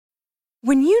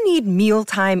When you need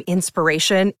mealtime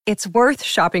inspiration, it's worth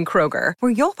shopping Kroger,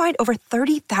 where you'll find over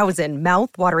 30,000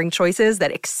 mouth-watering choices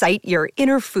that excite your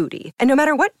inner foodie. And no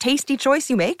matter what tasty choice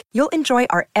you make, you'll enjoy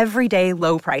our everyday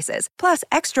low prices, plus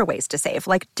extra ways to save,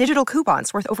 like digital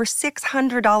coupons worth over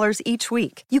 $600 each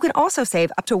week. You can also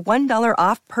save up to $1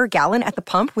 off per gallon at the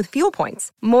pump with fuel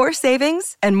points. More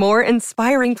savings and more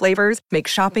inspiring flavors make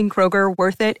shopping Kroger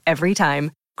worth it every time.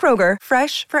 Kroger,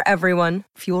 fresh for everyone.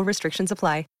 Fuel restrictions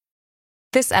apply.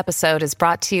 This episode is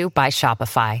brought to you by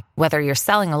Shopify. Whether you're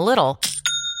selling a little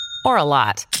or a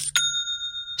lot,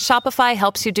 Shopify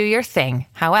helps you do your thing,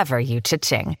 however you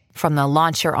cha-ching. From the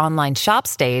launch your online shop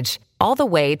stage, all the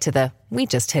way to the we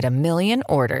just hit 1 million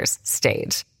orders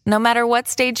stage. No matter what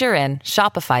stage you're in,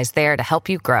 Shopify's there to help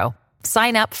you grow.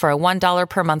 Sign up for a $1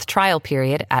 per month trial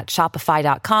period at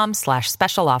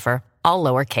shopify.com/special offer, all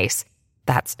lowercase.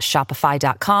 That's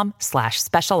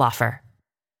shopify.com/special offer.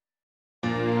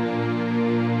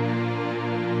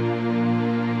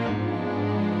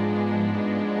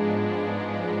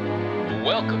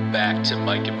 Welcome back to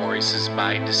Mike and Maurice's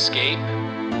Mind Escape.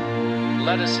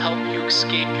 Let us help you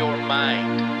escape your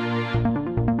mind.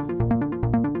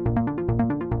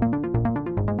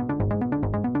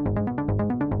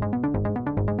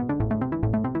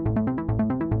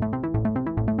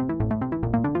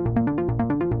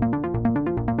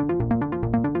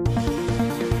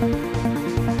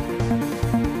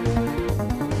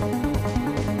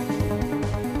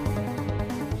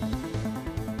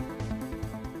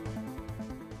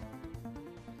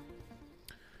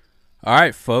 All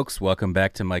right, folks, welcome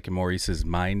back to Mike and Maurice's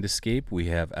Mind Escape. We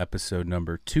have episode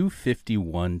number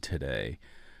 251 today.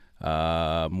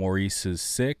 Maurice is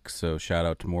sick, so shout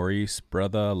out to Maurice.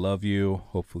 Brother, love you.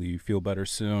 Hopefully you feel better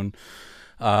soon.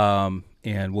 And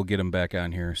we'll get him back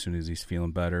on here as soon as he's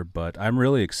feeling better. But I'm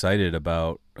really excited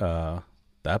about the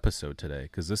episode today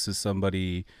because this is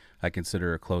somebody I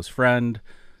consider a close friend,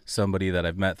 somebody that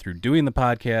I've met through doing the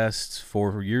podcast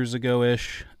 4 years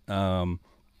ago-ish.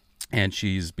 And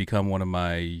she's become one of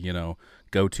my,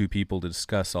 go-to people to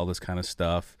discuss all this kind of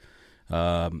stuff.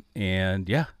 And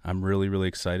yeah, I'm really, really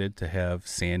excited to have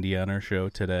Sandy on our show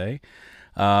today.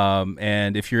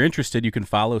 And if you're interested, you can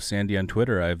follow Sandy on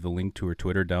Twitter. I have the link to her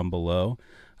Twitter down below.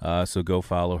 So go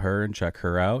follow her and check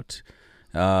her out.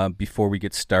 Before we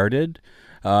get started,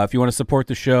 if you want to support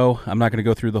the show, I'm not going to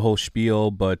go through the whole spiel,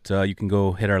 but you can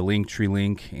go hit our Linktree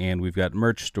link, and we've got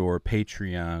merch store,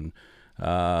 Patreon.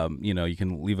 You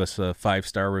can leave us a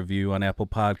 5-star review on Apple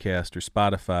Podcast or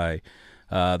Spotify.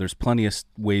 There's plenty of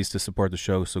ways to support the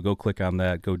show, so go click on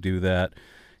that, go do that.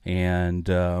 And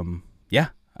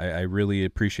I really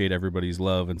appreciate everybody's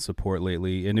love and support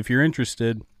lately. And if you're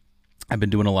interested, I've been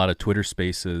doing a lot of Twitter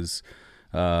Spaces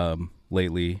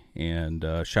lately, and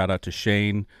shout out to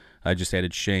Shane. I just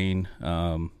added Shane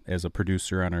as a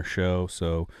producer on our show,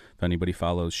 so if anybody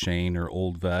follows Shane or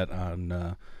Old Vet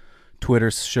on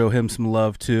Twitter, show him some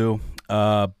love too.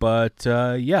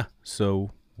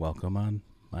 So welcome on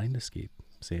Mind Escape.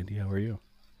 Sandy, how are you?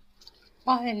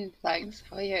 Fine, thanks.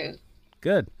 How are you?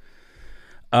 Good.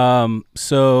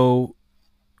 So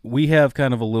we have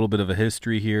kind of a little bit of a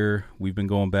history here. We've been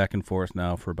going back and forth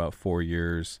now for about 4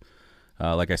 years.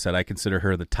 Like I said, I consider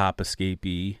her the top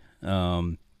escapee.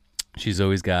 She's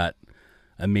always got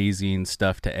amazing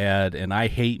stuff to add, and I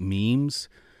hate memes.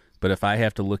 But if I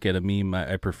have to look at a meme,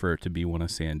 I prefer it to be one of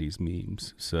Sandy's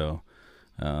memes. So,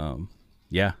 I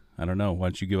don't know. Why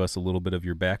don't you give us a little bit of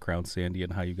your background, Sandy,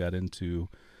 and how you got into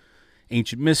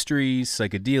ancient mysteries,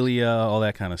 psychedelia, all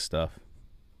that kind of stuff?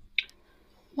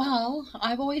 Well,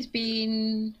 I've always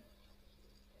been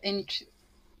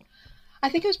I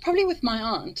think it was probably with my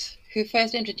aunt who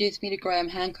first introduced me to Graham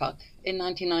Hancock in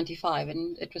 1995,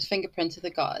 and it was Fingerprints of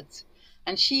the Gods.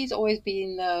 And she's always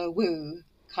been the woo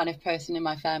kind of person in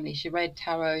my family. She read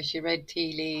tarot, she read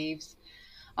tea leaves,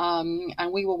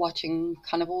 and we were watching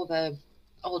kind of all the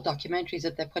old documentaries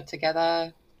that they put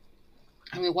together,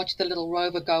 and we watched the little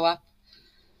rover go up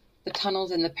the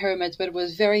tunnels in the pyramids, but it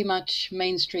was very much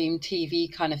mainstream TV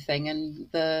kind of thing, and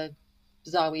the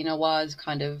Zawi Nawaz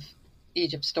kind of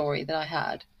Egypt story that I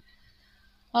had.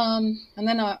 And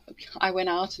then I went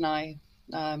out and I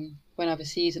went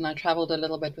overseas, and I traveled a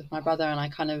little bit with my brother, and I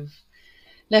kind of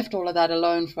left all of that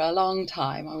alone for a long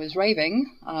time. I was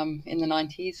raving in the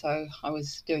 90s, so I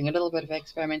was doing a little bit of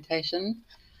experimentation.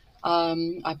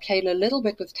 I played a little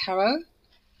bit with tarot.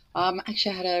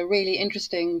 Actually, I had a really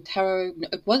interesting tarot.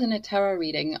 It wasn't a tarot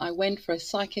reading. I went for a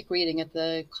psychic reading at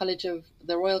the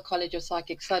Royal College of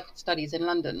Psychic Studies in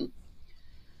London,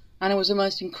 and it was the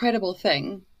most incredible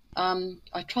thing.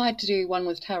 I tried to do one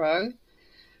with tarot,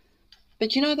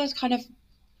 but those kind of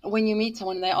when you meet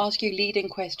someone, they ask you leading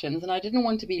questions, and I didn't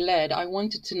want to be led. I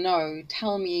wanted to know,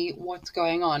 tell me what's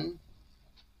going on.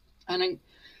 And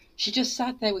she just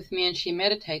sat there with me and she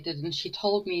meditated and she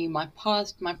told me my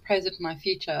past, my present, my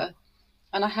future.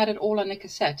 And I had it all on a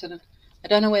cassette. And I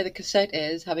don't know where the cassette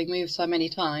is, having moved so many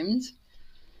times.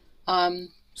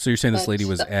 So you're saying this lady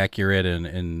was accurate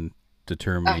in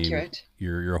determining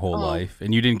your whole life,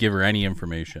 and you didn't give her any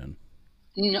information?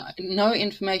 No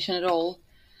information at all.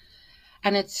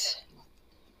 And it's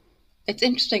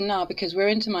interesting now because we're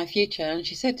into my future, and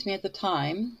she said to me at the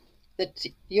time that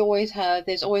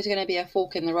there's always going to be a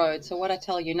fork in the road. So what I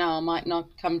tell you now might not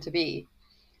come to be.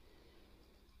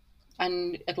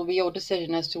 And it'll be your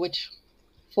decision as to which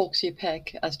forks you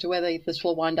pick, as to whether this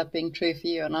will wind up being true for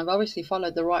you. And I've obviously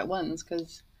followed the right ones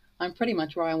because I'm pretty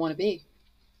much where I want to be.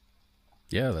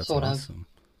 Yeah, that's awesome.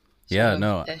 Yeah,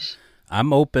 no,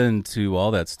 I'm open to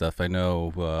all that stuff. I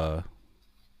know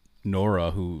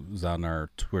Nora, who's on our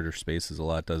Twitter Spaces a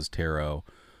lot, does tarot.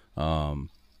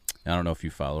 I don't know if you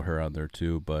follow her on there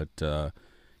too, but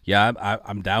yeah,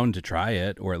 I'm down to try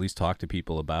it, or at least talk to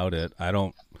people about it. I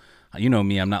don't, you know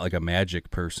me, I'm not like a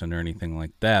magic person or anything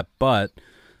like that, but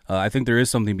I think there is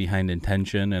something behind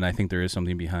intention, and I think there is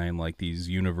something behind like these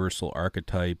universal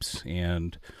archetypes.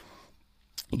 And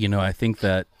you know, I think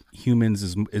that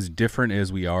humans, as different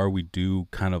as we are, we do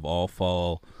kind of all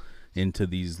fall into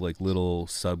these like little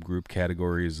subgroup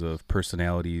categories of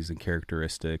personalities and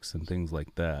characteristics and things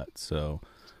like that. So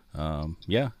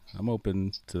yeah, I'm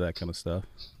open to that kind of stuff.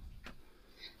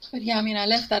 But yeah, I mean, I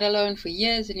left that alone for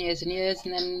years and years and years,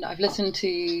 and then I've listened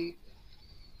to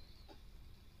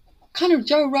kind of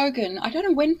Joe Rogan. I don't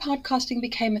know when podcasting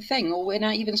became a thing or when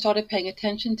I even started paying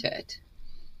attention to it,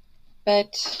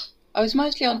 but I was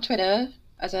mostly on Twitter,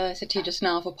 as I said to you just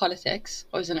now, for politics.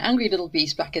 I was an angry little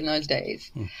beast back in those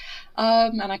days.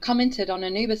 And I commented on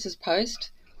Anubis's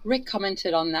post. Rick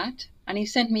commented on that, and he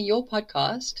sent me your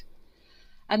podcast.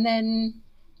 And then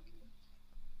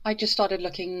I just started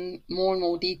looking more and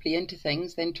more deeply into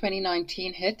things. Then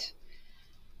 2019 hit,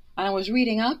 and I was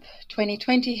reading up.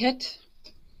 2020 hit,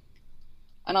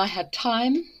 and I had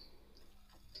time.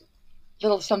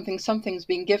 Little something's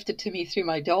being gifted to me through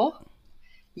my door.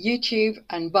 YouTube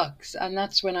and books, and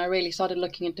that's when I really started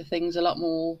looking into things a lot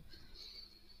more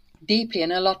deeply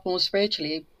and a lot more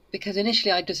spiritually, because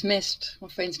initially I dismissed, well,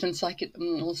 for instance,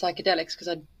 psychedelics, because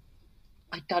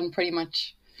I'd done pretty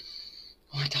much,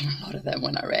 I'd done a lot of them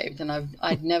when I raved, and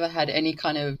I'd never had any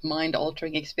kind of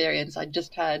mind-altering experience. I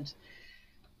just had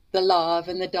the love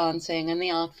and the dancing and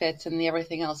the outfits and the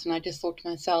everything else, and I just thought to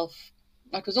myself,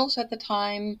 it was also at the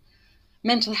time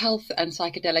mental health and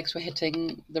psychedelics were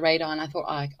hitting the radar, and I thought,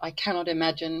 I cannot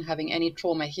imagine having any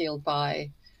trauma healed by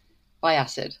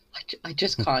acid. I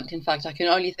just can't. In fact, I can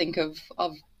only think of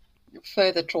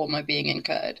further trauma being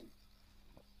incurred.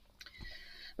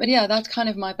 But yeah, that's kind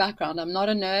of my background. I'm not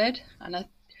a nerd, and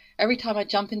every time I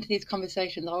jump into these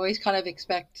conversations, I always kind of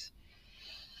expect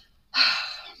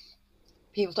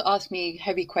people to ask me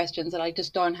heavy questions that I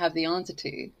just don't have the answer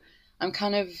to. I'm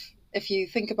kind of, if you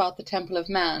think about the Temple of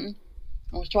Man,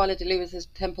 or Strala de Lewis'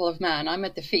 Temple of Man, I'm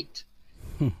at the feet.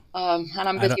 And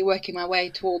I'm busy working my way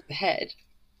toward the head.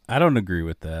 I don't agree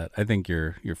with that. I think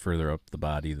you're further up the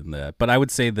body than that. But I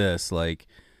would say this, like,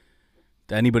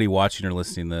 to anybody watching or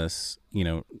listening to this, you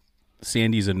know,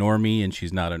 Sandy's a normie and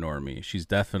she's not a normie. She's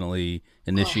definitely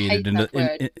initiated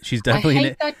she's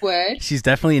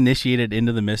definitely initiated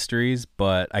into the mysteries,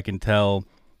 but I can tell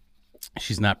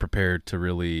she's not prepared to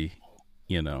really,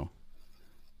 you know,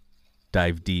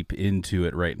 dive deep into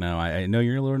it right now. I know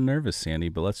you're a little nervous, Sandy,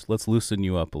 but let's loosen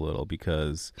you up a little,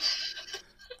 because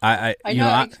I'm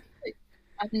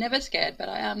never scared, but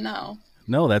I am now.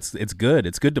 No, it's good.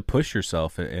 It's good to push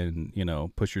yourself and you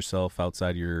know, push yourself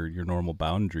outside your normal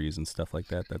boundaries and stuff like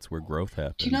that. That's where growth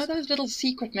happens. Do you know those little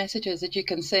secret messages that you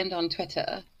can send on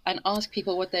Twitter and ask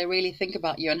people what they really think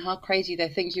about you and how crazy they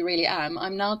think you really am?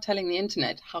 I'm now telling the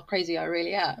internet how crazy I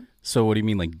really am. So what do you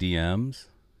mean, like DMs?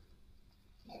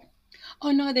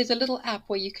 Oh no, there's a little app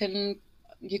where you can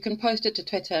post it to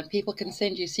Twitter and people can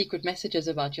send you secret messages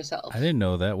about yourself. I didn't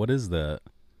know that. What is that?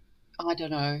 I don't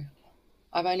know.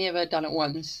 I've only ever done it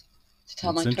once to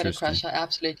tell my Twitter crush I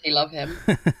absolutely love him.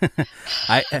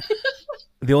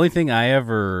 The only thing I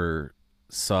ever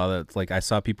saw that, like, I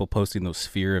saw people posting those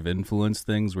sphere of influence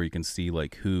things where you can see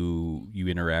like who you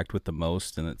interact with the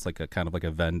most, and it's like a kind of like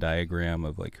a Venn diagram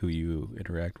of like who you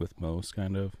interact with most,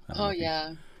 kind of.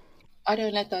 Yeah. I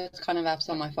don't let those kind of apps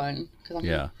on my phone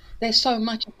because there's so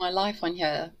much of my life on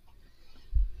here.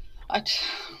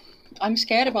 I'm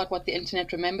scared about what the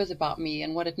internet remembers about me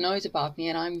and what it knows about me,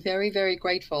 and I'm very, very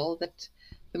grateful that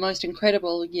the most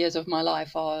incredible years of my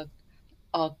life are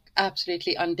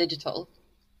absolutely undigital.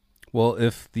 Well,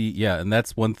 and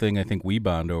that's one thing I think we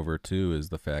bond over too, is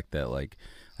the fact that, like,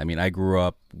 I mean, I grew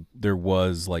up, there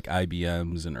was like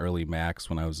IBMs and early Macs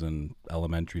when I was in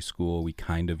elementary school. We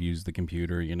kind of used the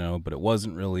computer, but it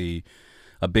wasn't really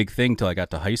a big thing till I got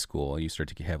to high school. You start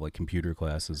to have like computer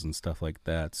classes and stuff like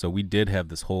that. So we did have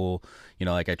this whole,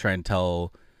 like I try and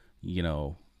tell,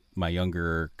 my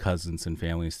younger cousins and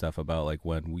family stuff about like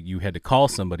when you had to call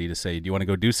somebody to say, do you want to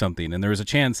go do something? And there was a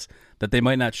chance that they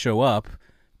might not show up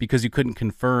because you couldn't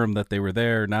confirm that they were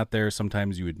there or not there.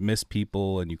 Sometimes you would miss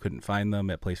people and you couldn't find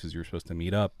them at places you were supposed to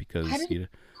meet up because I didn't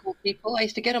call people. I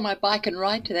used to get on my bike and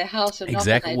ride to their house and knock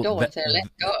on their door and say, let's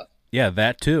go. Yeah,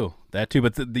 that too. But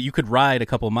you could ride a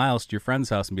couple miles to your friend's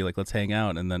house and be like, let's hang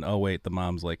out. And then, oh, wait, the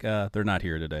mom's like, they're not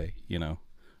here today,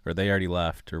 or they already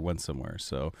left or went somewhere.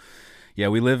 So, yeah,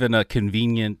 we live in a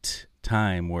convenient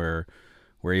time where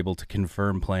we're able to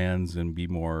confirm plans and be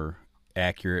more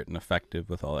accurate and effective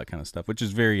with all that kind of stuff, which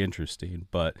is very interesting.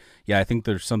 But yeah, I think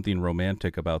there's something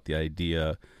romantic about the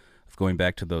idea of going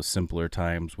back to those simpler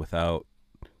times without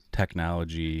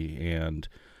technology and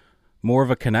more of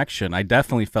a connection. I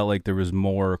definitely felt like there was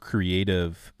more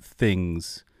creative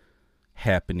things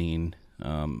happening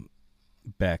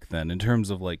back then in terms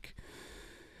of like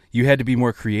you had to be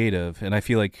more creative, and I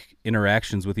feel like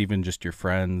interactions with even just your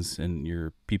friends and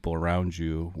your people around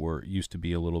you used to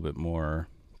be a little bit more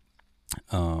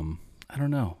I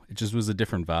don't know. It just was a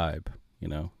different vibe,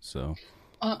 so.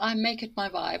 I make it my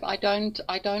vibe. I don't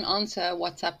answer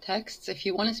WhatsApp texts. If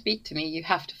you want to speak to me, you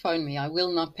have to phone me. I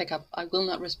will not pick up. I will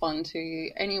not respond to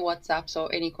any WhatsApps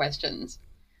or any questions.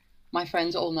 My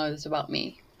friends all know this about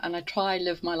me, and I try to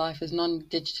live my life as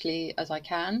non-digitally as I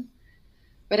can.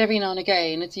 But every now and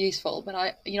again, it's useful. But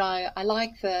I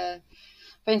like for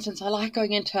instance, I like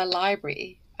going into a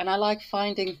library. And I like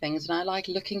finding things, and I like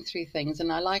looking through things,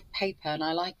 and I like paper, and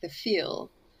I like the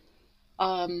feel.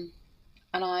 And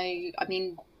I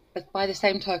mean, but by the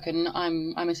same token,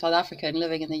 I'm a South African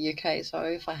living in the UK. So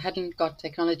if I hadn't got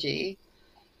technology,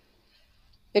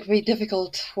 it'd be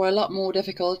difficult, or a lot more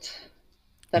difficult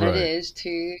than Right. it is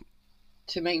to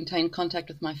maintain contact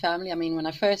with my family. I mean, when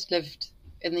I first lived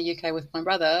in the UK with my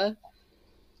brother,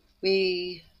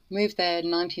 we moved there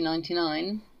in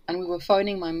 1999. And we were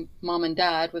phoning my mom and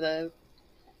dad with a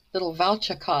little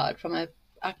voucher card from an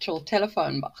actual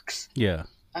telephone box. Yeah.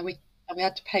 And we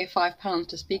had to pay £5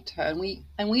 to speak to her.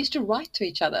 And we used to write to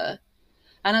each other.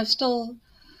 And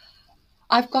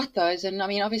I've got those. And I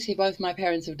mean, obviously both my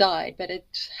parents have died, but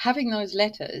having those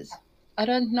letters, I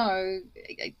don't know,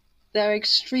 they're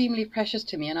extremely precious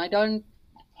to me. And I don't,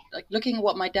 like, looking at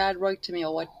what my dad wrote to me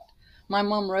or what my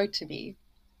mom wrote to me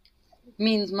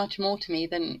means much more to me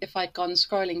than if I'd gone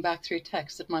scrolling back through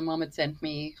texts that my mom had sent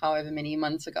me however many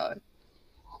months ago.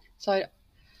 So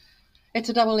it's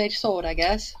a double-edged sword, I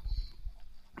guess.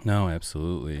 No,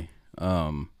 absolutely.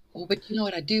 But you know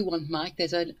what I do want, Mike?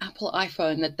 There's an Apple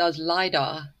iPhone that does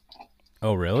LiDAR.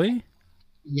 Oh, really?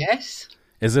 Yes.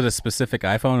 Is it a specific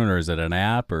iPhone, or is it an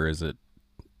app, or is it?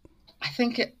 I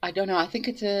don't know. I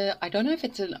don't know if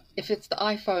it's the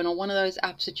iPhone or one of those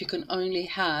apps that you can only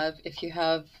have if you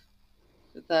have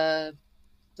the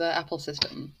Apple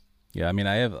system. Yeah, I mean,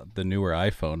 I have the newer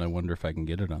iPhone. I wonder if I can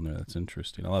get it on there. That's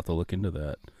interesting. I'll have to look into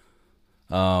that.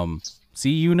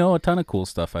 See, you know a ton of cool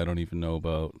stuff I don't even know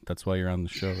about. That's why you're on the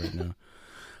show right now.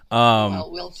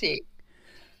 Well, we'll see.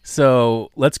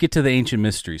 So let's get to the ancient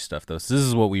mystery stuff, though. So this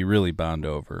is what we really bond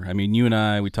over. I mean, you and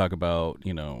I, we talk about,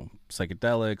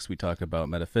 psychedelics. We talk about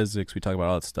metaphysics. We talk about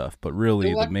all that stuff. But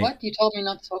really, what? You told me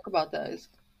not to talk about those.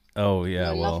 Oh,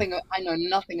 yeah, I know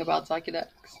nothing about psychedelics.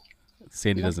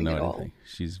 Sandy doesn't know anything.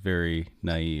 She's very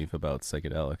naive about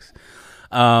psychedelics.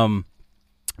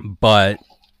 But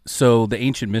so the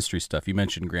ancient mystery stuff, you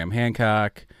mentioned Graham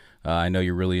Hancock. I know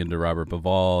you're really into Robert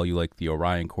Bauval. You like the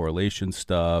Orion correlation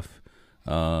stuff.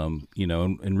 And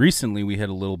recently we had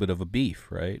a little bit of a beef,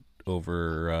 right,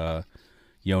 over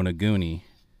Yonaguni.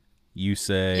 You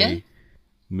say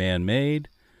man-made.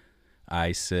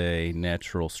 I say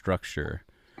natural structure.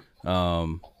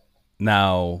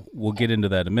 Now, we'll get into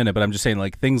that in a minute, but I'm just saying,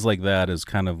 like, things like that is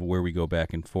kind of where we go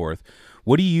back and forth.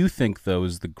 What do you think, though,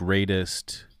 is the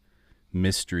greatest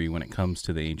mystery when it comes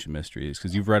to the ancient mysteries?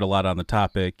 Because you've read a lot on the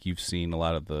topic. You've seen a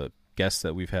lot of the guests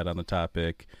that we've had on the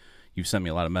topic. You've sent me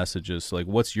a lot of messages. So, like,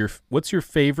 what's your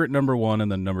favorite number one,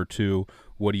 and then number two,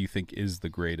 what do you think is the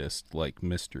greatest, like,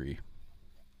 mystery?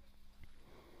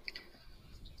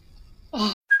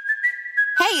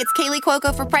 Hey, it's Kaylee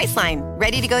Cuoco for Priceline.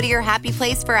 Ready to go to your happy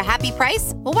place for a happy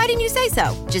price? Well, why didn't you say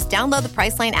so? Just download the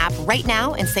Priceline app right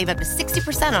now and save up to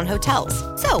 60% on hotels.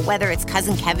 So whether it's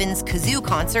Cousin Kevin's Kazoo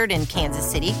Concert in Kansas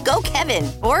City, go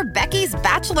Kevin, or Becky's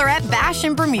Bachelorette Bash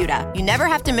in Bermuda, you never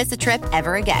have to miss a trip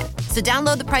ever again. So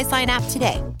download the Priceline app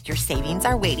today. Your savings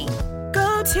are waiting.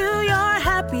 Go to your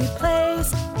happy place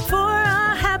for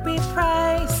a happy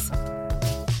price.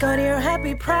 Go to your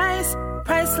happy price,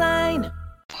 Priceline.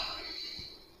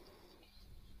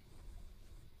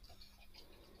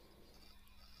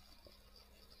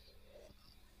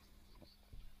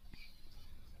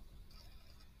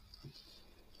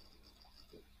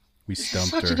 We stumped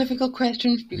Such her. a difficult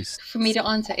question for me to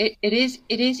answer. It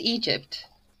is Egypt.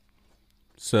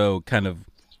 So kind of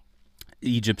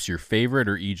Egypt's your favorite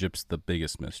or Egypt's the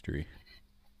biggest mystery?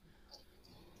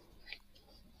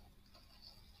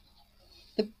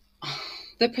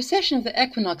 The precession of the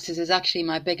equinoxes is actually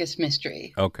my biggest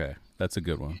mystery. Okay, that's a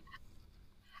good one.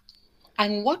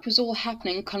 And what was all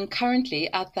happening concurrently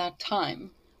at that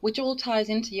time, which all ties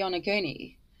into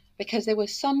Yonaguni, because there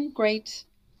was some great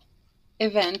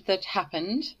event that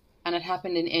happened, and it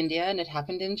happened in India, and it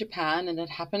happened in Japan, and it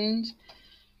happened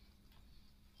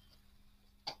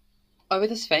over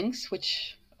the Sphinx,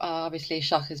 which obviously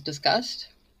Shach has discussed.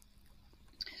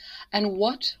 And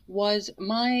what was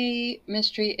my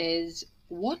mystery is,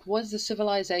 what was the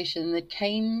civilization that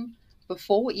came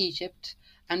before Egypt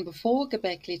and before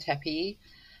Göbekli Tepe?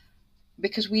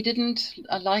 Because we didn't,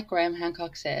 like Graham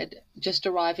Hancock said, just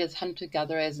arrive as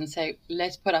hunter-gatherers and say,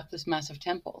 let's put up this massive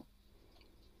temple.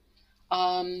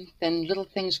 Then little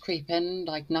things creep in,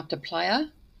 like Nabta Playa,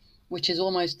 which is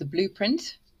almost the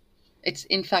blueprint. It's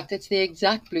the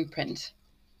exact blueprint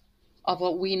of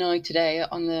what we know today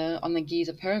on the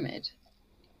Giza pyramid.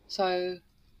 So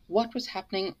what was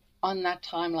happening on that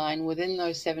timeline within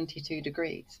those 72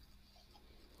 degrees?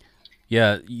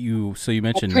 Yeah, you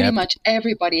mentioned pretty much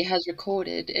everybody has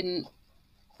recorded in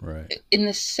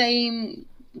the same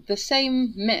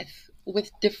myth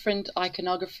with different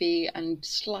iconography and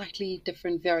slightly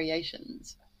different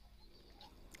variations.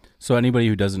 So anybody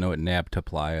who doesn't know what Nabta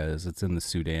Playa is, it's in the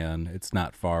Sudan. It's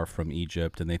not far from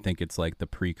Egypt, and they think it's like the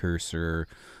precursor,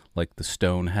 like the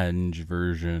Stonehenge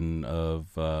version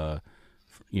of,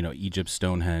 Egypt's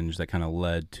Stonehenge that kind of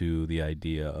led to the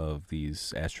idea of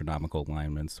these astronomical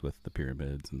alignments with the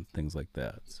pyramids and things like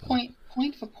that. So. Point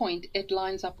for point, it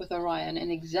lines up with Orion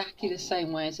in exactly the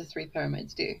same way as the three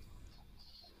pyramids do.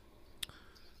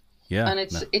 Yeah, and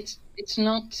it's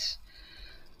not.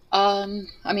 I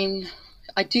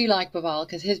do like Baval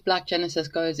because his Black Genesis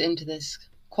goes into this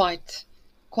quite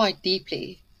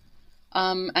deeply,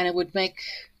 and it would make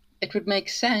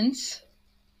sense.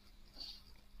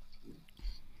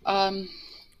 But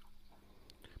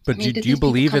do you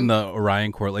believe in the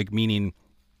Orion core? Like, meaning,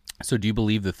 so do you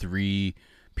believe the three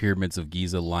pyramids of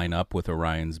Giza line up with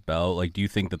Orion's belt? Like, do you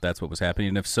think that that's what was happening?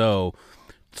 And if so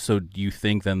do you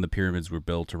think then the pyramids were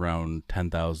built around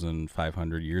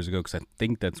 10,500 years ago? Because I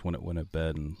think that's when it would have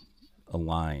been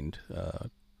aligned.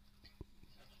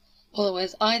 Well, it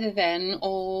was either then,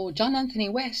 or John Anthony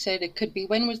West said it could be.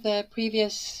 When was the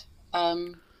previous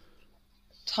time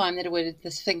that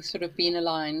the Sphinx would have been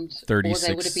aligned?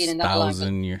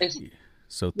 36,000 years.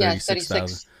 So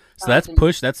 36,000. So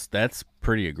that's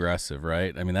pretty aggressive,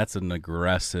 right? I mean, that's an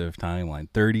aggressive timeline.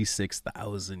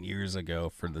 36,000 years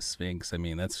ago for the Sphinx. I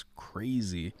mean, that's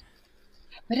crazy.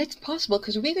 But it's possible,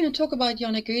 because we're going to talk about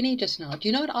Yonaguni just now. Do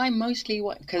you know what I mostly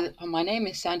want? Because my name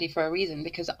is Sandy for a reason.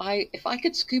 Because if I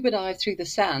could scuba dive through the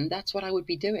sand, that's what I would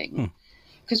be doing.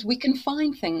 Because we can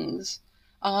find things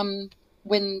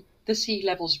when the sea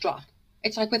levels drop.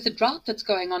 It's like with the drought that's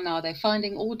going on now, they're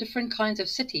finding all different kinds of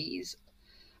cities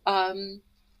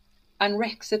and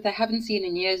wrecks that they haven't seen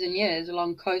in years and years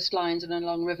along coastlines and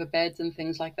along riverbeds and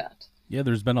things like that. Yeah,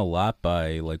 there's been a lot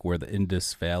by like where the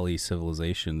Indus Valley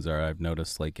civilizations are. I've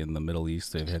noticed like in the Middle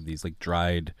East, they've had these like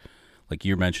dried, like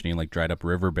you're mentioning, like dried up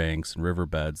riverbanks and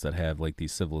riverbeds that have like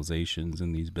these civilizations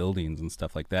and these buildings and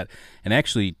stuff like that. And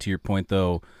actually, to your point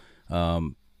though,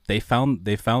 they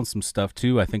found some stuff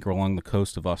too, I think along the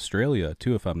coast of Australia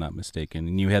too, if I'm not mistaken.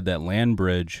 And you had that land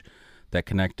bridge that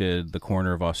connected the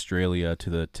corner of Australia to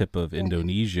the tip of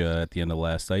Indonesia at the end of the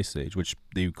last ice age, which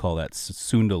they would call that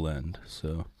Sundaland.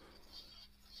 So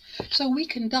we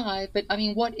can dive, but I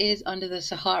mean, what is under the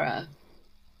Sahara?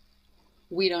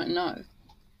 We don't know.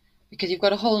 Because you've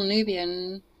got a whole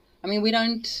Nubian... I mean,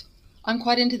 I'm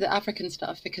quite into the African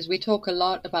stuff because we talk a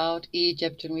lot about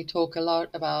Egypt and we talk a lot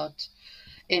about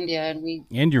India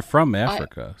and you're from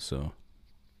Africa, so...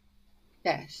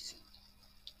 Yes,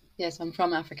 I'm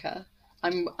from Africa.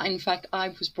 In fact, I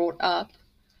was brought up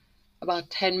about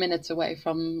 10 minutes away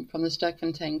from the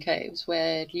Sterkfontein Caves,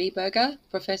 where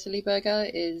Professor Lieberger,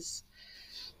 is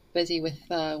busy with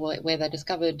where they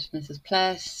discovered Mrs.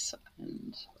 Pless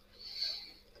and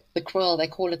they call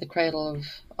it the cradle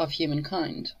of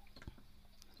humankind.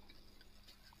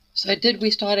 So did we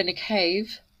start in a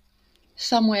cave,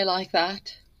 somewhere like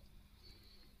that,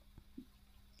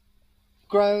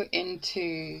 grow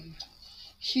into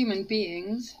human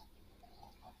beings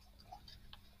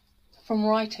from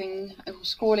writing and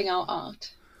scrawling our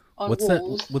art on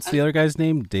walls? What's the other guy's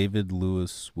name? David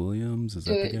Lewis Williams? Is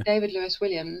that the guy? David Lewis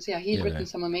Williams. Yeah, he's written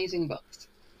some amazing books.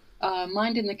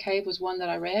 Mind in the Cave was one that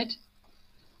I read.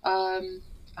 And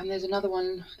there's another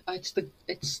one.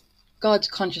 It's God's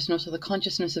Consciousness, or the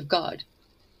Consciousness of God.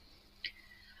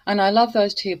 And I love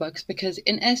those two books because,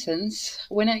 in essence,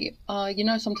 when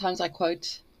sometimes I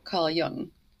quote Carl Jung.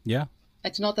 Yeah.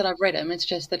 It's not that I've read him. It's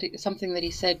just that something that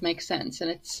he said makes sense, and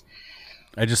it's.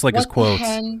 I just like his quotes.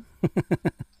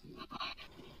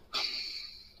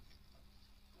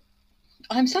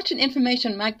 I'm such an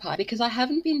information magpie because I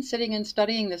haven't been sitting and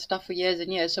studying this stuff for years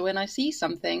and years. So when I see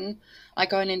something, I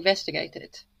go and investigate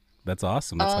it. That's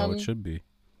awesome. That's how it should be.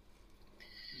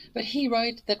 But he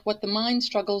wrote that what the mind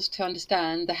struggles to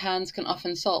understand, the hands can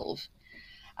often solve.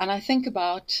 And I think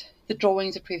about the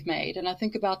drawings that we've made, and I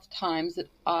think about the times that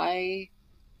I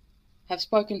have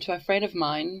spoken to a friend of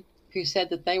mine who said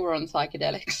that they were on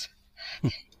psychedelics.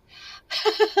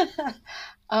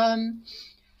 And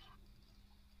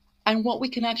what we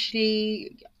can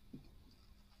actually,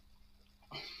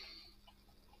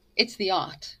 it's the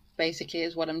art, basically,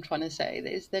 is what I'm trying to say,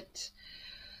 is that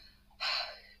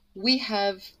we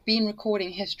have been recording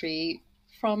history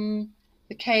from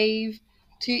the cave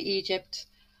to Egypt,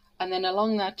 and then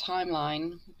along that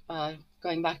timeline,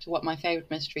 going back to what my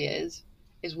favorite mystery is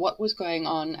what was going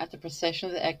on at the precession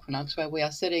of the equinox, where we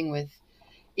are sitting with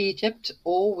Egypt,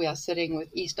 or we are sitting with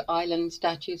Easter Island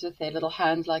statues with their little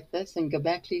hands like this, and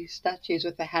Göbekli statues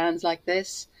with their hands like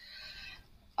this,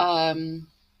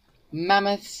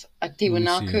 mammoths at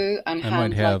Tiwanaku and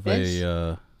hands like this.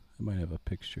 I might have a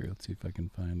picture. Let's see if I can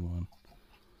find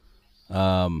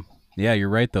one. Yeah, you're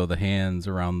right though. The hands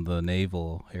around the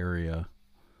navel area.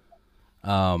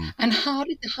 And how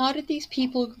did these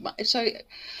people? So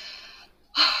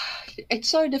it's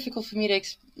so difficult for me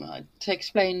to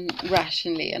explain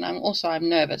rationally, and I'm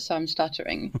nervous, so I'm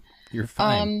stuttering. You're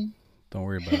fine. Don't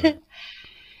worry about it.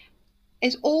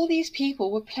 Is all these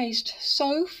people were placed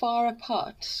so far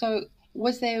apart. So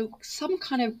was there some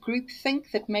kind of group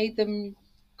think that made them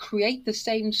create the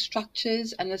same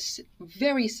structures and this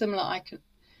very similar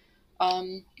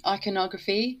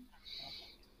iconography?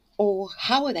 Or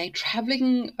how were they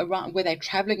traveling around? Were they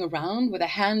traveling around with their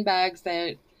handbags?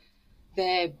 They're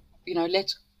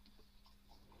let's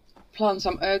plant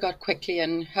some ergot quickly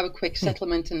and have a quick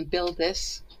settlement and build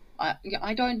this.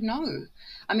 I don't know.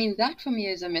 I mean, that for me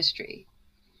is a mystery.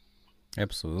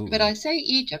 Absolutely. But I say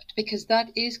Egypt because that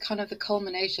is kind of the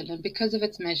culmination, and because of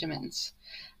its measurements,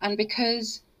 and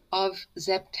because of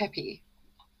Zeb Tepi.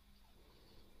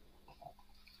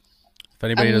 If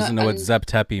anybody doesn't know what Zeb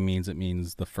Tepi means, it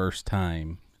means the first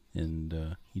time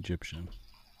in Egyptian.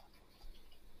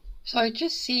 So it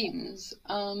just seems,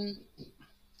 I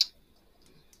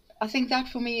think that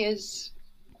for me is,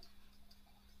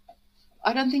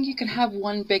 I don't think you can have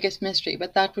one biggest mystery,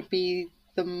 but that would be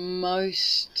the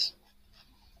most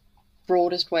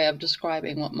broadest way of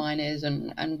describing what mine is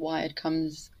and why it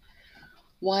comes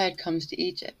to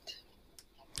Egypt.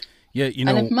 Yeah,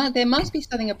 and there must be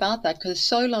something about that, because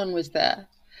Solon was there.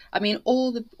 I mean,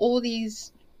 all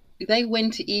these, they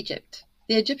went to Egypt.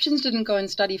 The Egyptians didn't go and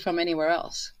study from anywhere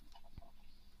else.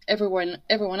 Everyone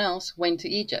else went to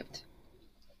Egypt.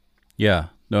 Yeah.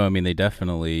 No, I mean, they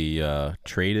definitely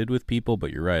traded with people,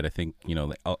 but you're right. I think,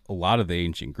 a lot of the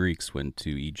ancient Greeks went to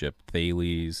Egypt.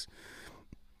 Thales,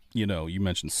 you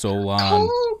mentioned Solon.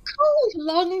 Cool.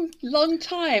 Long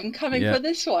time coming for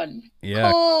this one.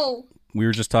 Yeah. Cool. We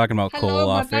were just talking about Hello, coal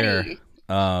off air.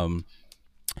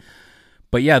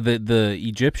 But yeah, the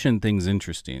Egyptian thing's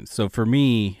interesting. So for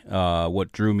me,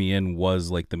 what drew me in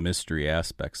was like the mystery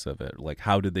aspects of it. Like,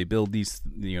 how did they build these,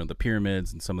 the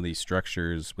pyramids and some of these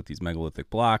structures with these megalithic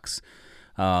blocks?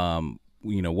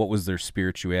 What was their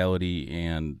spirituality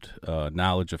and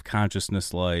knowledge of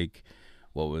consciousness like?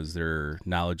 What was their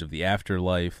knowledge of the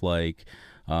afterlife like?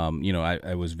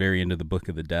 I was very into the Book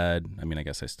of the Dead. I mean, I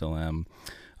guess I still am.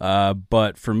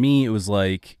 But for me, it was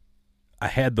like, I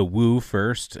had the woo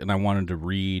first, and I wanted to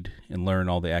read and learn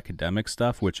all the academic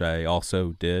stuff, which I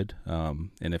also did. And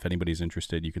if anybody's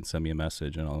interested, you can send me a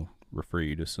message, and I'll refer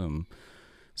you to some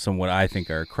what I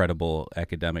think are credible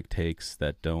academic takes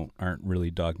that aren't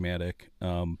really dogmatic.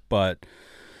 But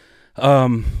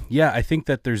I think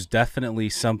that there's definitely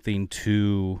something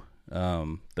to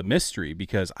the mystery,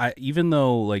 because even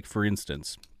though, like, for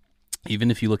instance,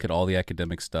 even if you look at all the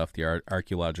academic stuff, the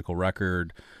archaeological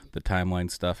record, the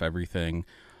timeline stuff, everything,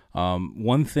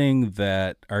 one thing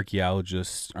that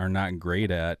archaeologists are not great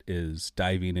at is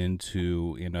diving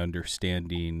into and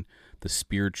understanding the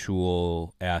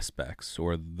spiritual aspects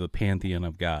or the pantheon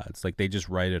of gods. Like, they just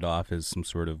write it off as some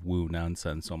sort of woo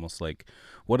nonsense, almost like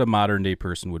what a modern day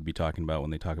person would be talking about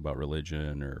when they talk about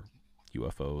religion or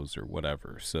UFOs or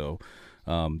whatever. So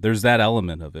there's that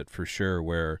element of it for sure,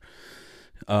 where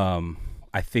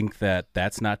I think that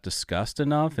that's not discussed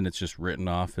enough, and it's just written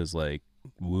off as like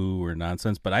woo or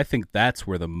nonsense. But I think that's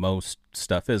where the most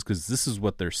stuff is, because this is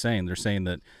what they're saying. They're saying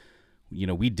that, you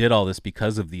know, we did all this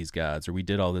because of these gods, or we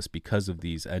did all this because of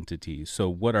these entities. So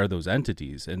what are those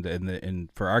entities? And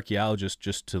for archaeologists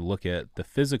just to look at the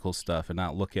physical stuff and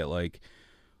not look at like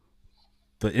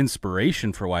the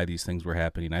inspiration for why these things were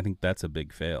happening, I think that's a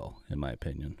big fail, in my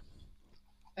opinion.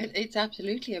 It's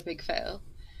absolutely a big fail.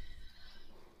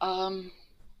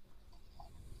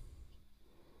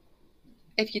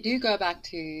 If you do go back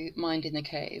to Mind in the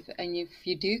Cave, and if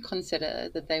you do consider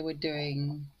that they were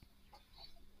doing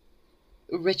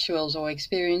rituals or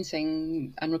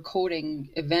experiencing and recording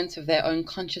events of their own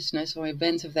consciousness or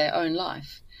events of their own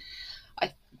life,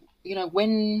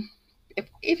 even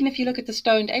if you look at the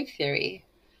stoned ape theory,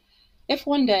 if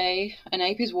one day an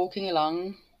ape is walking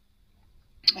along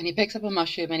and he picks up a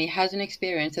mushroom and he has an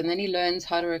experience, and then he learns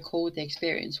how to record the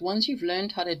experience, once you've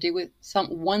learned how to do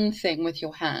one thing with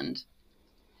your hand,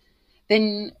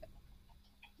 then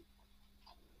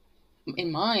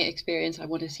in my experience, I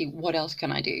want to see what else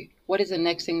can I do? What is the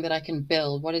next thing that I can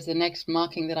build? What is the next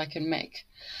marking that I can make?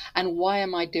 And why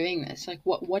am I doing this? Like,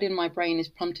 what in my brain is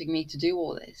prompting me to do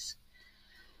all this?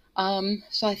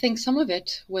 So I think some of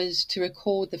it was to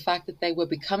record the fact that they were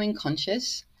becoming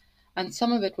conscious, and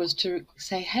some of it was to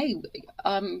say, hey,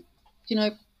 I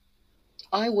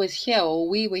was here, or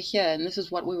we were here, and this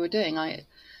is what we were doing. I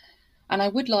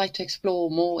would like to explore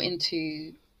more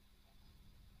into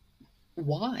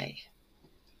why.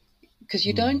 Because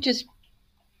you don't just...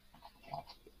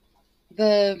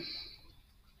 The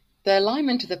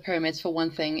alignment of the pyramids, for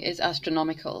one thing, is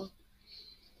astronomical.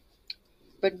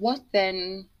 But what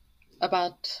then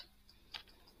about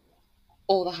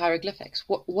all the hieroglyphics?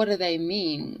 What do they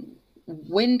mean?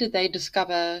 When did they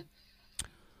discover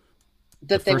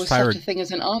that there was such a thing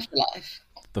as an afterlife?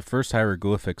 The first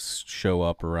hieroglyphics show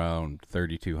up around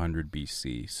 3200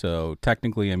 BC. So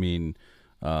technically, I mean,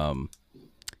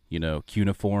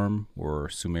 cuneiform or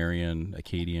Sumerian,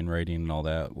 Akkadian writing and all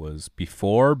that was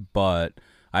before, but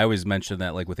I always mention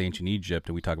that, like with ancient Egypt,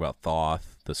 and we talk about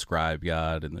Thoth, the scribe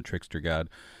god and the trickster god,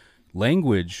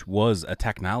 language was a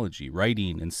technology.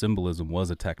 Writing and symbolism was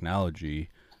a technology.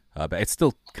 But it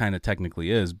still kind of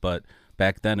technically is, but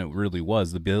back then it really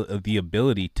was. The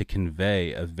ability to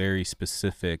convey a very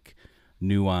specific,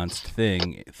 nuanced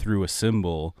thing through a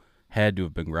symbol had to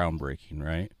have been groundbreaking,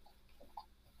 right?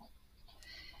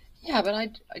 Yeah, but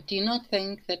I do not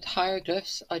think that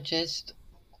hieroglyphs are just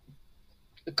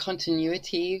a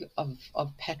continuity of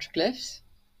petroglyphs.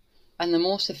 And the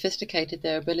more sophisticated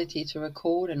their ability to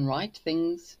record and write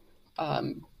things...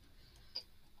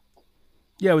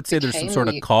 Yeah, I would say there's some sort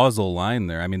of causal line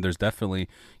there. I mean, there's definitely,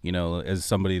 as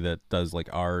somebody that does like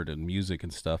art and music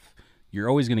and stuff, you're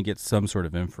always going to get some sort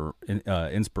of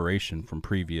inspiration from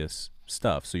previous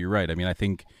stuff. So you're right. I mean, I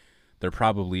think there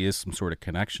probably is some sort of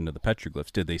connection to the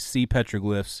petroglyphs. Did they see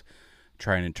petroglyphs,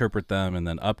 try and interpret them, and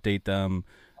then update them?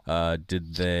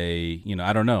 Did they,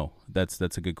 I don't know. That's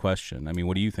a good question. I mean,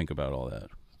 what do you think about all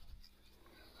that?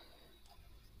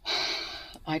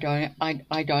 I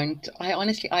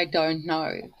honestly don't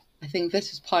know. I think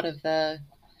this is part of the...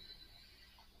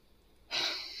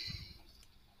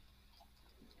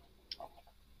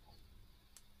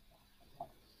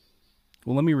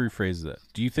 Well, let me rephrase that.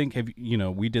 Do you think,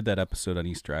 we did that episode on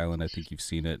Easter Island. I think you've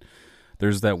seen it.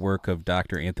 There's that work of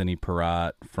Dr. Anthony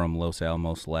Peratt from Los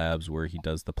Alamos Labs where he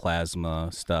does the plasma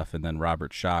stuff, and then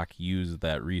Robert Schoch used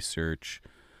that research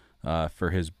for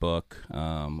his book.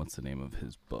 What's the name of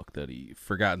his book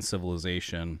Forgotten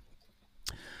Civilization?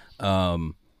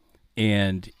 And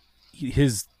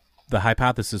the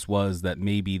hypothesis was that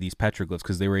maybe these petroglyphs,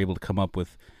 because they were able to come up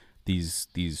with these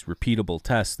repeatable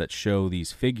tests that show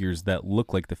these figures that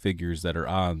look like the figures that are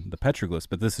on the petroglyphs,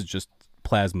 but this is just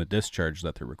plasma discharge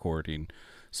that they're recording.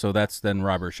 So that's then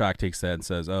Robert Schoch takes that and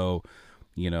says,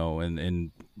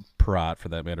 and Peratt, for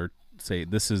that matter, say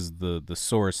this is the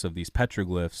source of these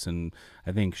petroglyphs, and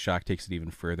I think Schock takes it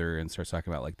even further and starts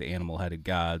talking about like the animal-headed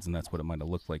gods, and that's what it might have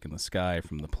looked like in the sky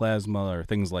from the plasma or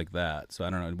things like that. So I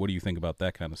don't know. What do you think about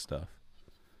that kind of stuff?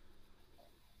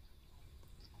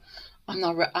 I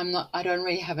don't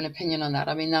really have an opinion on that.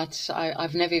 I mean,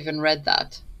 I've never even read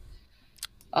that.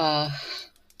 Well,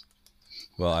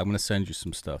 I'm going to send you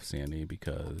some stuff, Sandy,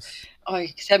 because... Oh,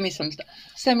 send me some stuff.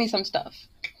 Send me some stuff.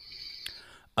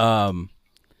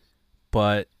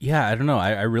 But yeah, I don't know.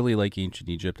 I really like ancient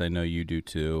Egypt. I know you do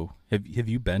too. Have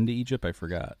you been to Egypt? I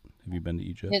forgot. Have you been to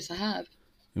Egypt? Yes, I have.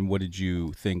 And what did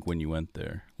you think when you went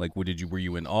there? Like, were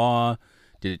you in awe?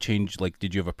 Did it change? Like,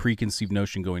 did you have a preconceived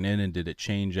notion going in, and did it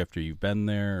change after you've been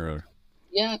there? Or?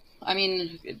 Yeah, I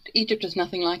mean, Egypt was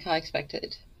nothing like I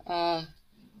expected. I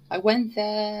went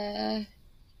there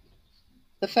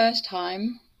the first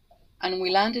time, and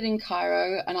we landed in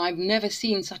Cairo, and I've never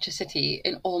seen such a city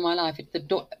in all my life.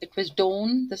 It was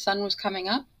dawn, the sun was coming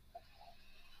up,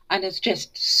 and it's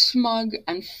just smog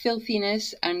and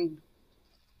filthiness and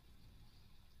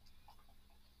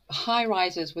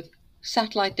high-rises with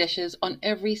satellite dishes on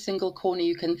every single corner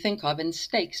you can think of, and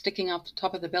stakes sticking out the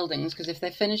top of the buildings, because if they're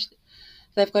finished,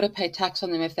 they've got to pay tax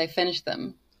on them if they finish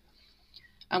them.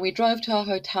 And we drove to our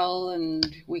hotel,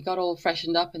 and we got all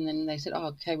freshened up, and then they said, oh,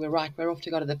 okay, we're off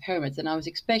to go to the pyramids. And I was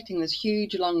expecting this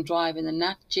huge long drive in the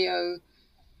Nat Geo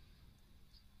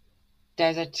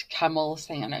desert camel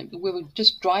thing, and we were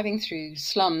just driving through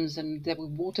slums, and there were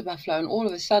water buffalo, and all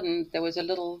of a sudden there was a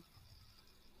little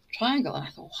triangle, and I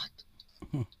thought,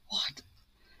 what?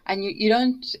 And you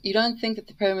don't think that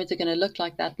the pyramids are going to look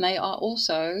like that, and they are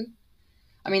also,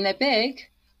 I mean, they're big,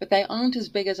 but they aren't as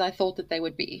big as I thought that they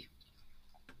would be.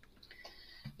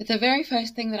 But the very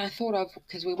first thing that I thought of,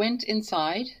 because we went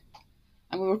inside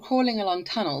and we were crawling along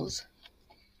tunnels,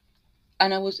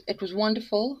 and it was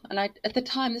wonderful. And at the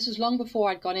time, this was long before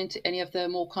I'd gone into any of the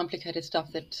more complicated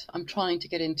stuff that I'm trying to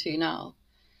get into now.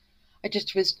 It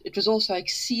was also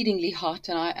exceedingly hot,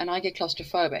 and I get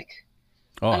claustrophobic.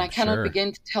 Oh, and I cannot sure.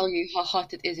 begin to tell you how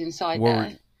hot it is inside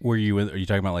there. Are you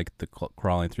talking about like the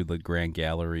crawling through the Grand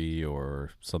Gallery or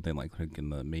something like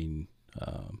in the main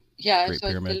Yeah, Great so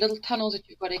Pyramid? the little tunnels that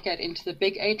you've got to get into the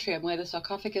big atrium where the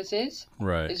sarcophagus is,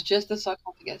 Right. is just the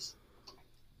sarcophagus.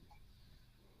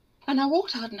 And I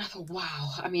walked out and I thought,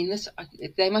 wow, I mean, I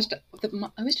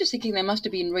was just thinking they must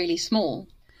have been really small.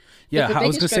 Yeah, But the I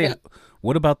was going to biggest say,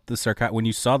 what about the sarcophagus? When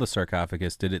you saw the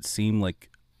sarcophagus, did it seem like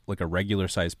a regular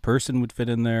sized person would fit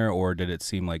in there, or did it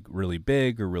seem like really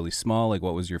big or really small? Like,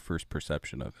 what was your first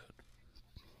perception of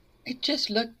it? It just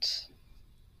looked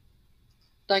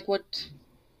like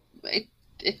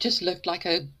it just looked like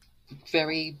a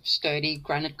very sturdy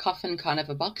granite coffin kind of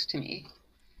a box to me.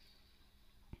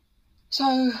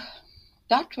 So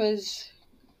that was,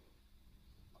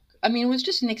 I mean, it was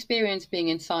just an experience being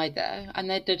inside there, and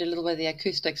they did a little bit of the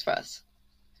acoustics for us.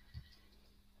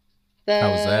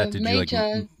 How was that? Did you major,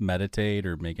 like meditate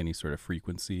or make any sort of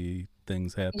frequency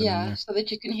things happen in yeah, there? so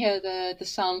that you can hear the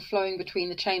sound flowing between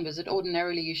the chambers that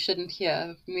ordinarily you shouldn't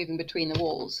hear moving between the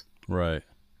walls. Right.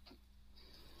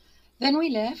 Then we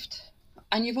left,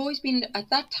 and you've always been, at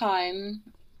that time,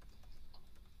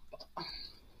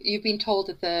 you've been told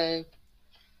that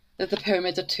the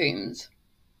pyramids are tombs.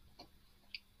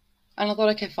 And I thought,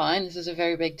 okay, fine, this is a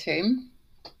very big tomb.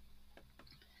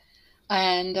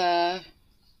 And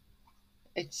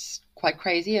it's quite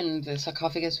crazy, and the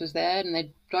sarcophagus was there, and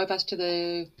they drove us to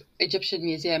the Egyptian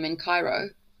Museum in Cairo.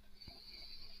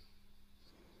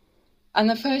 And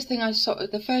the first thing I saw,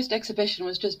 the first exhibition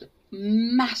was just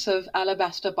massive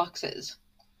alabaster boxes.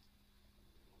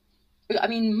 I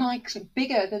mean, Mike's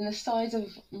bigger than the size of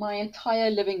my entire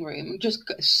living room, just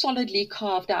solidly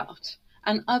carved out,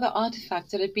 and other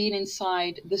artifacts that had been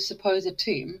inside the supposed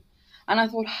tomb. And I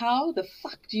thought, how the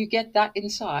fuck do you get that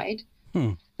inside?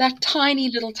 That tiny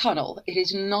little tunnel? It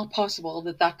is not possible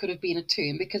that could have been a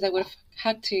tomb, because they would have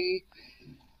had to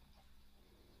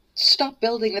stop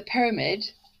building the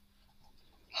pyramid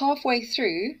halfway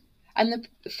through, and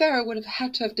the pharaoh would have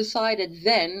had to have decided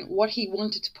then what he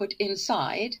wanted to put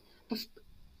inside,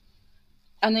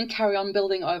 and then carry on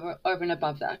building over and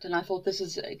above that. And I thought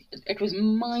it was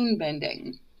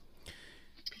mind-bending.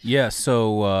 Yeah,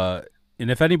 so and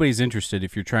if anybody's interested,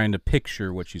 if you're trying to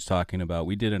picture what she's talking about,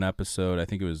 we did an episode, I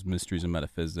think it was Mysteries and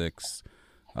Metaphysics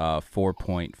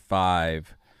 4.5,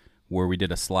 where we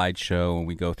did a slideshow and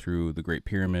we go through the Great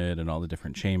Pyramid and all the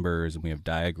different chambers, and we have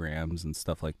diagrams and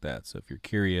stuff like that. So if you're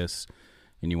curious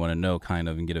and you want to know kind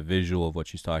of and get a visual of what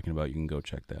she's talking about, you can go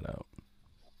check that out.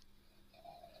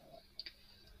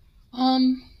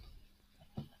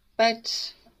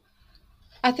 But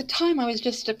At the time, I was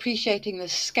just appreciating the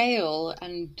scale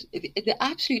and the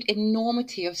absolute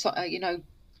enormity of,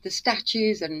 the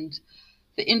statues and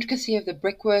the intricacy of the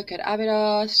brickwork at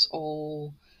Abydos,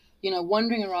 or,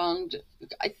 wandering around.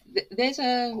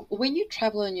 When you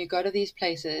travel and you go to these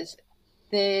places,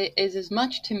 there is as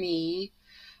much to me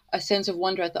a sense of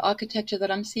wonder at the architecture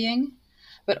that I'm seeing,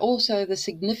 but also the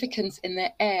significance in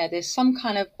the air. There's some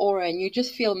kind of aura, and you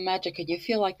just feel magic, and you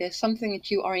feel like there's something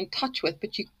that you are in touch with,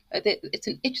 but it's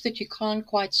an itch that you can't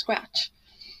quite scratch.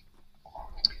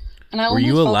 And Were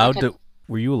you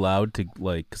allowed to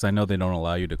like? Because I know they don't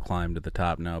allow you to climb to the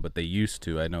top now, but they used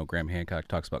to. I know Graham Hancock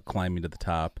talks about climbing to the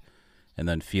top, and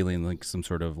then feeling like some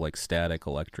sort of like static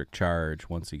electric charge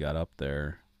once he got up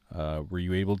there. Were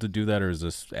you able to do that, or is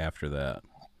this after that?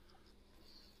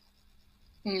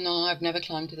 No, I've never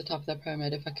climbed to the top of the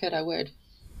pyramid. If I could, I would.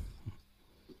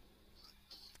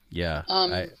 Yeah,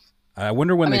 I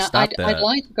wonder when they stopped that. I'd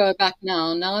like to go back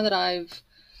now. Now that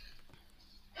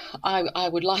I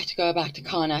would like to go back to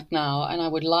Karnak now, and I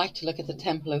would like to look at the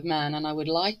Temple of Man, and I would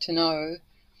like to know.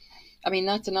 I mean,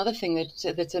 that's another thing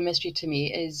that's a mystery to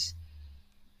me, is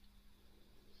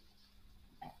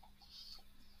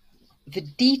the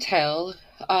detail.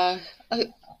 Have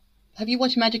you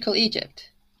watched Magical Egypt?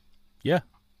 Yeah.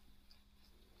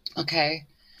 Okay.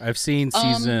 I've seen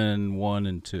season 1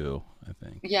 and 2, I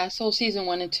think. Yeah, I saw season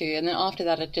 1 and 2, and then after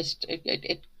that,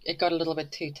 it got a little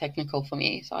bit too technical for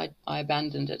me, so I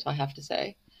abandoned it, I have to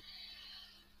say.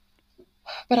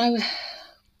 But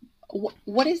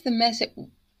what is the message?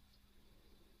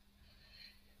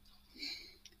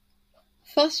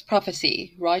 First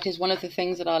prophecy, right, is one of the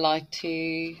things that I like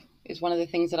to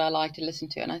listen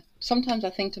to, and sometimes I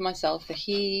think to myself that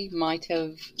he might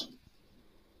have,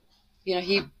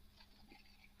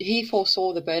 he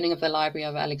foresaw the burning of the Library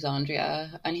of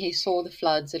Alexandria, and he saw the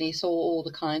floods, and he saw all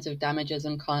the kinds of damages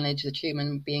and carnage that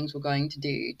human beings were going to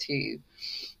do to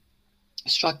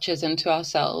structures and to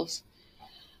ourselves.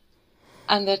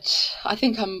 And that I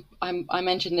think I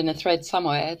mentioned in a thread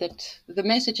somewhere that the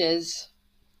messages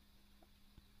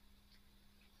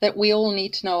that we all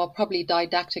need to know are probably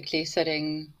didactically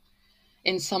sitting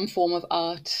in some form of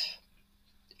art,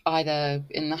 either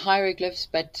in the hieroglyphs,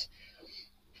 but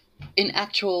in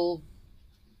actual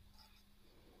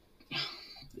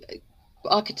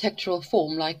architectural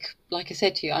form. Like I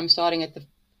said to you, I'm starting at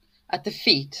the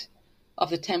feet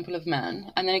of the Temple of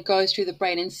Man, and then it goes through the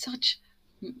brain in such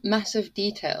massive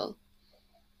detail.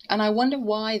 And I wonder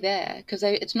why there, because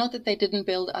it's not that they didn't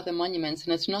build other monuments,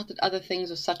 and it's not that other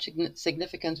things of such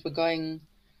significance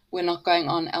were not going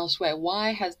on elsewhere.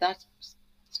 Why has that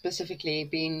specifically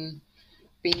been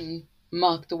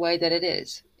marked the way that it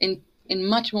is, in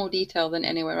much more detail than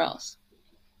anywhere else?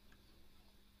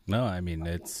 No, I mean,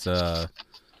 it's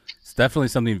definitely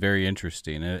something very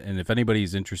interesting. And if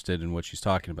anybody's interested in what she's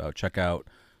talking about, check out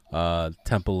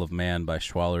Temple of Man by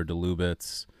Schwaller de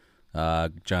Lubitz.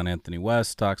 John Anthony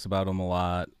West talks about him a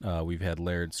lot. We've had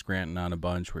Laird Scranton on a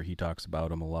bunch where he talks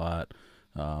about him a lot.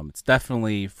 It's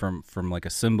definitely from like a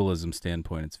symbolism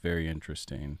standpoint, it's very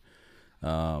interesting.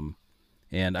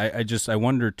 And I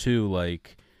wonder too,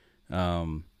 like,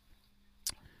 when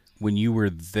you were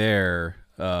there,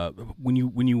 when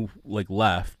you like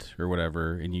left or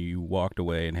whatever, and you walked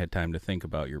away and had time to think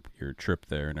about your trip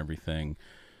there and everything,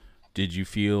 did you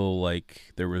feel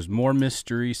like there was more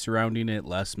mystery surrounding it,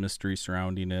 less mystery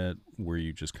surrounding it? Were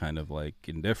you just kind of like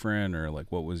indifferent, or like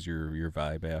what was your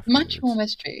vibe afterwards? Much more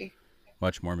mystery.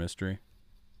 Much more mystery?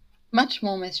 Much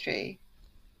more mystery.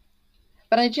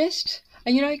 But I just,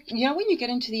 when you get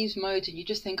into these modes and you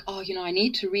just think, I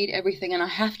need to read everything, and I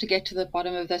have to get to the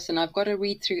bottom of this, and I've got to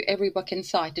read through every book in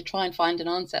sight to try and find an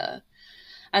answer.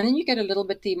 And then you get a little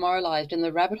bit demoralized, and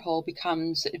the rabbit hole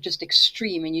becomes just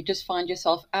extreme, and you just find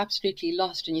yourself absolutely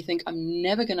lost, and you think, I'm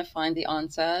never going to find the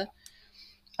answer.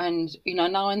 And,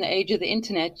 now in the age of the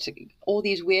internet, all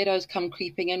these weirdos come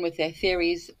creeping in with their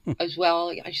theories as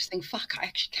well. I just think, fuck, I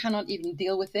actually cannot even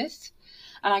deal with this.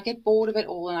 And I get bored of it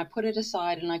all, and I put it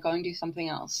aside, and I go and do something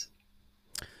else.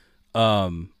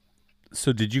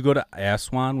 So did you go to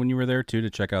Aswan when you were there, too, to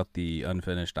check out the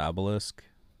unfinished obelisk?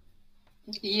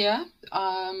 Yeah.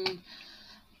 Let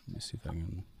me see if I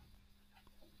can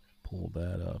pull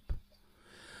that up.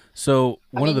 So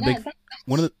that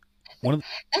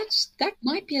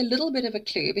might be a little bit of a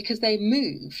clue, because they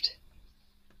moved.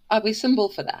 Are we symbol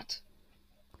for that?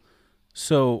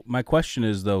 So my question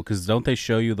is, though, because don't they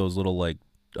show you those little like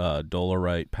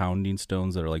dolerite pounding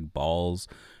stones that are like balls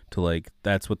to like,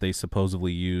 that's what they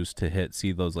supposedly use to hit,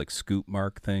 see those like scoop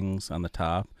mark things on the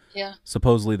top? Yeah.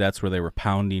 Supposedly that's where they were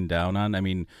pounding down on. I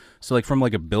mean, so like from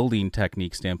like a building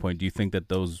technique standpoint, do you think that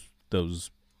those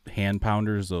hand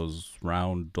pounders, those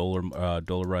round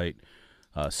dolerite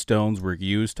stones, were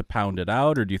used to pound it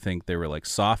out, or do you think they were like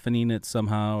softening it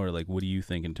somehow, or like what do you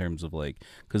think in terms of like,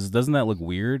 because doesn't that look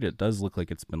weird? It does look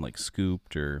like it's been like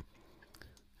scooped, or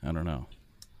I don't know.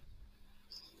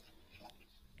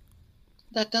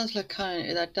 That does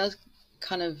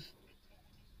kind of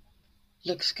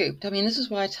look scooped. I mean, this is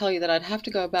why I tell you that I'd have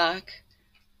to go back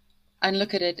and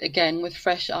look at it again with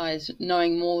fresh eyes,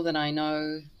 knowing more than I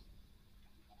know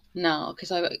now.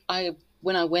 Because I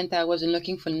when I went there, I wasn't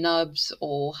looking for nubs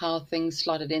or how things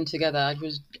slotted in together. I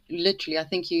was literally, I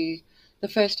think the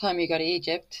first time you go to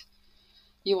Egypt,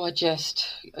 you are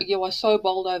so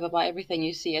bowled over by everything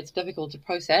you see. It's difficult to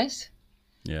process.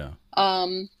 Yeah.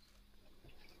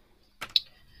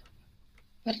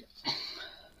 But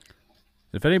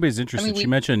if anybody's interested, I mean, she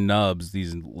mentioned nubs.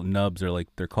 These nubs are like,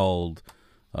 they're called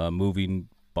moving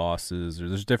bosses, or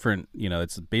there's different,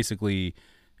 it's basically,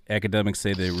 academics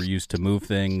say they were used to move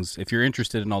things. If you're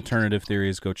interested in alternative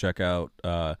theories, go check out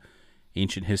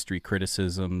Ancient History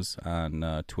Criticisms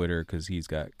on Twitter, because he's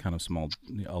got kind of some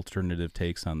alternative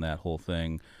takes on that whole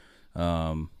thing.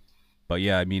 But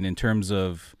yeah, I mean, in terms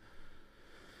of,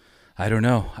 I don't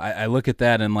know. I look at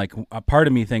that and like a part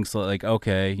of me thinks like,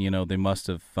 okay, they must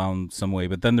have found some way.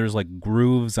 But then there's like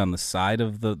grooves on the side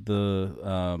of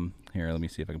the here. Let me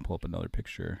see if I can pull up another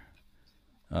picture.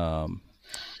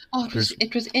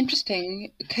 It was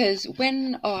interesting because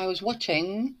when I was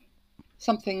watching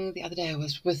something the other day, I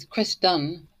was with Chris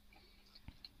Dunn.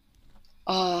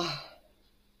 And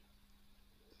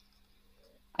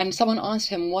someone asked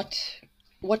him what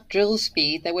drill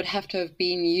speed they would have to have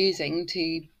been using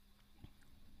to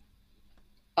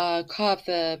carve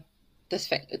that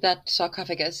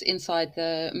sarcophagus inside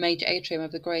the major atrium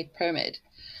of the Great Pyramid,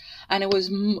 and it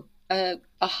was a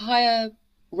higher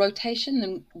rotation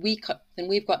than we've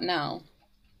got now.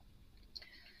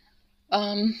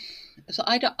 So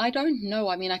I don't know.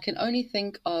 I mean, I can only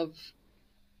think of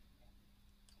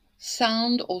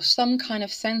sound or some kind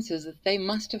of senses that they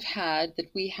must have had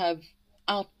that we have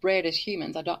outbred as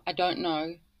humans. I don't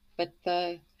know, but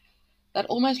that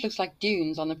almost looks like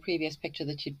dunes on the previous picture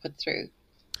that you'd put through.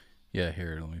 Yeah,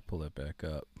 here, let me pull that back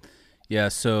up. Yeah,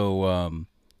 so,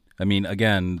 I mean,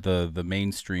 again, the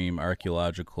mainstream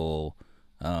archaeological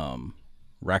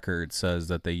record says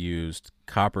that they used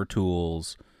copper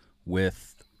tools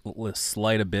with a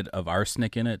slight bit of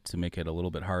arsenic in it to make it a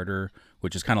little bit harder,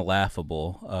 which is kind of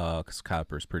laughable because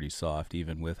copper is pretty soft,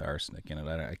 even with arsenic in it.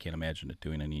 I can't imagine it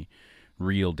doing any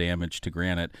real damage to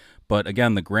granite. But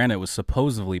again, the granite was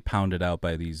supposedly pounded out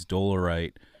by these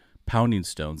dolerite pounding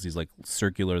stones, these like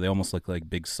circular, they almost look like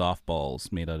big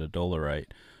softballs made out of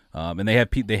dolerite. And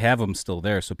they have them still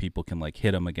there so people can like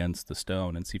hit them against the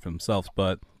stone and see for themselves.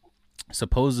 But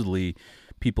supposedly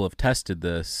people have tested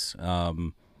this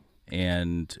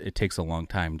and it takes a long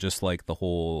time, just like the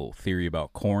whole theory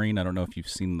about coring. I don't know if you've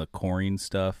seen the coring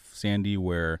stuff, Sandy,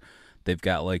 where they've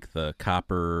got like the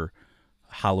copper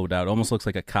hollowed out, almost looks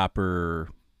like a copper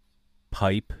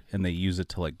pipe, and they use it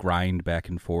to like grind back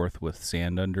and forth with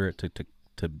sand under it to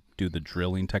do the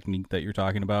drilling technique that you're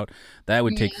talking about. That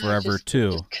would take forever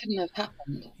too. It couldn't have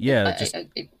happened. Yeah,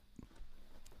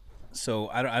 so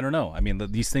I don't know. I mean,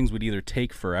 these things would either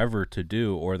take forever to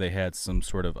do, or they had some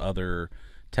sort of other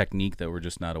technique that we're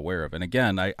just not aware of. And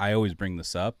again, I always bring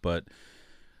this up, but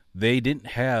they didn't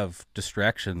have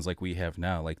distractions like we have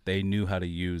now. Like, they knew how to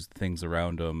use things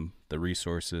around them, the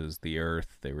resources, the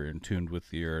earth. They were in tune with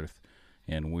the earth,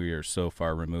 and we are so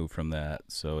far removed from that.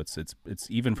 So it's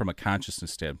even from a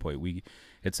consciousness standpoint,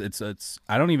 it's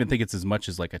I don't even think it's as much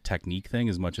as like a technique thing,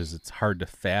 as much as it's hard to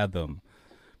fathom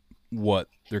what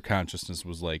their consciousness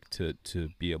was like to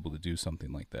be able to do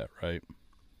something like that, right?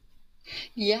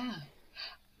 Yeah.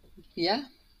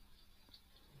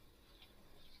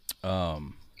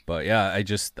 But yeah,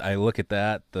 I look at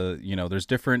that, there's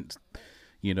different,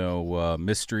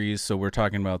 mysteries. So we're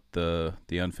talking about the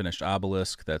unfinished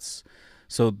obelisk.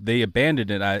 So they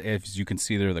abandoned it. As you can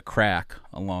see there, the crack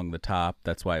along the top,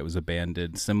 that's why it was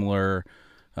abandoned. Similar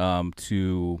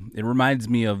it reminds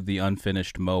me of the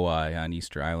unfinished moai on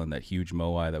Easter Island, that huge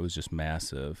moai that was just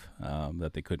massive,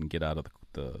 that they couldn't get out of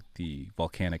the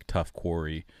volcanic tuff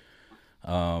quarry.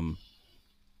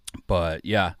 But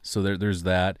yeah, so there's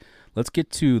that. Let's get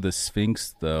to the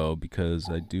Sphinx though, because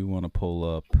I do want to pull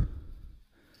up.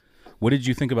 What did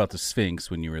you think about the Sphinx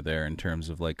when you were there, in terms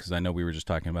of like, because I know we were just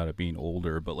talking about it being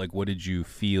older, but like, what did you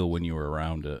feel when you were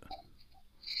around it?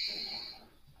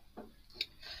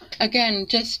 Again,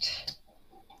 just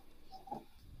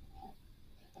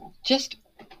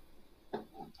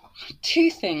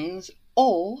two things.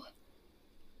 All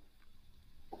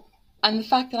And the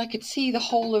fact that I could see the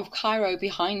whole of Cairo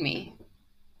behind me,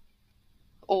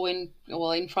 or in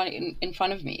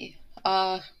front of me.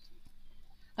 I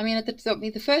mean,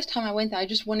 the first time I went there, I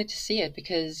just wanted to see it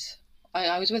because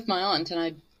I was with my aunt,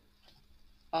 and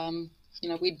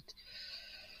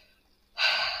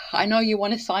I know you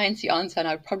want a sciencey answer, and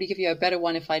I'd probably give you a better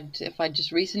one if I'd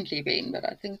just recently been. But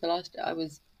I think the last I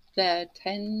was there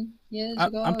 10 years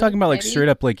ago. I'm talking about like maybe. straight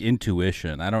up like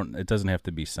intuition. It doesn't have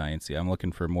to be sciencey. I'm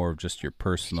looking for more of just your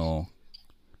personal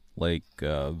like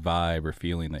vibe or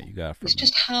feeling that you got from It's it.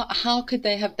 just how could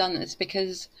they have done this?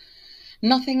 Because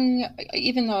nothing,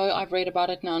 even though I've read about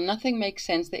it now, nothing makes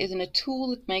sense. There isn't a tool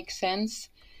that makes sense.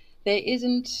 There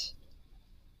isn't.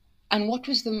 And what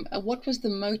was the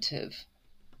motive?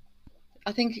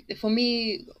 I think for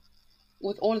me,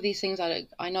 with all of these things,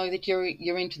 I know that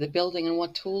you're into the building and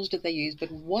what tools did they use, but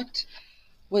what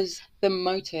was the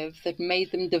motive that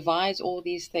made them devise all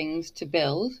these things to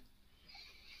build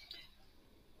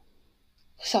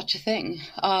such a thing?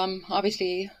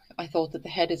 Obviously, I thought that the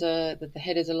head is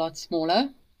a lot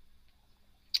smaller.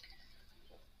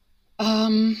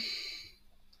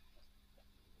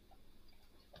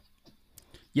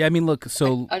 Yeah, I mean, look,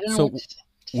 so I don't know so what to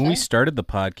when we say. started the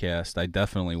podcast, I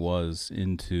definitely was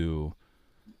into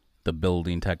the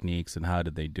building techniques and how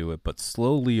did they do it, but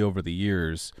slowly over the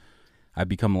years, I've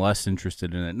become less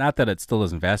interested in it. Not that it still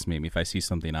doesn't fascinate me. If I see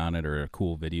something on it or a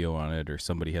cool video on it or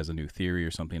somebody has a new theory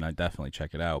or something, I definitely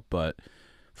check it out. But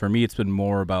for me, it's been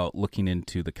more about looking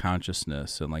into the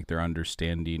consciousness and like their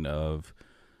understanding of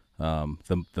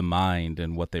the mind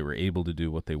and what they were able to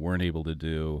do, what they weren't able to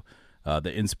do,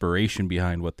 the inspiration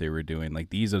behind what they were doing.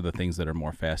 Like these are the things that are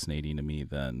more fascinating to me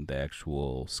than the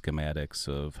actual schematics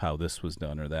of how this was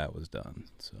done or that was done.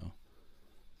 So.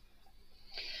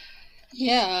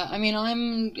 Yeah, I mean,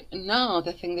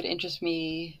 the thing that interests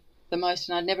me the most,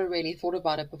 and I'd never really thought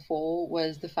about it before,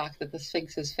 was the fact that the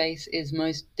Sphinx's face is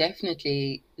most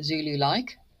definitely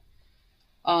Zulu-like.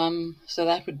 So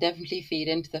that would definitely feed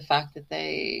into the fact that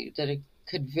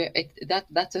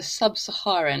that's a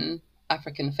sub-Saharan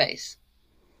African face.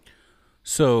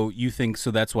 So you think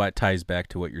so? That's why it ties back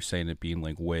to what you're saying, it being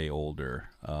like way older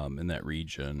in that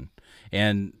region.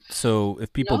 And so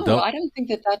if people No, don't, I don't think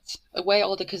that that's way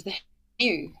older because they're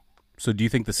new. so do you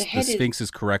think the The head is Sphinx is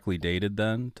correctly dated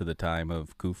then to the time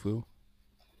of Khufu?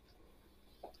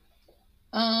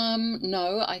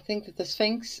 no, I think that the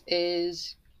Sphinx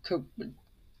is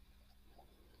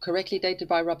correctly dated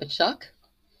by Robert Schuck.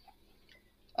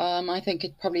 I think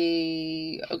it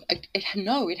probably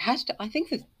it has to. I think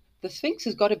that the Sphinx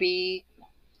has got to be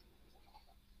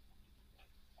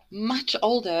much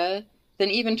older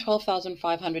than even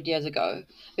 12,500 years ago,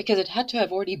 because it had to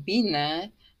have already been there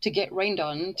to get rained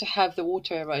on to have the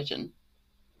water erosion.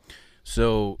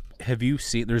 So have you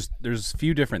seen? There's a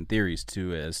few different theories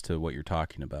too as to what you're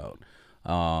talking about,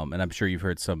 and I'm sure you've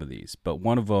heard some of these. But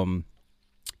one of them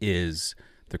is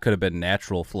there could have been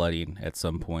natural flooding at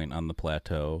some point on the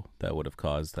plateau that would have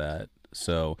caused that.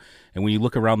 So, and when you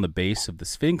look around the base of the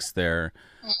Sphinx there,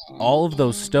 all of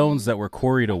those stones that were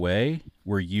quarried away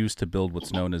were used to build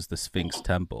what's known as the Sphinx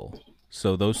Temple.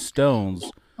 So those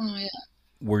stones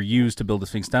were used to build the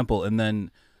Sphinx Temple, and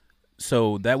then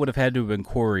so that would have had to have been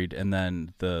quarried, and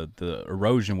then the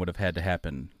erosion would have had to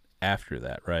happen after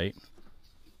that, right?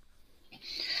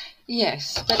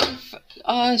 Yes,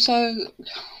 but so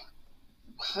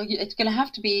it's going to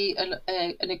have to be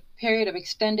a period of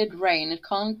extended rain. It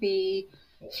can't be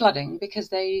flooding because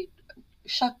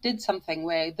Schuck did something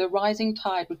where the rising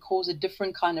tide would cause a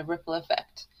different kind of ripple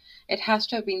effect. It has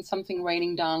to have been something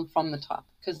raining down from the top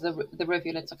because the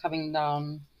rivulets are coming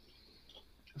down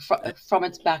from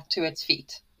its back to its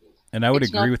feet. And I would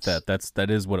agree with that. That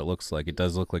is what it looks like. It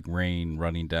does look like rain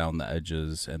running down the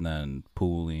edges and then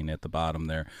pooling at the bottom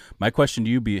there. My question to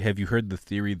you have you heard the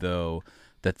theory, though,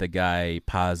 that the guy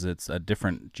posits, a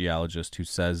different geologist who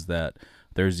says that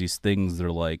there's these things that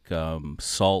are like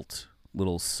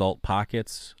little salt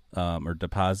pockets or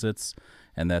deposits,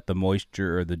 and that the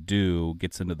moisture or the dew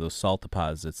gets into those salt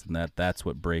deposits, and that's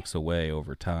what breaks away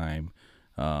over time.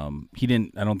 He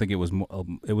didn't. I don't think it was.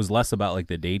 It was less about like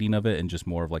the dating of it and just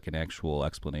more of like an actual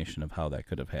explanation of how that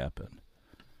could have happened.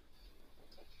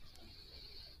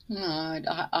 No,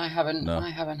 I haven't. No. I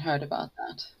haven't heard about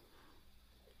that.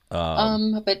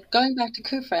 But going back to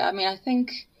Khufu, I mean, I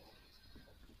think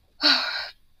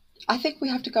we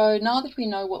have to go, now that we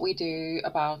know what we do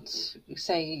about,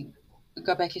 say,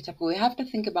 Göbekli Tepe, we have to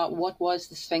think about what was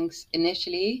the Sphinx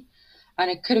initially,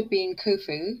 and it could have been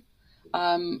Khufu,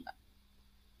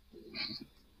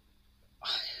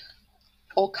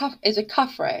 or is it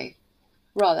Khafre,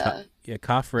 rather? Yeah,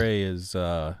 Khafre is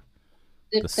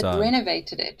that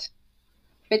renovated it.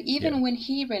 But even Yeah. when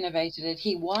he renovated it,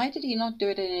 why did he not do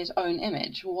it in his own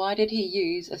image? Why did he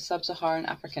use a sub-Saharan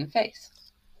African face,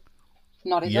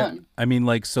 not his Yeah, own? I mean,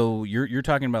 like, so you're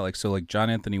talking about like John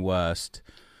Anthony West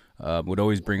would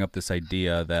always bring up this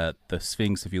idea that the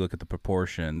Sphinx, if you look at the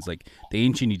proportions, like the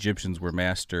ancient Egyptians were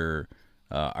master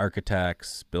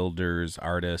architects, builders,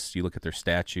 artists. You look at their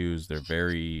statues; they're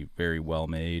very, very well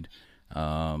made.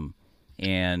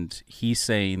 And he's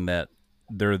saying that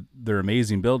they're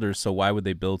amazing builders. So why would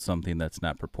they build something that's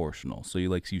not proportional? So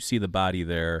you see the body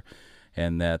there,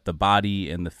 and that the body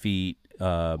and the feet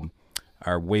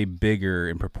are way bigger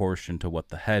in proportion to what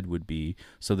the head would be.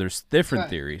 So there's different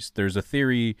theories. There's a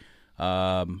theory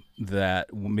that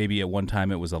maybe at one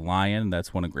time it was a lion.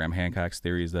 That's one of Graham Hancock's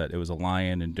theories, that it was a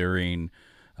lion, and during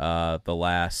the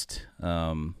last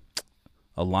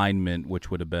alignment, which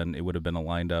would have been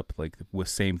aligned up like with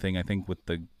same thing, I think, with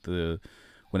the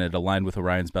when it aligned with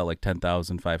Orion's belt like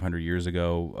 10,500 years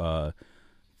ago,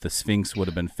 the Sphinx would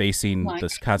have been facing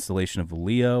this constellation of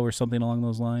Leo or something along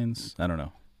those lines. I don't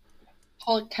know.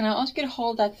 Can I ask you to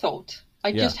hold that thought?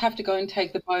 I just have to go and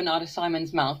take the bone out of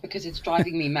Simon's mouth because it's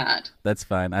driving me mad. That's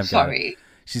fine. Sorry.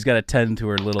 She's got to tend to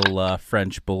her little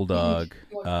French bulldog,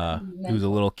 who's a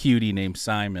little cutie named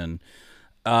Simon.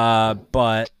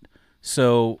 But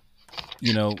so,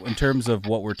 in terms of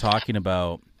what we're talking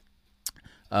about,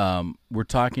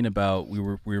 we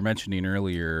were mentioning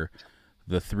earlier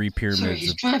the three pyramids. Sorry,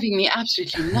 he's driving me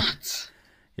absolutely nuts.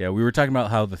 Yeah, we were talking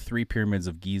about how the three pyramids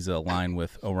of Giza align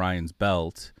with Orion's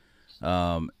belt,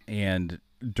 and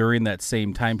during that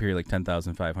same time period, like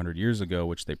 10,500 years ago,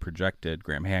 which they projected,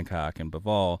 Graham Hancock and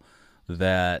Bauval,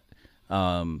 that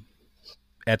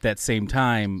at that same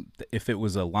time, if it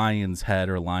was a lion's head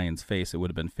or lion's face, it would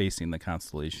have been facing the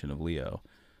constellation of Leo.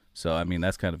 So, I mean,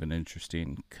 that's kind of an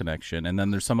interesting connection. And then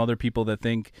there's some other people that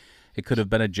think it could have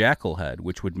been a jackal head,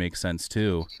 which would make sense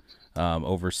too,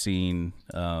 overseeing.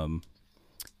 Then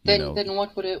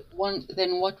what would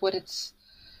its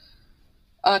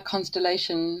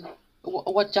constellation?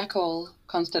 What jackal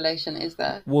constellation is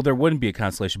there? Well, there wouldn't be a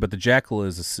constellation, but the jackal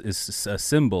is a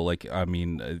symbol. Like, I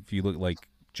mean, if you look, like,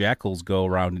 jackals go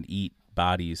around and eat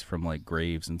bodies from like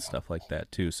graves and stuff like that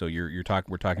too. So we're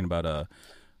talking about a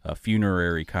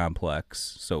funerary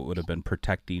complex. So it would have been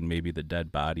protecting maybe the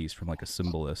dead bodies from like a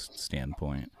symbolist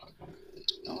standpoint.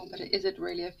 Oh, but is it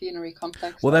really a funerary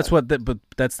complex? Well,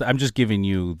 I'm just giving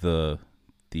you the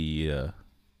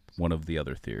one of the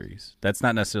other theories. That's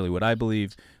not necessarily what I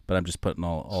believe, but I'm just putting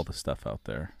all the stuff out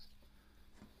there.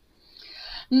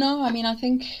 No, I mean, I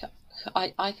think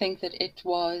that it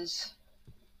was.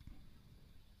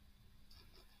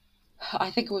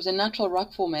 I think it was a natural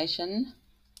rock formation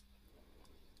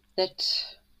that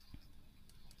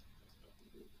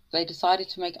they decided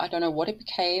to make. I don't know what it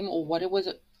became or what it was,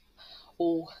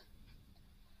 or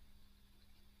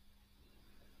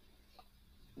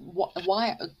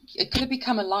why it could have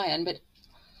become a lion, but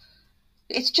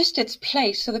it's just its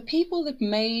place. So the people that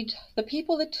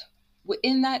were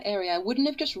in that area wouldn't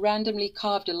have just randomly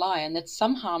carved a lion that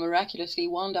somehow miraculously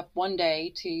wound up one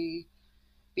day to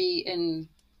be in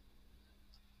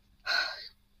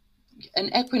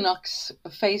an equinox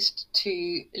faced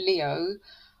to Leo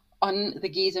on the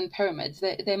Gizan pyramids.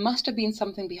 There must have been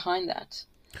something behind that.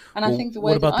 And I think the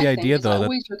way that I think is I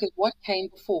always look at what came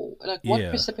before, like what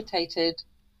precipitated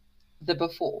the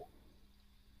before.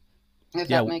 If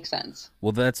that makes sense.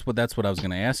 Well, that's what I was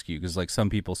going to ask you, because like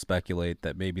some people speculate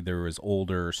that maybe there was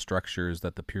older structures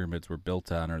that the pyramids were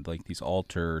built on, or like these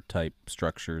altar type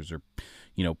structures, or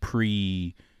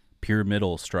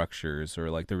pre-pyramidal structures, or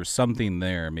like there was something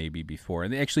there maybe before.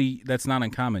 And actually, that's not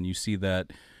uncommon. You see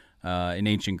that in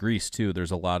ancient Greece too.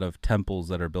 There's a lot of temples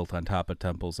that are built on top of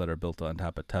temples that are built on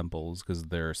top of temples because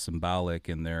they're symbolic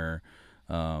in their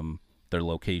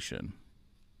location.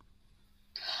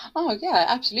 Oh yeah,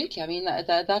 absolutely. I mean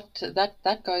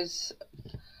that goes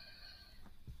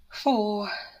for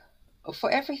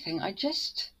everything. I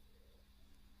just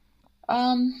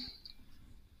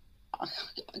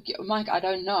Mike, I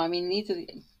don't know. I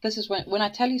mean, this is when I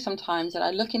tell you sometimes that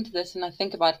I look into this and I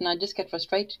think about it and I just get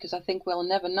frustrated because I think we'll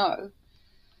never know.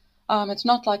 It's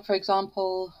not like, for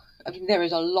example, I mean, there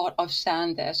is a lot of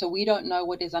sand there, so we don't know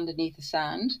what is underneath the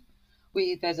sand.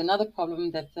 There's another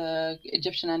problem that the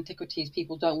Egyptian antiquities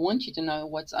people don't want you to know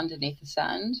what's underneath the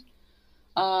sand.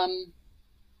 And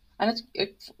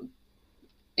it's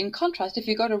in contrast, if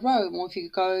you go to Rome or if you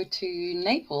go to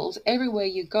Naples, everywhere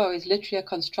you go is literally a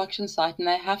construction site, and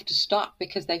they have to stop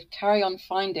because they carry on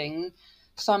finding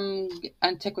some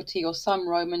antiquity or some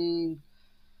Roman,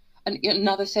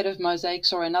 another set of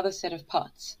mosaics or another set of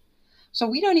pots. So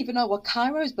we don't even know what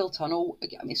Cairo is built on, or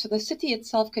I mean, so the city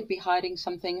itself could be hiding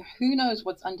something. Who knows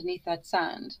what's underneath that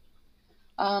sand?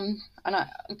 And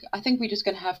I think we're just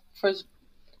going to have,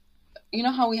 you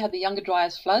know how we had the Younger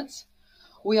Dryas floods?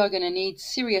 We are going to need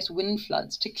serious wind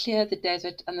floods to clear the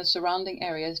desert and the surrounding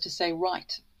areas to say,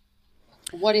 right,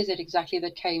 what is it exactly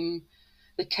that came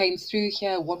through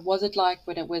here? What was it like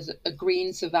when it was a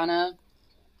green savanna?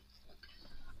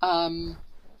 And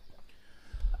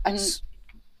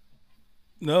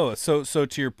no, so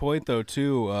to your point though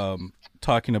too,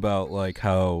 talking about like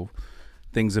how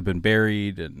things have been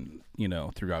buried and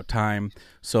throughout time.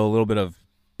 So a little bit of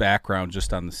background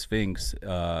just on the Sphinx,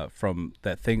 from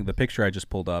that thing. The picture I just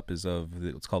pulled up is of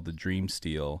what's called the Dream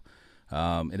Stele,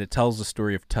 and it tells the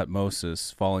story of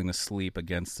Tutmosis falling asleep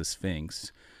against the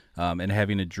Sphinx, and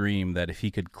having a dream that if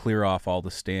he could clear off all the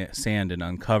sand and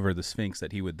uncover the Sphinx,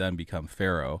 that he would then become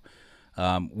pharaoh,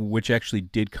 which actually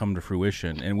did come to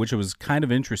fruition, and which was kind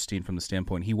of interesting from the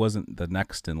standpoint he wasn't the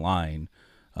next in line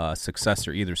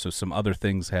successor either. So some other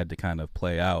things had to kind of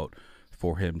play out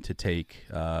for him to take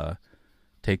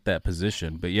that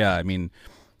position. But yeah, I mean,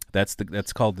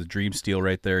 that's called the Dream Stele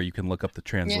right there. You can look up the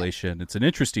translation. Yeah. It's an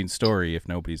interesting story if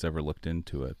nobody's ever looked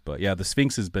into it. But yeah, the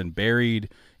Sphinx has been buried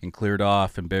and cleared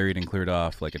off and buried and cleared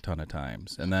off like a ton of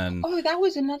times. And then that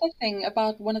was another thing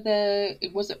about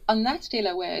it was on that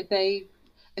stele where they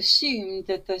assumed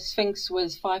that the Sphinx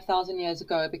was 5,000 years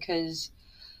ago because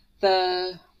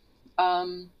the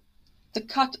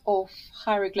cut off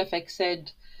hieroglyphic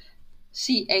said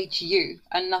CHU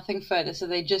and nothing further, so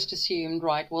they just assumed,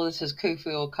 right, well, this is Khufu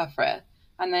or Khafre,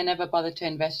 and they never bothered to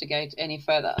investigate any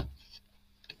further.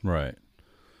 Right.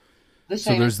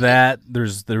 So there's that.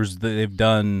 There's they've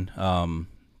done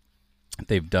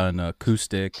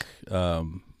acoustic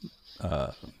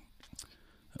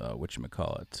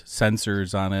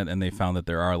sensors on it, and they found that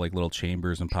there are like little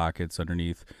chambers and pockets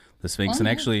underneath the Sphinx. And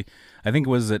actually, I think it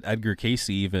was that Edgar Cayce,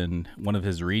 even one of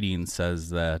his readings says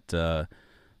that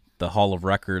the Hall of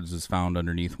Records is found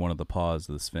underneath one of the paws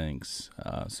of the Sphinx.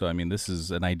 So I mean, this is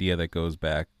an idea that goes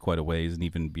back quite a ways, and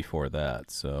even before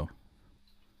that. So.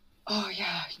 Oh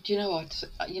yeah, do you know what?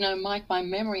 Mike, my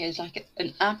memory is like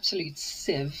an absolute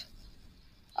sieve.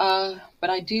 But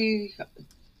I do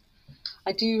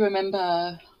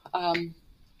remember.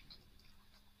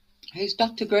 Who's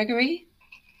Dr. Gregory?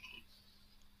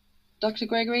 Dr.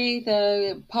 Gregory,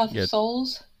 the Path of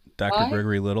Souls. Dr.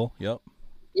 Gregory Little. Yep.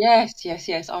 Yes.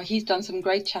 Oh, he's done some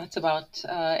great chats about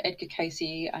Edgar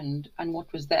Cayce and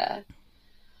what was there.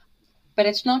 But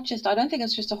it's not just, I don't think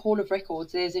it's just a hall of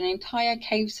records. There's an entire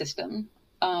cave system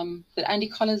that Andy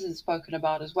Collins has spoken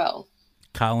about as well.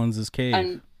 Collins's Cave.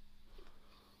 And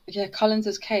yeah,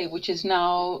 Collins's Cave, which is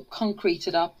now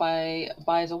concreted up by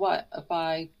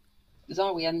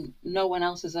Zawi, and no one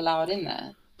else is allowed in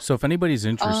there. So if anybody's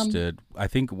interested, I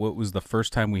think what was the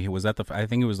first time I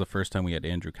think it was the first time we had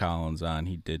Andrew Collins on.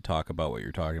 He did talk about what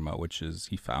you're talking about, which is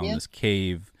he found this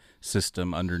cave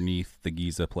system underneath the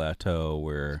Giza Plateau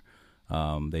where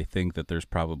they think that there's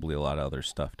probably a lot of other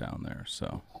stuff down there.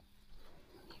 So,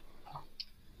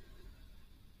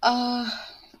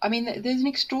 I mean, there's an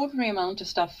extraordinary amount of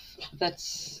stuff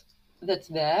that's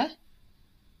there.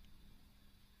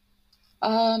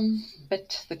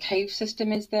 But the cave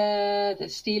system is there, the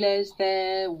stele is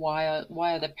there. Why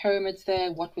are the pyramids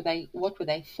there? What were they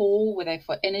for? Were they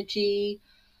for energy?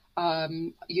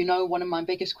 One of my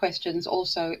biggest questions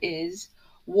also is,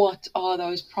 what are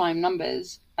those prime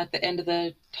numbers at the end of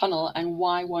the tunnel, and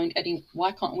why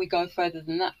can't we go further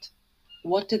than that?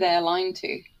 What do they align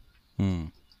to?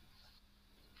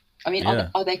 I mean,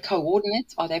 are they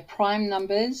coordinates? Are they prime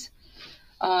numbers?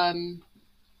 Are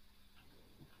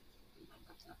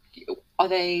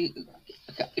they?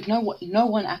 No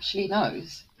one actually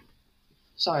knows.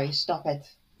 Sorry, stop it.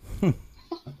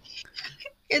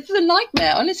 It's a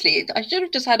nightmare, honestly. I should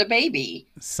have just had a baby.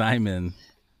 Simon,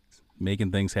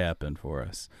 making things happen for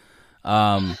us.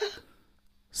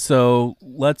 So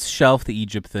let's shelf the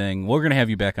Egypt thing. We're going to have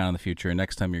you back on in the future, and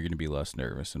next time you're going to be less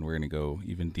nervous, and we're going to go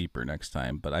even deeper next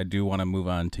time. But I do want to move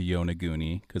on to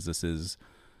Yonaguni, because this is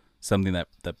something that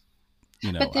But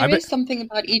there is something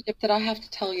about Egypt that I have to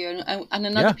tell you, and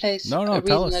another place, a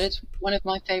reason that it's one of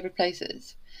my favorite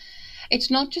places.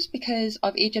 It's not just because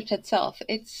of Egypt itself.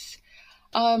 It's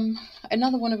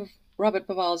another one of Robert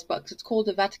Bauval's books. It's called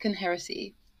The Vatican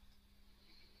Heresy.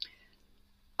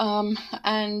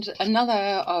 And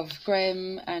another of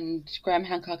Graham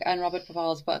Hancock and Robert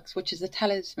Bauval's books, which is The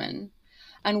Talisman.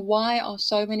 And why are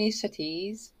so many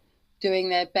cities doing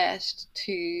their best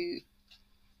to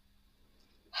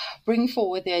bring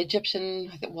forward the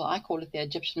Egyptian, well, I call it the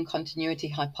Egyptian continuity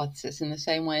hypothesis, in the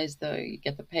same way as you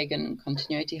get the pagan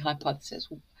continuity hypothesis.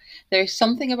 There is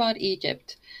something about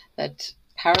Egypt that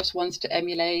Paris wants to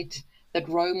emulate, that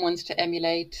Rome wants to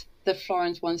emulate, that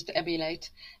Florence wants to emulate,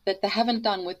 that they haven't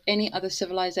done with any other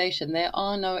civilization. There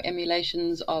are no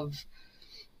emulations of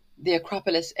the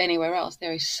Acropolis anywhere else.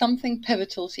 There is something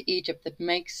pivotal to Egypt that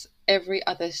makes every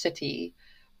other city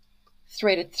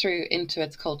threaded through into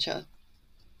its culture.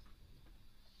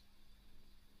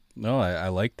 No, I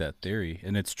like that theory,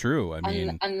 and it's true. I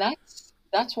mean, and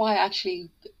that's why actually,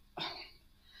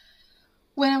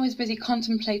 when I was busy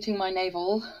contemplating my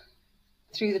navel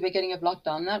through the beginning of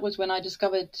lockdown, that was when I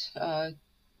discovered Robert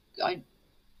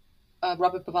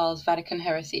Bauval's Vatican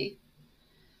Heresy,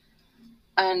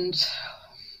 and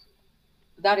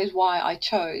that is why I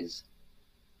chose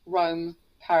Rome,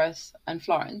 Paris, and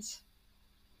Florence,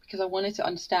 because I wanted to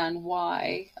understand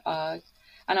why, and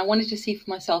I wanted to see for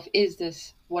myself, is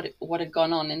this what had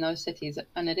gone on in those cities?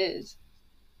 And it is.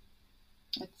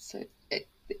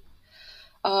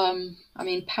 I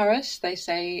mean, Paris, they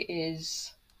say,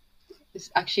 is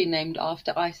actually named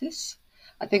after Isis.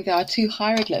 I think there are 2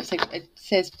 hieroglyphs. It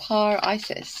says Par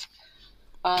Isis.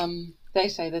 They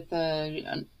say that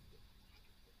the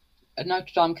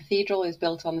Notre Dame Cathedral is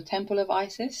built on the temple of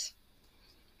Isis,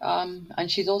 and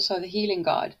she's also the healing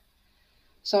god.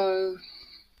 So,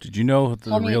 did you know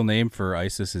the real name for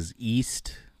Isis is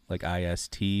East, like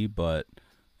IST, but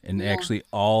actually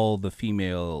all the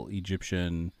female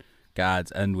Egyptian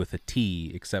gods end with a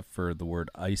T, except for the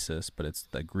word Isis, but it's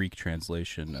the Greek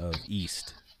translation of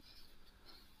East.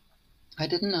 I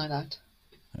didn't know that.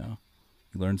 Yeah,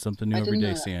 you learn something new every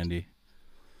day, Sandy.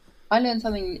 I learn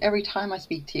something every time I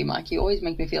speak to you, Mike. You always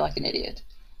make me feel like an idiot.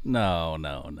 No.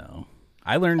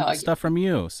 I learned stuff from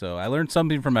you, so I learned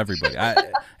something from everybody.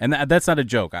 And that's not a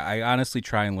joke. I honestly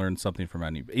try and learn something from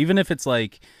anybody. Even if it's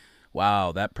like,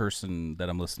 wow, that person that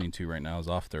I'm listening to right now is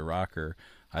off their rocker.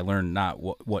 I learned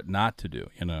what not to do,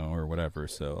 or whatever.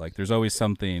 So, like, there's always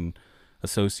something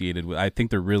associated with. I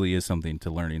think there really is something to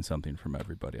learning something from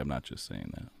everybody. I'm not just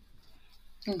saying that.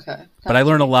 Okay. But I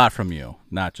learned a lot from you,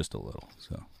 not just a little.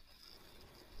 So.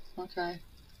 Okay.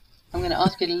 I'm going to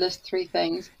ask you to list 3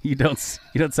 things. You don't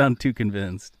sound too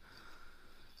convinced.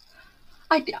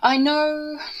 I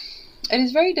know it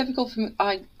is very difficult for me.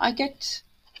 I get,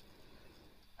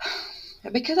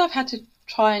 because I've had to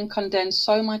try and condense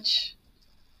so much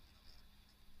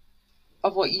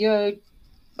of what you've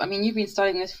been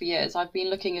studying this for years. I've been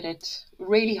looking at it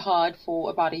really hard for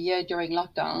about a year during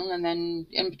lockdown, and then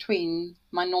in between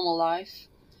my normal life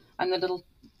and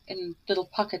in little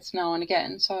pockets now and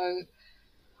again. So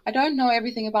I don't know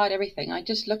everything about everything. I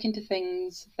just look into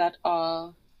things that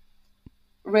are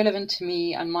relevant to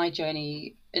me and my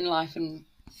journey in life, and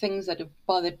things that have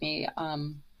bothered me.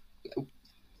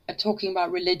 Talking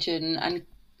about religion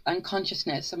and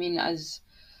consciousness. I mean, as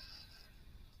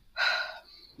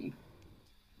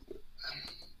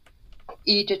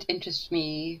Egypt interests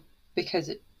me because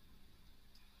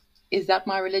is that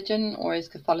my religion, or is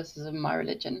Catholicism my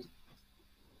religion?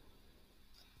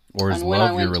 Or is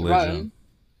love your religion?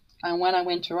 And when I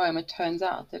went to Rome, it turns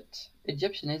out that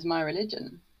Egyptian is my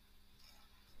religion.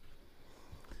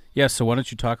 Yeah, so why don't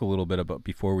you talk a little bit about,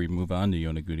 before we move on to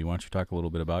Yonaguni, why don't you talk a little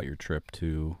bit about your trip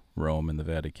to Rome and the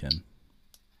Vatican?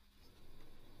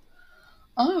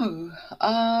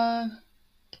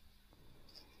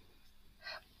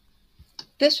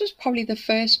 This was probably the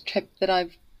first trip that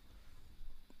I've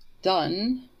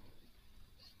done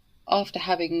after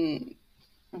having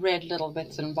read little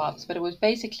bits and bobs, but it was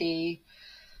basically,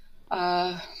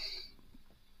 I'd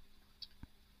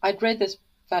read this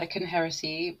Vatican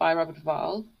Heresy by Robert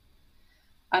Bauval,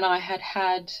 and I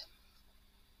had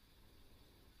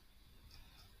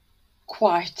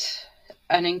quite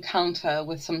an encounter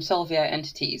with some Sylvia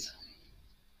entities.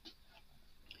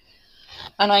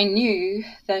 And I knew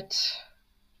that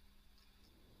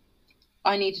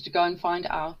I needed to go and find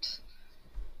out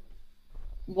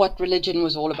what religion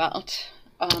was all about.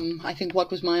 I think what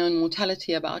was my own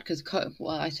mortality about, because,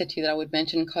 I said to you that I would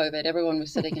mention COVID. Everyone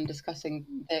was sitting and discussing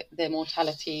their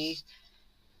mortality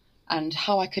and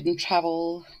how I couldn't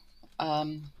travel.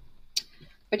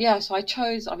 But yeah, so I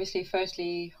chose, obviously,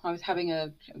 firstly, I was having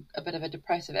a bit of a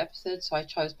depressive episode, so I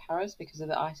chose Paris because of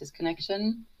the ISIS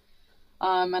connection.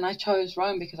 And I chose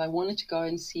Rome because I wanted to go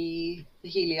and see the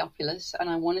Heliopolis, and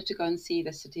I wanted to go and see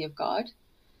the City of God,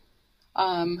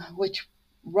 which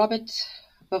Robert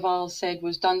Bauval said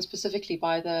was done specifically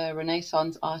by the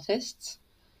Renaissance artists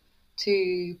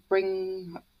to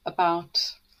bring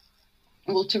about,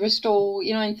 well, to restore,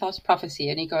 in Thoth's prophecy,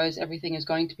 and he goes, everything is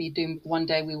going to be doomed. One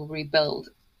day we will rebuild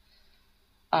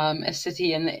a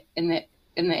city in the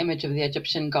image of the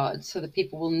Egyptian gods, so that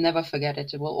people will never forget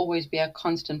it. It will always be a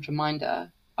constant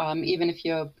reminder, even if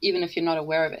you're not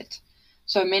aware of it.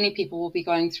 So many people will be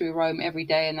going through Rome every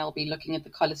day, and they'll be looking at the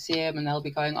Colosseum, and they'll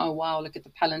be going, "Oh wow, look at the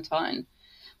Palatine,"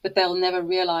 but they'll never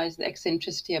realize the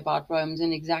eccentricity about Rome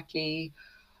and exactly,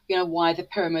 why the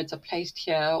pyramids are placed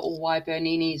here or why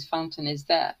Bernini's fountain is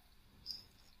there.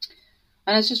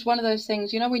 And it's just one of those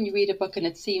things, when you read a book and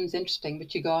it seems interesting,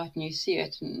 but you go out and you see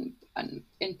it, and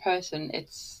in person,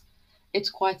 it's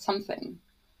quite something.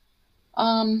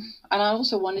 And I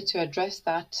also wanted to address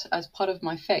that as part of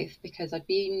my faith, because I've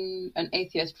been an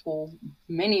atheist for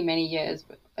many, many years.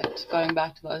 But going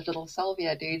back to those little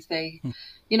salvia dudes, they,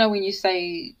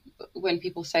 when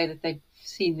people say that they've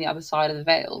seen the other side of the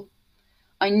veil,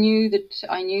 I knew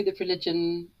that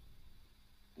religion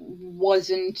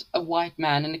wasn't a white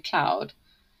man in a cloud.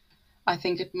 I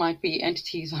think it might be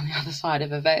entities on the other side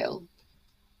of a veil.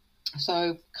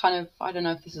 So kind of, I don't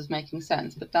know if this is making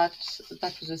sense, but that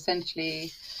was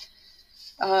essentially.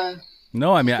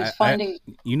 No, I mean,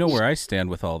 you know where I stand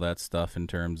with all that stuff in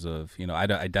terms of,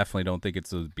 I definitely don't think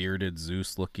it's a bearded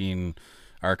Zeus-looking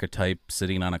archetype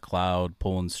sitting on a cloud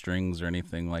pulling strings or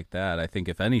anything like that. I think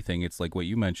if anything, it's like what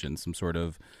you mentioned, some sort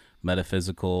of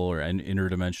metaphysical or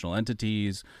interdimensional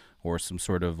entities, or some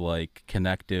sort of like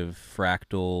connective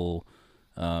fractal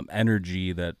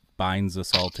energy that binds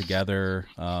us all together,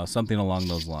 something along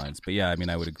those lines. But yeah, I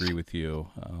mean, I would agree with you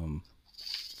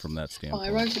from that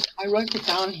standpoint. I wrote it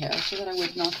down here so that I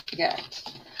would not forget.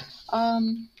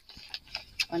 And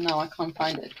now I can't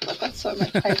find it because I've got so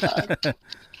much paper.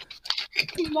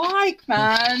 Mike,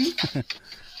 man.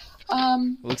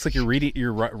 Looks like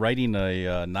you're writing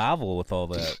a novel with all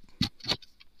that.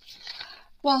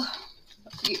 Well,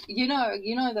 you know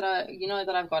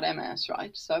that I've got MS,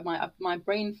 right? So my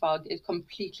brain fog is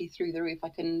completely through the roof. I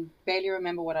can barely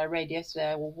remember what I read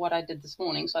yesterday or what I did this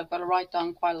morning. So I've got to write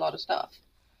down quite a lot of stuff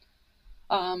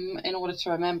in order to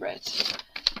remember it.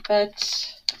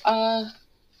 But I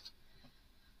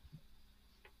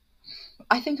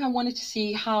think I wanted to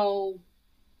see how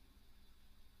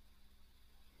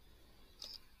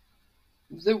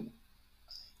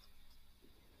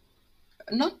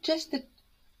not just that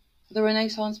the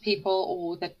Renaissance people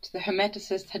or that the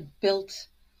Hermeticists had built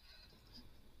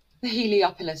the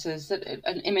Heliopolises,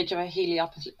 an image of a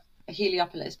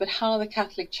Heliopolis, but how the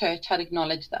Catholic Church had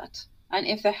acknowledged that, and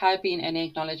if there had been any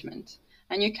acknowledgement.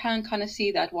 And you can kind of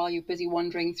see that while you're busy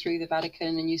wandering through the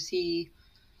Vatican, and you see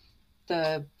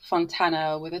the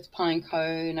Fontana with its pine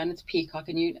cone and its peacock,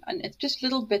 and it's just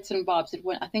little bits and bobs.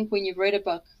 I think when you've read a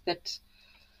book that,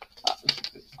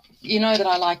 that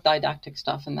I like didactic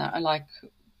stuff, and that I like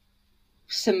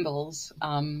symbols,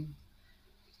 and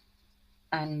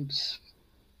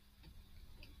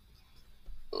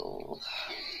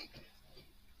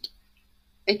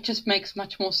it just makes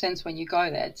much more sense when you go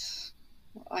there.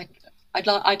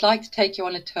 I'd like to take you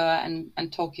on a tour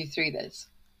and talk you through this.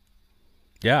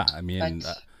 Yeah, I mean,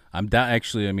 I'm down.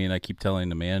 Actually, I mean, I keep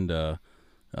telling Amanda,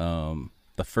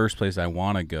 the first place I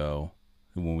want to go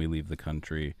when we leave the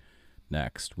country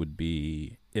next would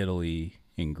be Italy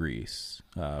and Greece,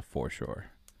 for sure.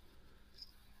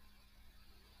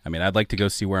 I mean, I'd like to go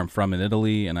see where I'm from in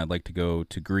Italy, and I'd like to go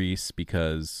to Greece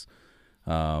because,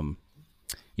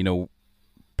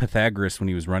 Pythagoras, when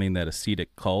he was running that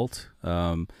ascetic cult,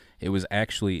 it was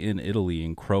actually in Italy,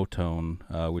 in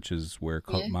Crotone, which is where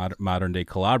modern-day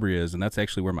Calabria is, and that's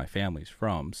actually where my family's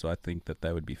from. So I think that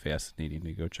would be fascinating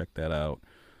to go check that out,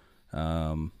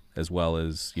 as well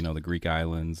as, the Greek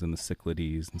islands and the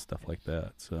Cyclades and stuff like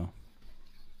that. So,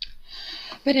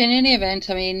 but in any event,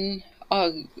 I mean,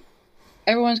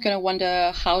 everyone's going to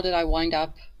wonder, how did I wind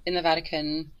up in the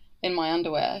Vatican in my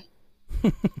underwear?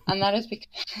 And that is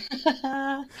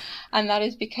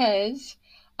because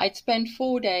I'd spent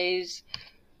 4 days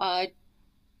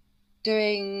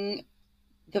doing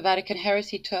the Vatican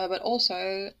Heresy Tour, but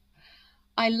also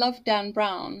I love Dan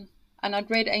Brown, and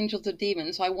I'd read Angels and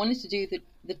Demons, so I wanted to do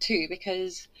the two,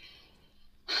 because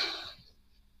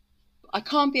I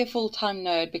can't be a full-time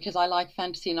nerd because I like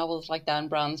fantasy novels like Dan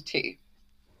Brown's too.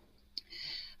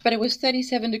 But it was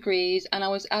 37 degrees, and I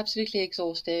was absolutely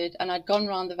exhausted, and I'd gone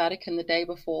around the Vatican the day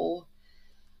before,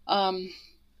 and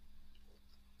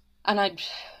I'd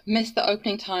missed the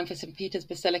opening time for St. Peter's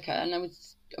Basilica, and it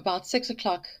was about 6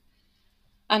 o'clock,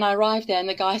 and I arrived there, and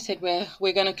the guy said, we're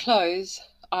going to close,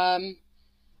 and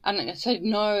I said,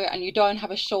 no, and you don't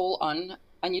have a shawl on,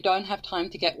 and you don't have time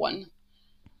to get one.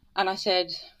 And I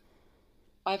said,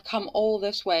 I've come all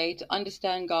this way to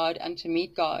understand God and to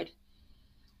meet God.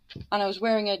 And I was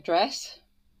wearing a dress.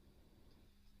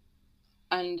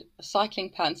 and cycling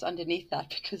pants underneath that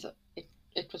because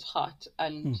it was hot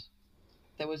and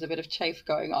there was a bit of chafe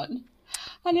going on.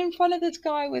 And in front of this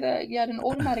guy he had an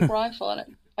automatic rifle,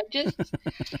 and I just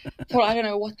thought, I don't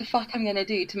know what the fuck I'm going to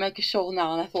do to make a shawl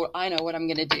now. And I thought, I know what I'm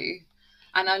going to do.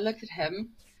 And I looked at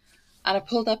him, and I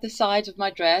pulled up the sides of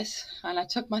my dress, and I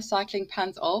took my cycling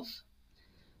pants off.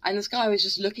 And this guy was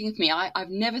just looking at me. I've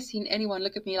never seen anyone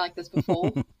look at me like this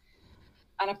before.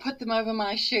 And I put them over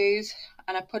my shoes,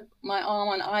 and I put my arm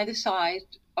on either side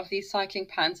of these cycling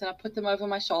pants, and I put them over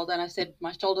my shoulder, and I said,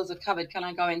 my shoulders are covered. Can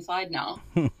I go inside now?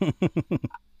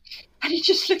 And he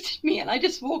just looked at me, and I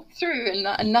just walked through,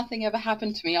 and nothing ever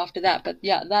happened to me after that. But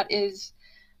yeah, that is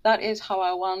how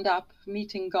I wound up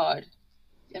meeting God,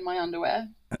 in my underwear.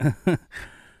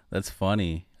 That's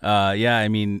funny. Yeah, I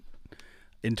mean,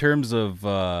 in terms of,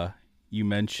 you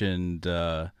mentioned,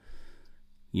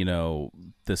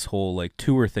 this whole like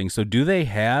tour thing. So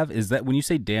is that when you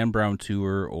say Dan Brown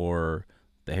tour or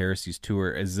the Heresies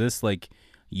tour, is this like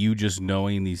you just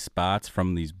knowing these spots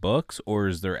from these books, or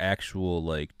is there actual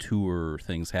like tour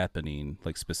things happening,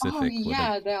 like specific? Oh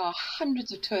yeah, there are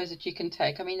hundreds of tours that you can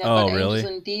take. I mean, they've got angels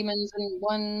and demons and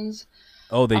ones.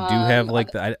 Oh, they do have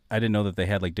like I didn't know that they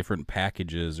had like different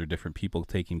packages or different people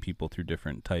taking people through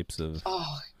different types of.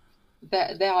 Oh,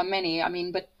 there are many. I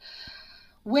mean, but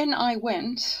when I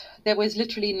went, there was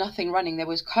literally nothing running. There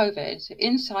was COVID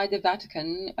inside the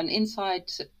Vatican, and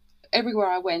inside everywhere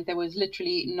I went, there was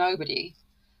literally nobody.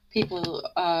 People,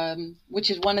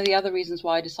 which is one of the other reasons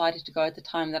why I decided to go at the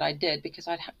time that I did, because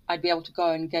I'd be able to go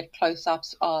and get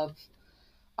close-ups of,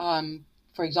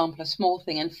 for example, a small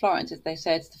thing in Florence. They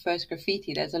say it's the first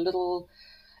graffiti. There's a little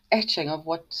etching of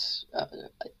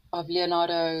of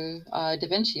Leonardo da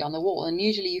Vinci on the wall, and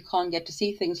usually you can't get to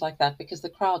see things like that because the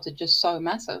crowds are just so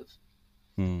massive.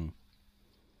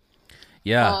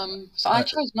 Yeah. So I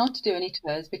chose not to do any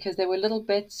tours because there were little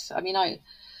bits. I mean, I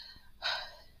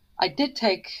did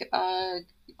take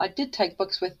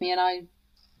books with me, and I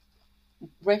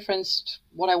referenced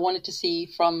what I wanted to see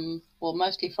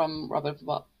mostly from Robert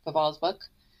Favar's book.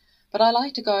 But I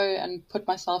like to go and put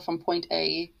myself from point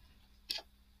A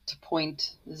to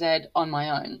point Z on my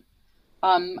own.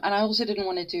 And I also didn't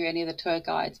want to do any of the tour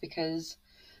guides because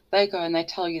they go and they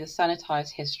tell you the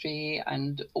sanitized history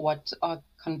and what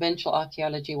conventional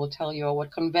archaeology will tell you or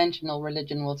what conventional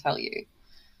religion will tell you.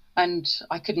 And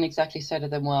I couldn't exactly say to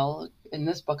them, well, in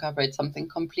this book, I've read something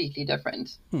completely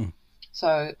different.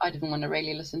 So I didn't want to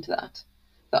really listen to that.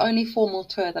 The only formal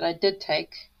tour that I did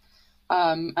take,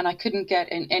 and I couldn't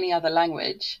get in any other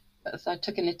language, so I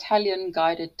took an Italian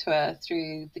guided tour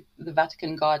through the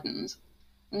Vatican Gardens.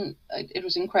 It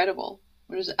was incredible.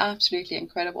 It was absolutely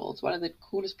incredible. It's one of the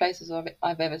coolest places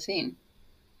I've ever seen.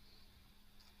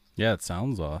 Yeah, it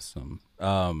sounds awesome.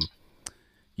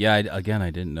 Yeah, I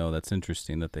didn't know. That's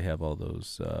interesting that they have all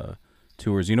those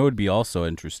tours. You know, it'd be also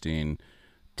interesting,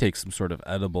 take some sort of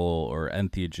edible or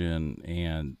entheogen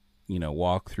and,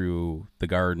 walk through the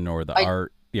garden or the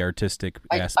artistic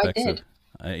aspects of.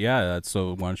 Yeah,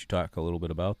 so why don't you talk a little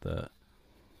bit about that?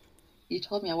 You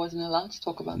told me I wasn't allowed to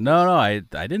talk about this. No, I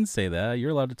didn't say that. You're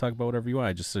allowed to talk about whatever you want.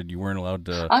 I just said you weren't allowed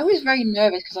to. I was very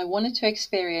nervous because I wanted to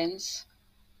experience.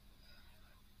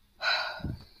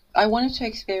 I wanted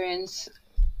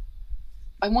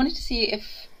to see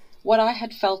if what I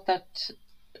had felt that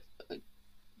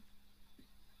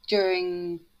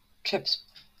during trips,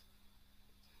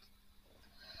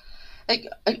 like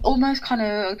almost kind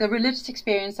of the religious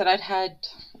experience that I'd had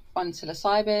on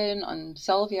psilocybin, on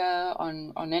salvia,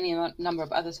 on any number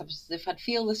of other substances, if I'd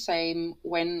feel the same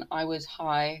when I was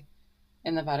high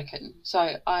in the Vatican.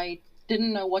 So I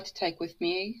didn't know what to take with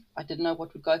me. I didn't know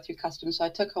what would go through customs. So I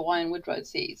took Hawaiian woodrose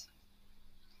seeds.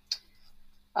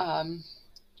 And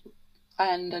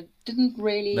I didn't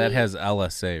really... That has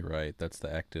LSA, right? That's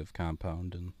the active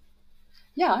compound. And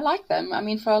yeah, I like them. I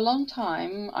mean, for a long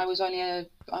time, I was a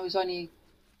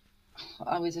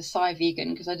Psy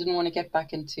vegan because I didn't want to get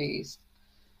back into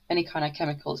any kind of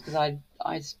chemicals because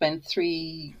I spent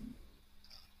 3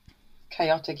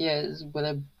 chaotic years with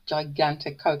a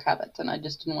gigantic coke habit, and I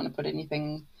just didn't want to I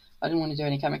didn't want to do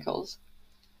any chemicals.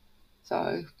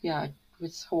 So yeah,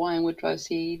 with Hawaiian woodrose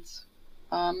seeds.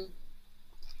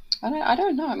 I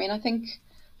don't know. I mean, I think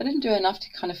I didn't do enough to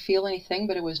kind of feel anything,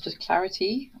 but it was just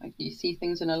clarity. Like you see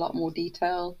things in a lot more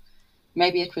detail.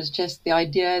 Maybe it was just the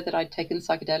idea that I'd taken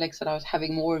psychedelics, that I was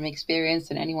having more of an experience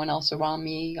than anyone else around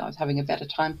me. I was having a better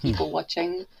time, people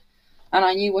watching. And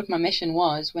I knew what my mission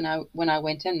was when I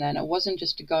went in there. And it wasn't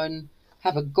just to go and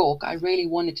have a gawk. I really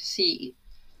wanted to see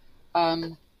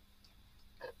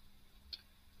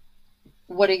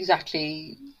what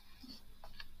exactly,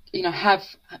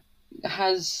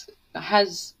 has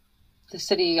has the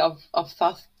city of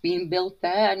Thoth been built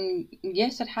there? And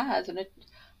yes, it has. And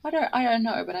I don't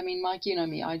know. But I mean, Mike, you know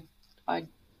me. I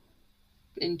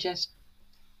ingest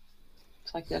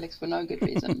psychedelics for no good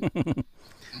reason.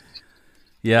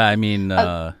 Yeah, I mean,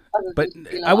 Other but than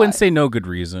to feel I wouldn't alive. say no good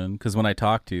reason, because when I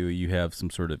talk to you, you have some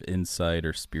sort of insight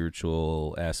or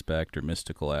spiritual aspect or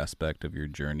mystical aspect of your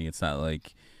journey. It's not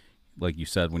like you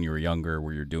said when you were younger,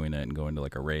 where you're doing it and going to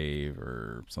like a rave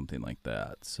or something like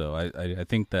that. So I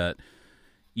think that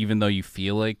even though you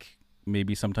feel like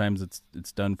maybe sometimes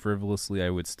it's done frivolously, I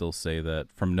would still say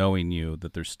that from knowing you,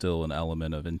 that there's still an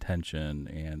element of intention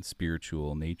and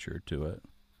spiritual nature to it.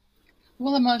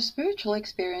 Well, the most spiritual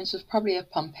experience was probably at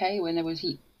Pompeii when there was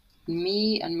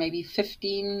me and maybe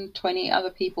 15, 20 other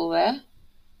people there.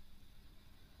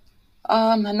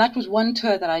 And that was one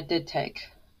tour that I did take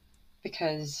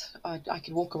because I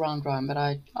could walk around Rome, but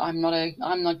I'm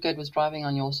not good with driving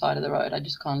on your side of the road. I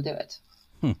just can't do it.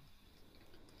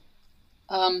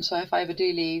 So if I ever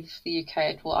do leave the UK,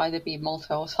 it will either be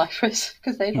Malta or Cyprus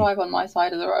because they drive on my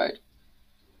side of the road.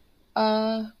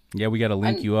 Yeah, we got to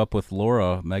link And- you up with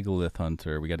Laura, Megalith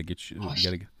Hunter. We got to get you.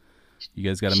 You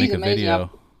guys got to she's make a amazing.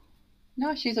 video.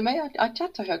 No, she's amazing. I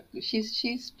chat to her.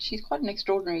 She's quite an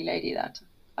extraordinary lady that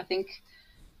I think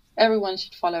everyone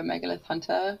should follow Megalith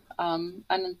Hunter.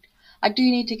 And I do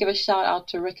need to give a shout out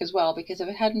to Rick as well, because if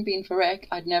it hadn't been for Rick,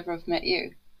 I'd never have met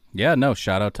you. Yeah, no,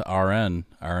 shout out to RN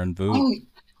Vu. Oh,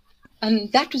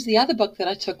 and that was the other book that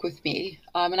I took with me.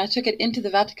 And I took it into the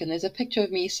Vatican. There's a picture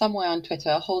of me somewhere on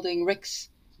Twitter holding Rick's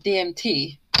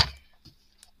DMT.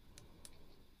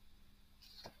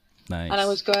 Nice. And I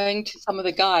was going to some of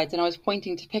the guides and I was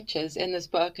pointing to pictures in this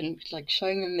book and like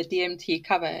showing them the DMT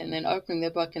cover and then opening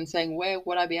their book and saying, where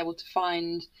would I be able to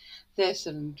find this?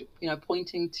 And, you know,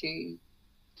 pointing to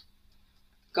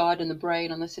God and the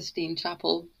brain on the Sistine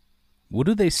Chapel. What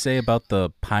do they say about the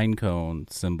pine cone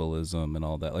symbolism and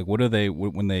all that? Like, what are they,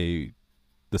 when they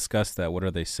discuss that, what are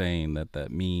they saying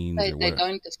that means? They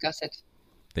don't discuss it.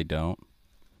 They don't?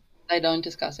 They don't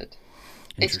discuss it.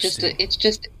 It's just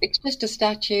Interesting. it's just a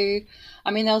statue.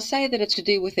 I mean, they'll say that it's to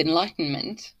do with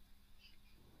enlightenment,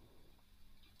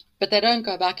 but they don't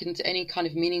go back into any kind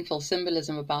of meaningful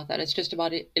symbolism about that. It's just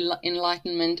about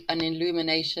enlightenment and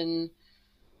illumination.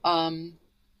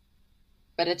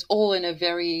 But it's all in a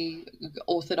very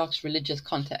orthodox religious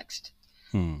context.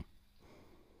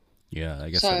 Yeah, I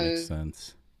guess that makes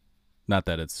sense. Not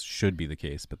that it should be the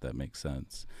case, but that makes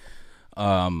sense.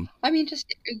 I mean,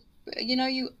 just, you know,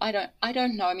 I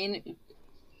don't know. I mean,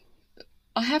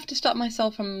 I have to stop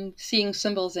myself from seeing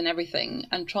symbols in everything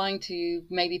and trying to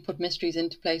maybe put mysteries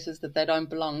into places that they don't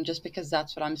belong just because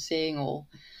that's what I'm seeing. Or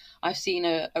I've seen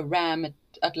a ram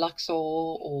at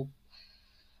Luxor,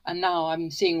 and now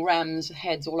I'm seeing rams'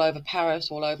 heads all over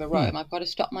Paris, all over Rome. I've got to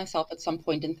stop myself at some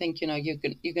point and think, you know, you're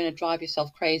going to drive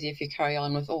yourself crazy if you carry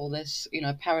on with all this, you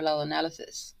know, parallel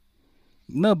analysis.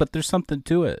 No, but there's something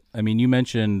to it. I mean, you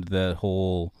mentioned that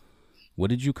whole,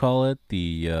 what did you call it?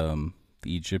 The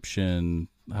Egyptian,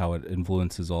 how it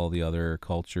influences all the other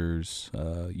cultures.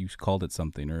 You called it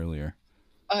something earlier.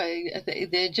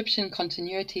 The Egyptian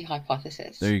continuity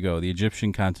hypothesis. There you go, the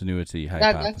Egyptian continuity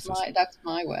hypothesis. That's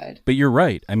my word. But you're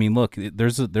right. I mean, look,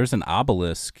 there's an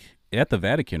obelisk at the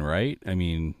Vatican, right? I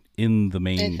mean, in the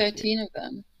main. There are 13 of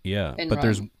them. Yeah, in but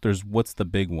Rome. there's what's the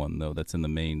big one though? That's in the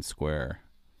main square.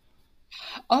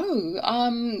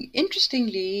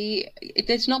 Interestingly,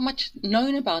 there's not much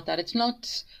known about that. It's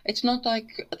not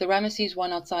like the Ramesses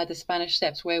one outside the Spanish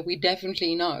Steps, where we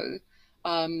definitely know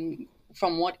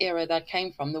from what era that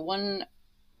came from. The one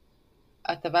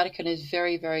at the Vatican is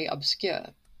very, very obscure.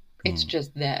 It's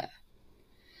just there.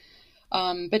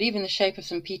 But even the shape of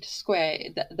St. Peter's Square,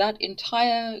 that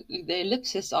entire, the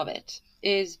ellipsis of it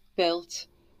is built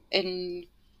in,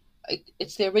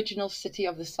 it's the original city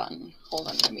of the sun. Hold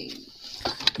on, let me...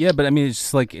 Yeah, but I mean, it's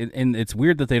just like, and it's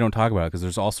weird that they don't talk about it because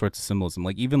there's all sorts of symbolism.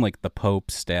 Like even like the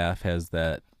Pope's staff has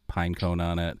that pine cone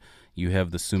on it. You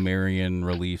have the Sumerian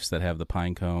reliefs that have the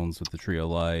pine cones with the Tree of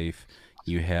Life.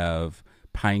 You have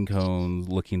pine cones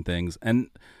looking things. And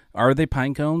are they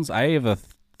pine cones? I have a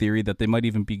theory that they might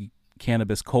even be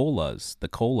cannabis colas, the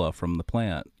cola from the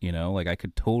plant. You know, like I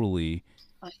could totally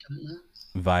I don't know.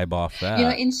 vibe off that. You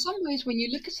know, in some ways, when you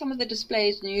look at some of the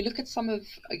displays and you look at some of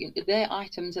their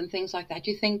items and things like that,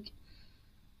 you think,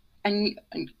 and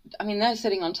I mean, they're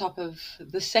sitting on top of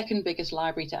the second biggest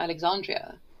library to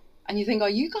Alexandria, and you think, are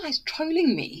you guys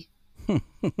trolling me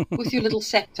with your little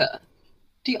sector?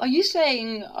 Are you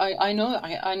saying I know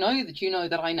that you know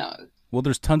that I know? Well,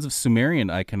 there's tons of Sumerian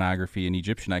iconography and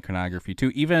Egyptian iconography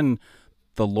too. Even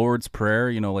the Lord's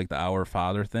Prayer, like the Our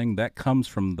Father thing, that comes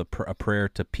from a prayer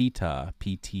to Ptah,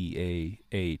 Ptah,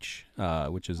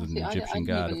 which is an Egyptian I god didn't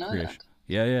of even know creation. that.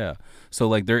 Yeah. So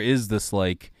like there is this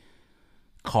like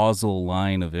causal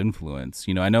line of influence.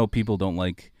 I know people don't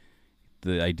like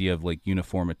the idea of like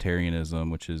uniformitarianism,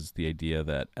 which is the idea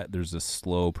that there's a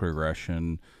slow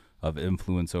progression of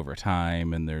influence over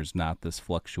time, and there's not this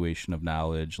fluctuation of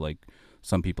knowledge. Like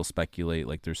some people speculate,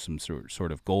 like there's some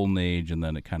sort of golden age, and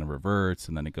then it kind of reverts,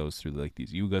 and then it goes through like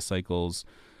these yuga cycles.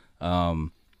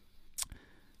 There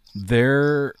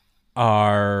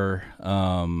are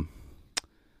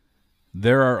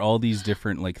all these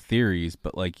different like theories,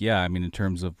 but like, yeah, I mean, in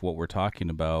terms of what we're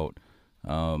talking about,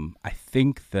 I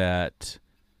think that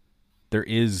there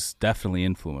is definitely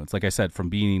influence. Like I said, from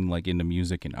being like into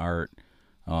music and art,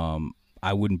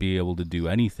 I wouldn't be able to do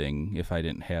anything if I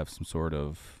didn't have some sort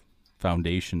of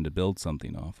foundation to build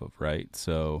something off of, right?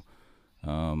 So,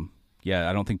 yeah,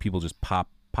 I don't think people just pop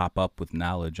up with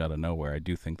knowledge out of nowhere. I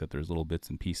do think that there's little bits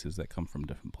and pieces that come from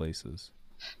different places.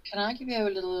 Can I give you a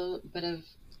little bit of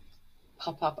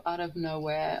pop-up out of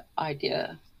nowhere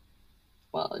idea?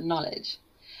 Well, knowledge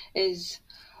is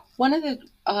one of the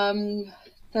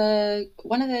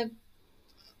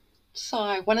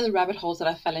rabbit holes that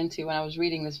I fell into when I was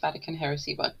reading this Vatican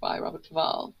Heresy book by Robert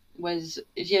Duval was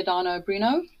Giordano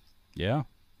Bruno. Yeah.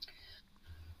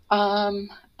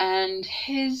 And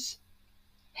his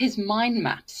mind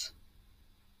maps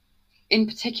in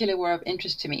particular were of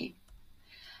interest to me.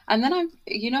 And then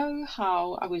you know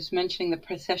how I was mentioning the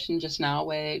procession just now,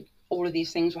 where all of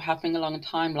these things were happening along a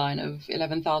timeline of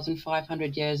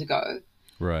 11,500 years ago.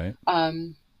 Right.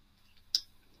 And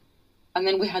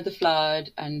then we had the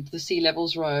flood, and the sea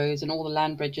levels rose, and all the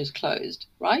land bridges closed,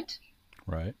 right?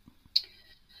 Right.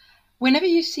 Whenever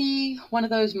you see one of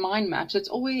those mind maps,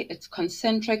 it's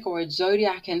concentric or it's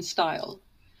zodiac in style.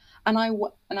 And I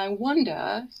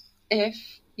wonder if,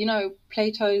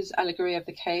 Plato's allegory of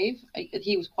the cave,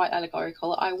 he was quite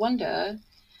allegorical. I wonder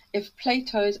if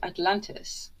Plato's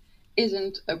Atlantis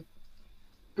isn't a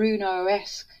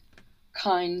Bruno-esque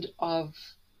kind of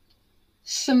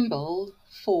symbol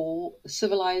for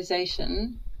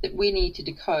civilization that we need to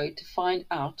decode to find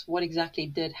out what exactly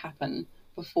did happen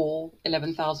before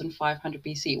 11,500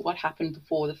 BC. What happened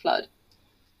before the flood?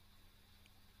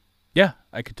 Yeah,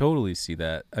 I could totally see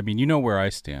that. I mean, you know where I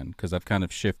stand, because I've kind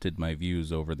of shifted my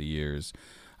views over the years.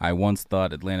 I once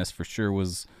thought Atlantis for sure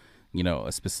was,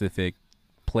 a specific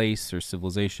place or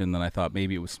civilization. Then I thought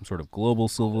maybe it was some sort of global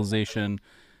civilization.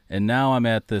 And now I'm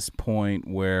at this point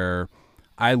where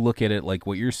I look at it like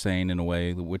what you're saying in a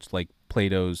way, which like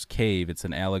Plato's cave, it's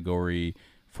an allegory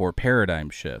for paradigm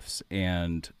shifts.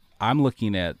 And I'm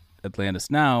looking at Atlantis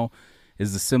now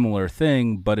is a similar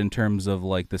thing, but in terms of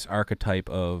like this archetype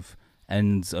of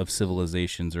ends of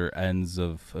civilizations or ends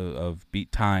of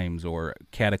beat times or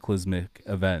cataclysmic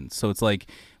events. So it's like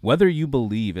whether you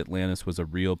believe Atlantis was a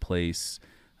real place,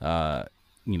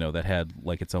 that had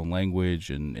like its own language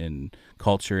and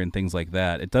culture and things like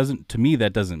that. To me,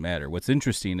 that doesn't matter. What's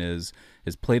interesting is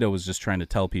Plato was just trying to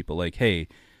tell people like, hey,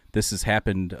 this has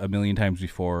happened a million times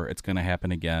before. It's going to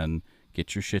happen again.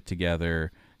 Get your shit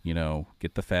together,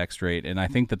 get the facts straight. And I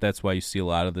think that that's why you see a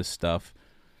lot of this stuff,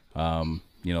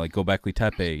 like Göbekli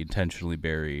Tepe intentionally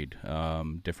buried,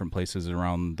 different places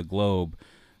around the globe.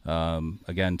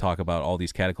 Again, talk about all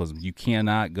these cataclysms. You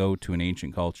cannot go to an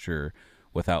ancient culture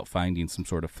without finding some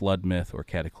sort of flood myth or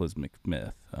cataclysmic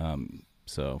myth.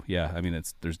 So, yeah, I mean,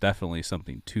 there's definitely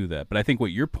something to that. But I think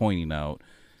what you're pointing out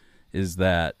is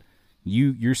that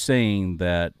you're saying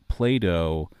that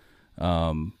Plato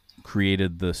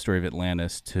created the story of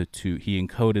Atlantis he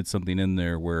encoded something in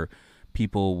there where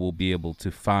people will be able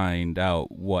to find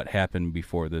out what happened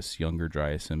before this Younger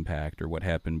Dryas impact or what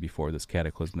happened before this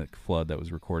cataclysmic flood that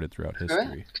was recorded throughout history.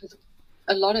 Correct.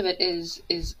 A lot of it is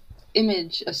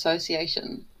image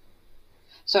association.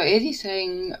 So is he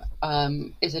saying,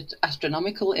 is it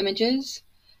astronomical images?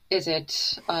 Is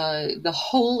it the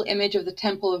whole image of the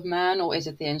Temple of Man, or is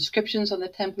it the inscriptions on the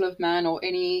Temple of Man, or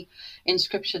any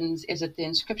inscriptions? Is it the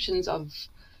inscriptions of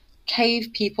cave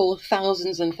people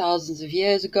thousands and thousands of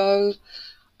years ago?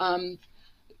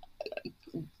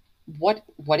 What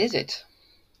is it?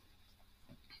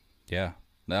 Yeah,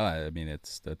 no, I mean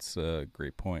that's a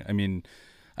great point. I mean,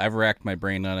 I've racked my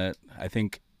brain on it. I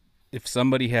think if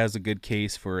somebody has a good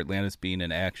case for Atlantis being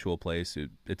an actual place,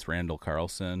 it's Randall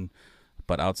Carlson.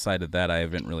 But outside of that, I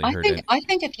haven't really heard it. I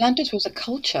think Atlantis was a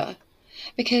culture,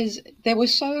 because there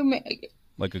was so many.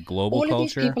 Like a global all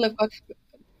culture? Of these people have got.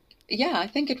 Yeah, I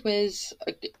think it was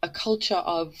a culture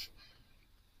of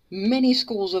many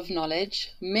schools of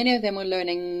knowledge. Many of them were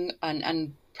learning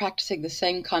and practicing the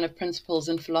same kind of principles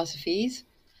and philosophies.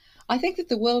 I think that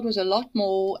the world was a lot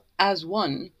more as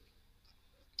one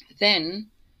then,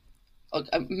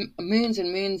 moons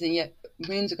and moons and yet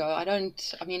moons ago.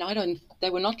 They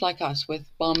were not like us with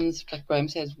bombs, like Graham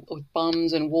says, with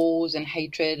bombs and wars and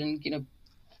hatred and,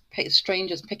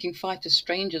 strangers picking fights with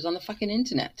strangers on the fucking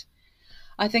internet.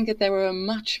 I think that they were a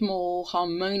much more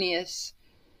harmonious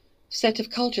set of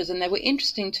cultures, and they were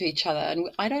interesting to each other. And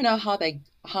I don't know how they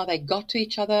got to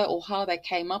each other or how they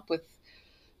came up with,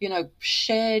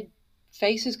 shared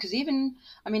faces. Because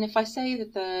if I say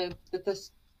that the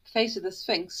face of the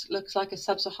Sphinx looks like a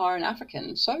sub-Saharan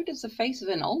African, so does the face of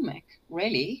an Olmec,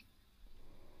 really.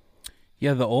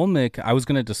 Yeah, the Olmec, I was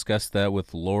going to discuss that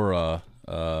with Laura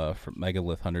from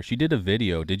Megalith Hunter. She did a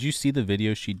video. Did you see the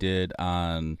video she did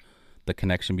on the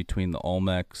connection between the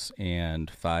Olmecs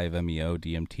and 5-MeO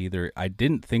DMT? I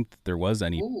didn't think that there was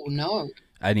any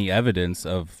evidence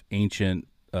of ancient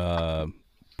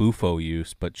Bufo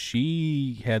use, but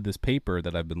she had this paper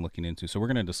that I've been looking into. So we're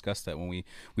going to discuss that when we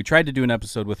tried to do an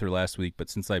episode with her last week,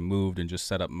 but since I moved and just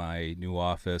set up my new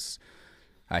office,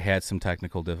 I had some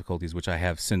technical difficulties, which I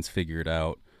have since figured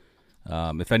out.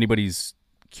 If anybody's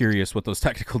curious what those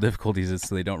technical difficulties is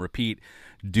so they don't repeat,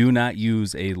 do not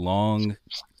use a long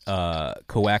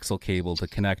coaxial cable to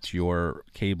connect your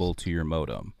cable to your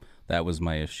modem. That was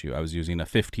my issue. I was using a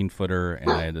 15-footer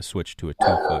and I had to switch to a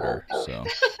 2-footer. So,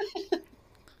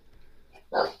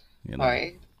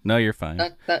 Sorry. No, you're fine.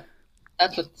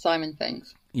 That's what Simon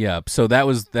thinks. Yeah. So that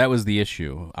was the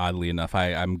issue. Oddly enough,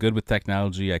 I'm good with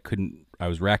technology. I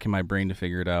was racking my brain to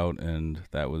figure it out, and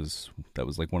that was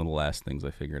like one of the last things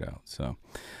I figured out. So,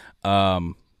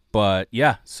 but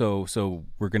yeah, so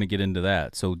we're going to get into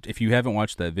that. So if you haven't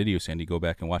watched that video, Sandy, go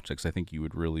back and watch it, because I think you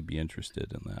would really be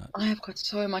interested in that. I have got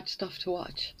so much stuff to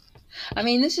watch.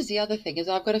 This is the other thing, is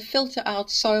I've got to filter out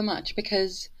so much,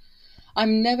 because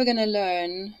I'm never going to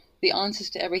learn the answers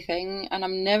to everything, and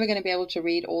I'm never going to be able to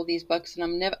read all these books,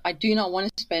 and I do not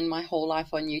want to spend my whole life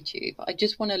on YouTube. I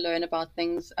just want to learn about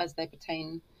things as they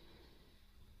pertain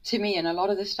to me, and a lot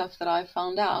of the stuff that I've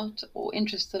found out or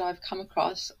interests that I've come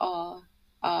across are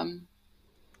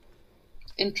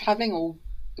in traveling, or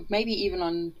maybe even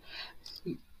on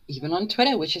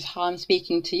Twitter, which is how I'm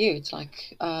speaking to you. It's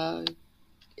like,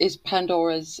 is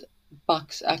Pandora's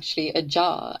box actually a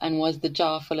jar, and was the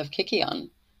jar full of Kikion?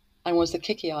 And was the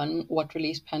Kikion what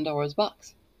released Pandora's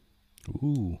box?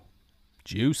 Ooh,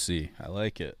 juicy! I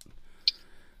like it.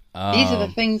 These are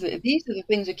the things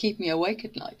that keep me awake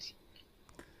at night.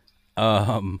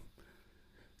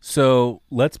 So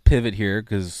let's pivot here,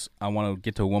 because I want to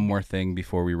get to one more thing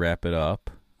before we wrap it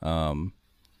up. My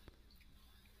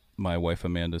wife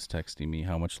Amanda's texting me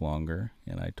how much longer,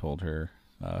 and I told her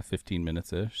 15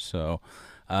 minutes-ish. So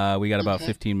we got about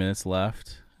 15 minutes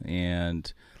left,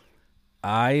 and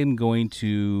I am going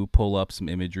to pull up some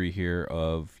imagery here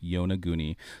of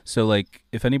Yonaguni. So, like,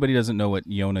 if anybody doesn't know what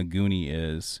Yonaguni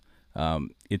is,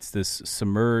 it's this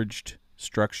submerged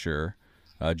structure,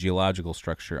 geological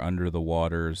structure under the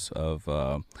waters of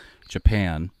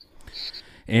Japan.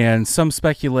 And some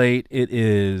speculate it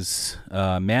is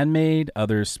man-made.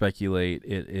 Others speculate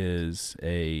it is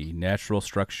a natural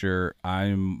structure.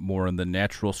 I'm more in the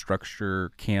natural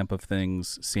structure camp of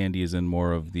things. Sandy is in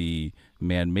more of the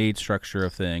man-made structure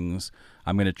of things.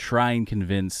 I'm going to try and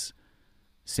convince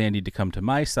Sandy to come to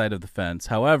my side of the fence.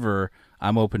 However,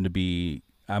 I'm open to being,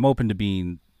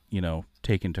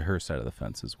 taken to her side of the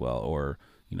fence as well, or,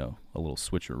 a little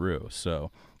switcheroo. So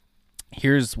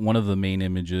here's one of the main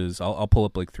images. I'll pull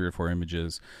up like 3 or 4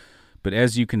 images, but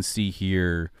as you can see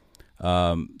here,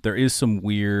 there is some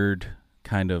weird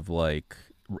kind of like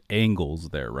angles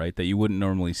there, right? That you wouldn't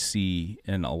normally see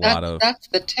in a lot of. That's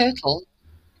the turtle.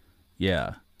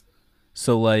 Yeah.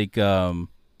 So like, and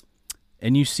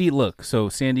you see, look, so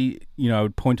Sandy, I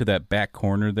would point to that back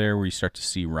corner there where you start to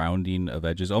see rounding of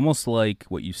edges, almost like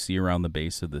what you see around the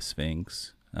base of the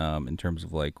Sphinx, in terms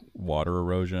of like water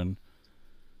erosion.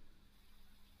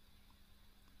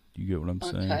 Do you get what I'm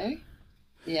saying? Okay.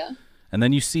 Yeah. And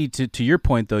then you see, to your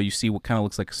point though, you see what kind of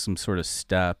looks like some sort of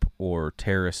step or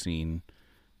terracing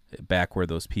back where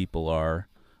those people are.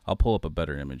 I'll pull up a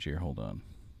better image here. Hold on.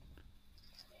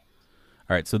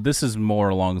 All right, so this is more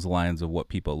along the lines of what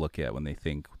people look at when they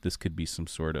think this could be some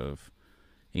sort of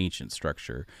ancient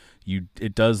structure.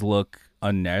 It does look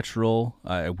unnatural,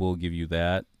 I will give you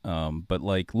that. But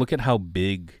like, look at how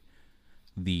big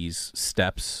these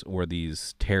steps or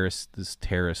this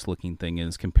terrace-looking thing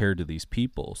is compared to these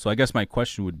people. So I guess my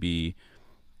question would be,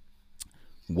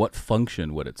 what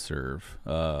function would it serve?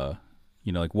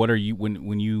 Like, what are you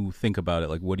when you think about it?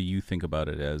 Like, what do you think about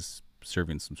it as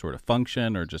serving some sort of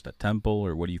function or just a temple,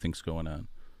 or what do you think's going on?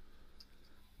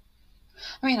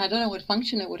 I mean, I don't know what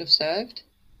function it would have served.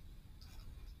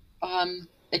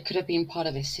 It could have been part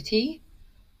of a city.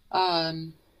 I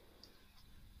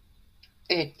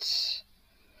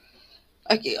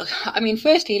mean,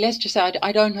 firstly, let's just say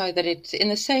I don't know that it's in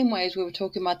the same way as we were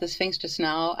talking about the Sphinx just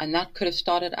now, and that could have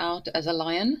started out as a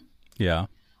lion. Yeah.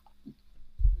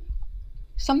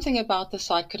 Something about the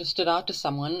site could have stood out to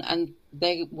someone, and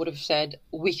they would have said,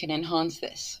 we can enhance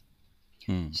this.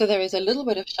 So there is a little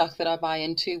bit of shock that I buy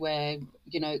into where,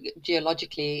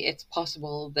 geologically, it's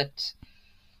possible that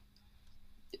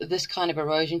this kind of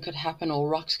erosion could happen, or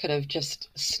rocks could have just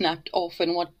snapped off.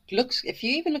 And if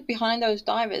you even look behind those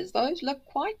divers, those look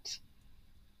quite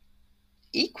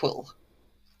equal,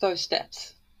 those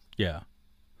steps. Yeah.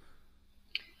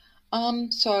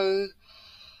 So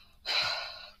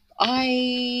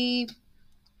I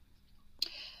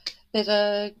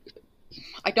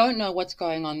don't know what's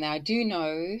going on there. I do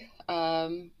know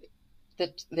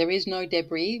that there is no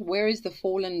debris. Where is the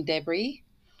fallen debris?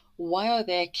 Why are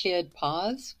there cleared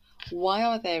paths? Why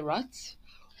are there ruts?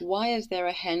 Why is there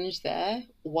a henge there?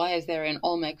 Why is there an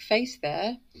Olmec face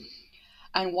there?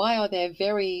 And why are there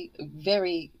very,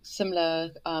 very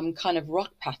similar kind of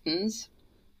rock patterns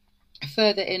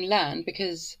further inland?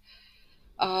 Because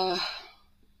it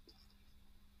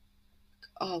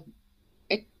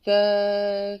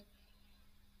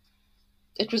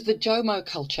was the Jomo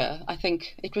culture. I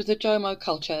think it was the Jomo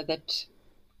culture that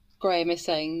Graham is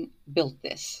saying built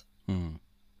this.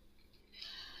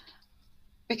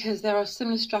 Because there are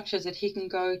similar structures that he can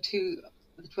go to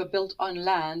that were built on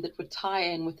land that would tie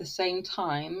in with the same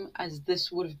time as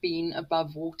this would have been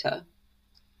above water.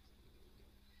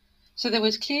 So there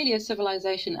was clearly a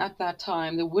civilization at that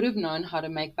time that would have known how to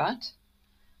make that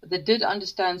did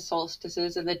understand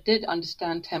solstices, and that did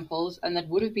understand temples, and that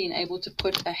would have been able to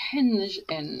put a henge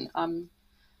in.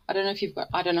 I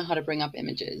don't know how to bring up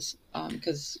images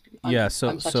because I'm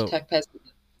such a tech person.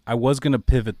 I was going to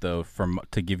pivot though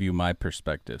to give you my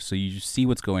perspective. So you see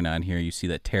what's going on here. You see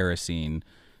that terracing.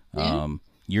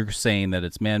 You're saying that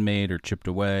it's man-made or chipped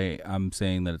away. I'm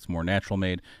saying that it's more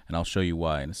natural-made, and I'll show you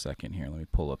why in a second here. Let me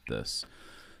pull up this.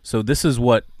 So this is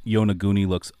what Yonaguni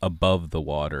looks above the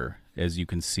water. As you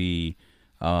can see,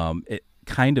 it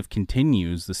kind of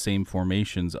continues the same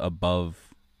formations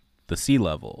above the sea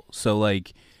level. So,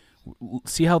 like,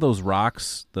 see how those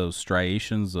rocks, those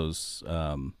striations, those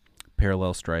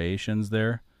parallel striations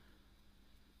there?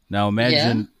 Now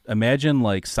imagine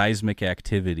like seismic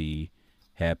activity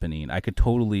happening. I could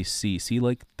totally see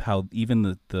like how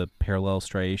even the parallel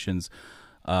striations,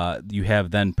 you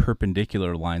have then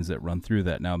perpendicular lines that run through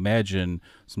that. Now imagine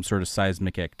some sort of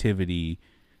seismic activity,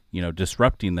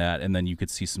 disrupting that, and then you could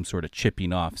see some sort of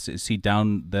chipping off. See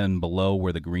down then below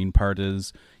where the green part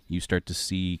is, you start to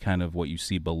see kind of what you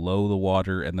see below the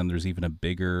water, and then there's even a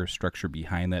bigger structure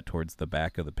behind that towards the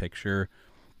back of the picture.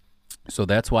 So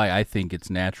that's why I think it's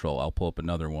natural. I'll pull up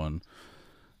another one.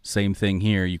 Same thing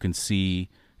here. You can see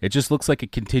it just looks like a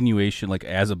continuation, like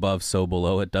as above, so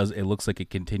below. It looks like a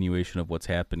continuation of what's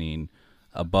happening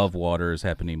above water is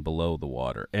happening below the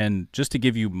water. And just to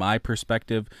give you my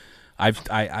perspective, I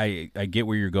get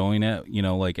where you're going at,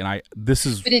 this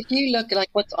is. But if you look like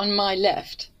what's on my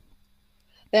left,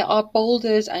 there are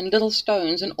boulders and little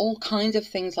stones and all kinds of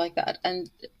things like that,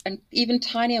 and even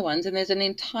tinier ones. And there's an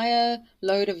entire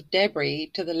load of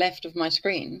debris to the left of my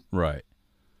screen. Right.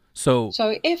 So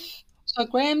they're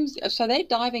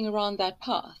diving around that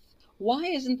path. Why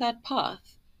isn't that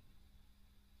path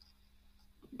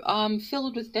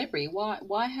filled with debris?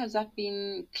 Why has that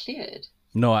been cleared?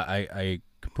 No, I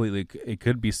completely. It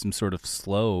could be some sort of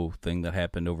slow thing that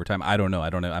happened over time. I don't know.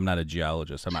 I'm not a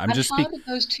geologist. I'm just. How did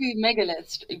those two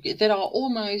megaliths that are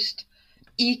almost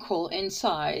equal in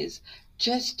size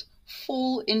just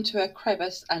fall into a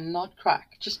crevice and not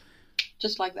crack?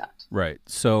 Just like that. Right.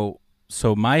 So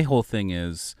my whole thing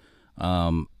is,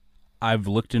 I've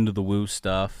looked into the woo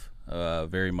stuff,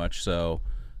 very much so.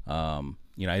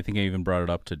 I think I even brought it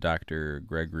up to Dr.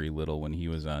 Gregory Little when he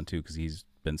was on too, because he's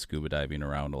been scuba diving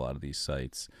around a lot of these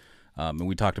sites. And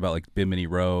we talked about like Bimini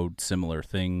Road, similar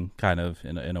thing, kind of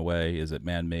in a way. Is it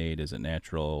man-made? Is it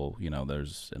natural?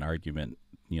 There's an argument,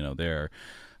 there.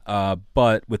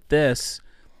 But with this,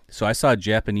 so I saw a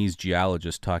Japanese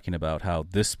geologist talking about how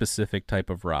this specific type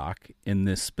of rock in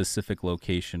this specific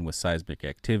location with seismic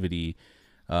activity,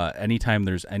 anytime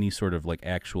there's any sort of like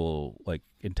actual like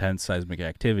intense seismic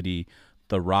activity,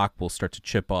 the rock will start to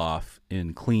chip off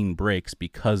in clean breaks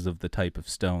because of the type of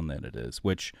stone that it is,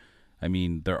 which, I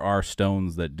mean, there are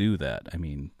stones that do that. I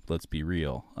mean, let's be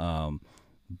real.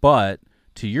 But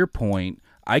to your point,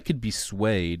 I could be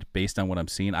swayed based on what I'm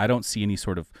seeing. I don't see any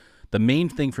sort of, the main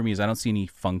thing for me is I don't see any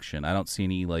function. I don't see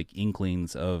any like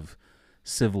inklings of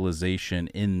civilization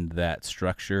in that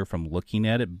structure from looking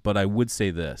at it. But I would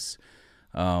say this,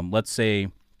 let's say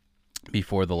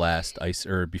before the last ice,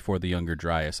 or before the Younger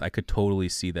Dryas, I could totally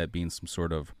see that being some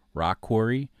sort of rock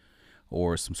quarry,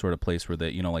 or some sort of place where they,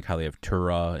 you know, like how they have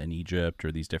Tura in Egypt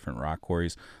or these different rock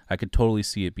quarries. I could totally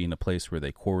see it being a place where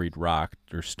they quarried rock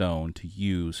or stone to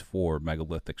use for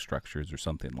megalithic structures or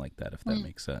something like that, if that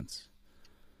makes sense.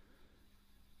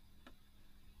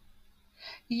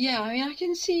 Yeah, I mean, I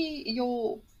can see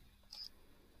your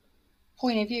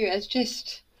point of view as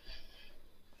just,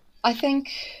 I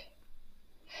think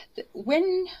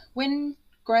when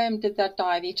Graham did that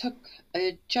dive, he took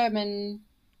a German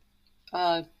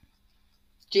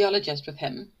geologist with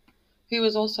him, who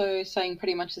was also saying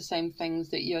pretty much the same things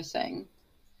that you're saying.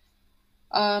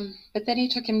 But then he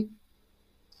took him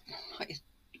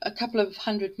a couple of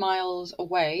 100 miles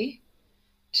away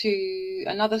to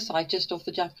another site just off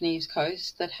the Japanese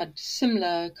coast that had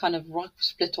similar kind of rock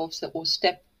split-offs or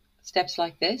steps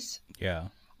like this. Yeah.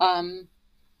 But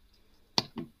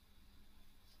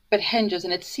hinges,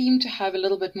 and it seemed to have a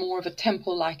little bit more of a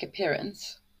temple-like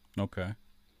appearance. Okay.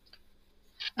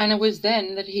 And it was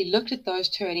then that he looked at those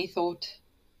two and he thought,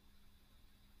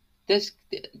 this.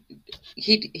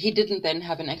 He didn't then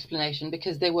have an explanation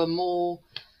because they were more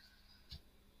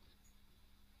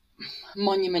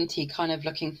monumenty kind of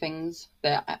looking things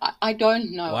there. I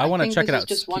don't know. Well, I want to check it out.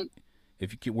 Just one.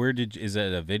 If you where did, is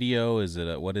it a video? Is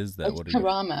it what is that?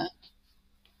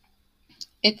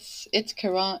 It's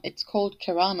Karama. It's called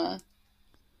Karama.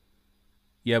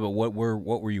 Yeah, but what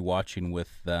were you watching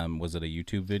with them? Was it a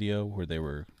YouTube video where they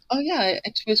were? Oh yeah,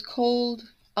 it was called.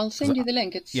 I'll send you the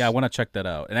link. I want to check that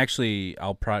out. And actually,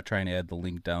 I'll try and add the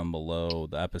link down below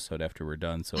the episode after we're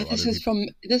done. So this is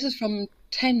from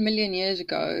 10 million years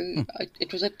ago.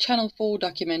 It was a Channel 4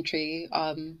 documentary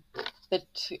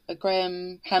that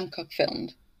Graham Hancock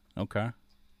filmed. Okay.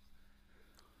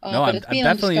 No, I'm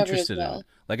definitely interested in it.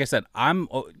 Like I said,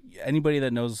 anybody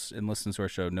that knows and listens to our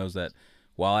show knows that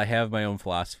while I have my own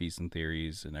philosophies and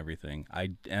theories and everything,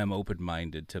 I am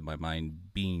open-minded to my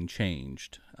mind being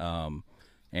changed.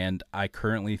 And I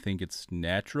currently think it's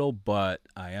natural, but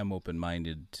I am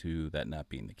open-minded to that not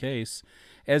being the case,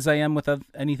 as I am with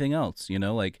anything else. You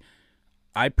know, like,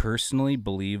 I personally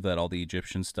believe that all the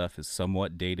Egyptian stuff is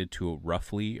somewhat dated to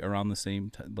roughly around the same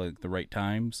like the right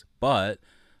times, but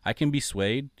I can be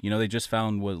swayed. You know, they just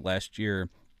found last year,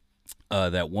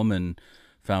 that woman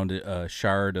found a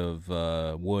shard of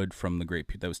wood from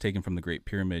that was taken from the Great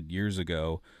Pyramid years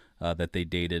ago, that they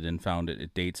dated and found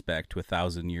it dates back to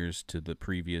 1,000 years to the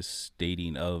previous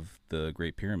dating of the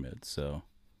Great Pyramid. So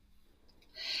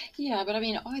yeah, but I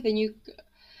mean, then you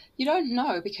don't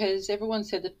know, because everyone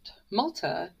said that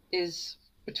Malta is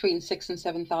between 6,000 and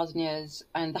 7,000 years,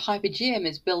 and the Hypogeum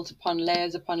is built upon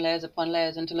layers upon layers upon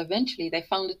layers until eventually they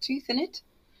found a tooth in it.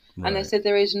 Right. And they said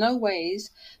there is no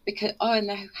ways, because and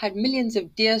they had millions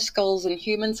of deer skulls and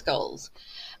human skulls,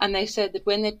 and they said that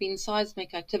when there'd been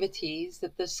seismic activities,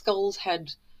 that the skulls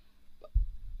had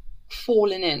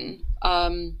fallen in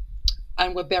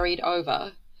and were buried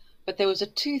over, but there was a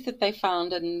tooth that they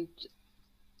found, and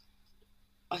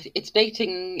it's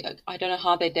dating. I don't know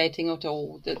how they're dating it,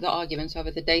 or the arguments over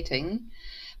the dating,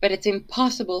 but it's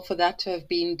impossible for that to have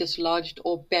been dislodged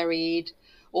or buried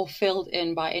or filled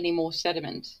in by any more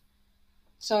sediment.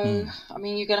 So, I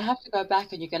mean, you're going to have to go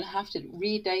back and you're going to have to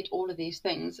redate all of these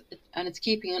things, and it's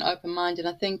keeping an open mind. And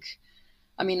I think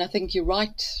you're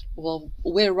right. Well,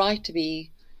 we're right to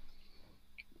be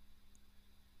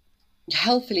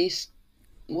healthily,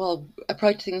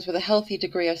 approach things with a healthy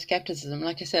degree of skepticism.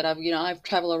 Like I said, I've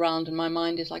traveled around and my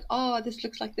mind is like, oh, this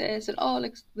looks like this, and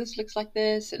this looks like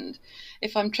this. And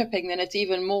if I'm tripping, then it's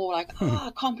even more like, oh,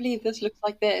 I can't believe this looks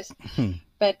like this.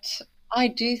 But I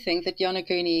do think that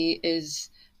Yonaguni is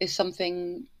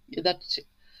something that,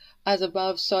 as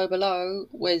above, so below,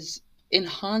 was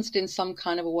enhanced in some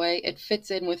kind of a way. It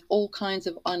fits in with all kinds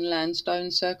of unland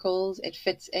stone circles. It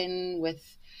fits in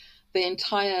with the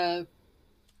entire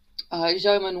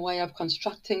Jomon way of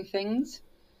constructing things.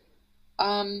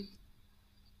 And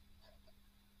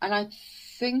I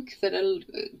think that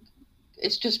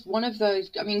it's just one of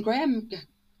those. I mean, Graham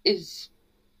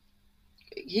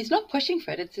he's not pushing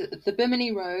for it. It's the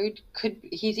Bimini Road.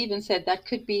 He's even said that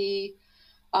could be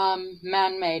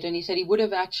man-made, and he said he would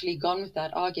have actually gone with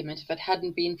that argument if it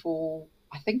hadn't been for,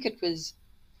 I think it was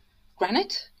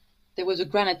granite. There was a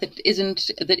granite that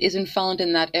isn't found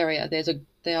in that area.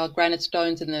 There are granite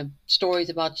stones, and the stories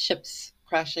about ships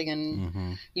crashing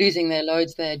and losing their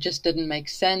loads there just didn't make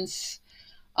sense.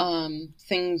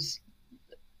 things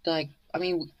like, I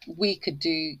mean, you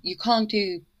can't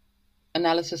do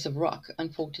analysis of rock,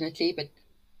 unfortunately, but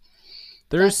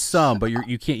there's some, but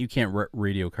you can't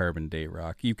radiocarbon date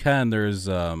rock. You can. There's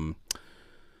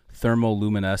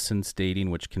thermoluminescence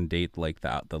dating, which can date like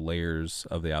the layers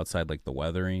of the outside, like the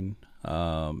weathering,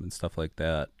 and stuff like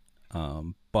that.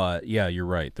 But yeah, you're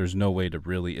right. There's no way to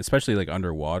really, especially like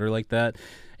underwater like that.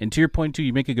 And to your point too,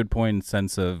 you make a good point in the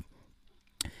sense of,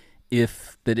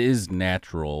 if that is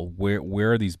natural,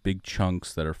 where are these big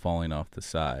chunks that are falling off the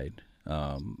side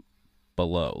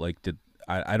below? Like,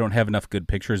 I don't have enough good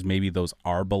pictures. Maybe those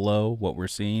are below what we're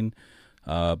seeing,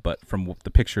 but from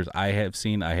the pictures I have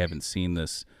seen, I haven't seen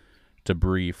this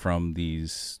debris from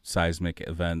these seismic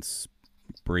events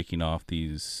breaking off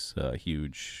these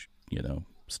huge,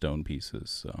 stone pieces.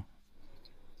 So.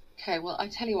 Okay, well, I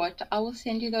tell you what, I will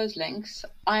send you those links.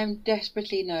 I'm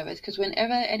desperately nervous because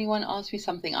whenever anyone asks me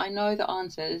something, I know the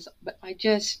answers, but I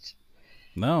just...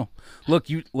 No. Look,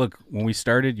 when we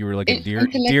started, you were like a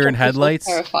deer in headlights.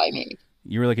 Terrify me.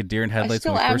 You were like a deer in headlights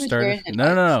when we first started.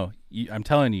 No. I'm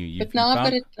telling you. But now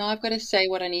I've got to say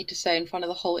what I need to say in front of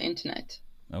the whole internet.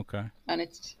 Okay. And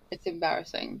it's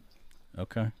embarrassing.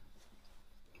 Okay.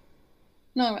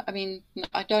 No, I mean,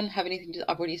 I don't have anything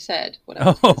I've already said what I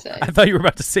was going to say. I thought you were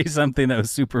about to say something that was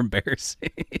super embarrassing.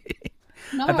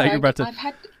 No, I thought you were about to...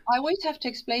 I always have to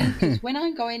explain, because when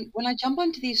I jump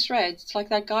onto these threads, it's like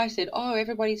that guy said, oh,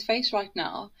 everybody's face right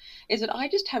now, is that I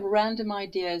just have random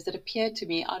ideas that appear to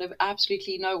me out of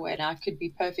absolutely nowhere. Now, I could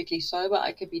be perfectly sober,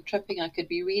 I could be tripping, I could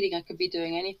be reading, I could be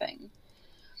doing anything.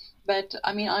 But,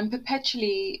 I mean, I'm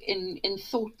perpetually in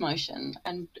thought motion,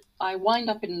 and I wind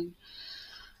up in...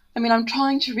 I mean, I'm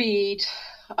trying to read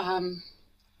a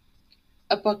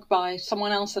book by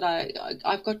someone else that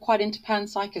I've got quite into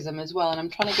panpsychism as well, and I'm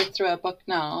trying to get through a book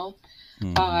now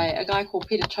by a guy called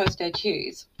Peter Trowstead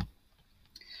Hughes.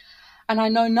 And I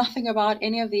know nothing about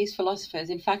any of these philosophers.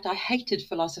 In fact, I hated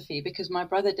philosophy because my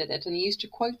brother did it, and he used to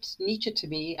quote Nietzsche to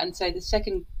me and say the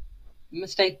second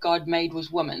mistake God made was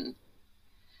woman.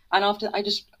 And after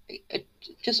it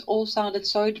just all sounded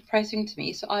so depressing to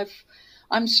me. So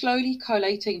I'm slowly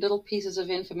collating little pieces of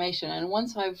information, and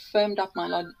once I've firmed up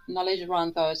my knowledge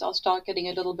around those, I'll start getting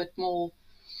a little bit more.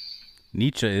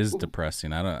 Nietzsche is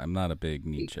depressing. I'm not a big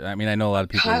Nietzsche. I mean, I know a lot of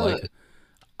people like it.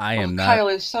 I am not. Kyle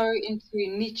is so into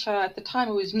Nietzsche. At the time,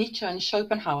 it was Nietzsche and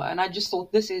Schopenhauer, and I just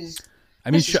thought this is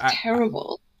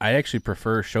terrible. I actually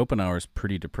prefer Schopenhauer's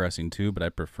pretty depressing too, but I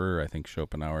think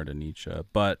Schopenhauer to Nietzsche.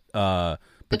 But your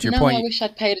point. I wish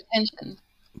I'd paid attention.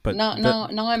 But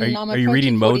are you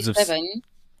reading Modes of? 47.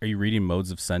 Are you reading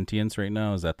Modes of Sentience right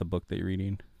now? Is that the book that you're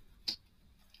reading?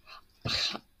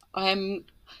 I'm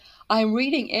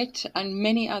reading it and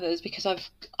many others because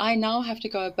I now have to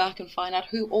go back and find out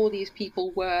who all these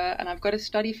people were, and I've got to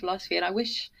study philosophy. And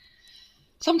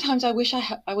sometimes I wish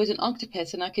I was an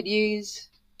octopus and I could use,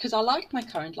 because I like my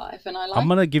current life and I like. I'm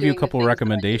gonna give you a couple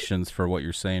recommendations for what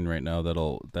you're saying right now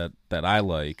that I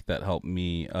like, that help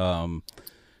me.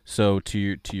 So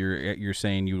you're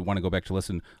saying you want to go back to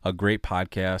listen. A great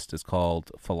podcast is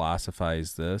called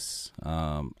Philosophize This.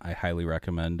 I highly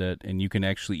recommend it. And you can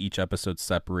actually, each episode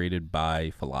separated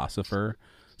by philosopher.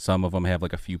 Some of them have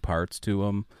like a few parts to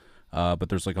them. But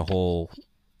there's like a whole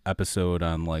episode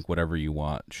on like whatever you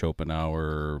want.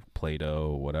 Schopenhauer,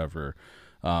 Plato, whatever.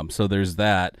 So there's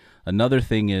that. Another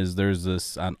thing is there's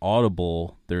this on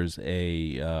Audible. There's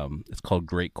it's called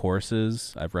Great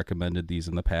Courses. I've recommended these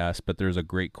in the past, but there's a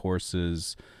Great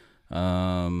Courses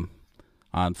on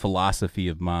philosophy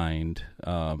of mind.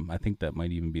 I think that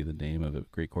might even be the name of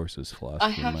it. Great Courses,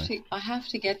 philosophy of mind. I have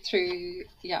to get through.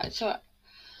 Yeah. So,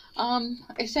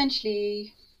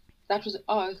 essentially, that was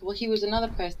he was another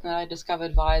person that I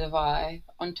discovered via the Vi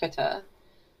on Twitter.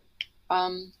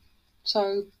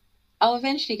 So I'll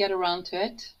eventually get around to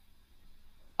it.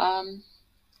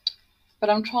 But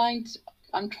I'm trying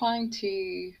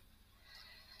to.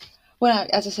 Well,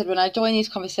 as I said, when I join these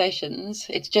conversations,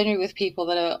 it's generally with people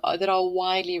that are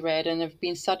widely read and have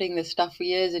been studying this stuff for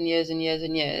years and years and years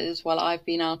and years, while I've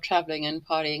been out traveling and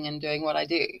partying and doing what I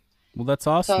do. Well, that's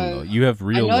awesome, though. You have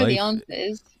real life. I know the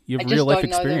answers. You have real life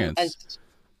experience.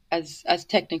 As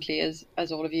technically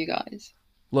as all of you guys.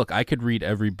 Look, I could read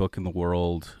every book in the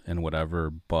world and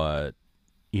whatever, but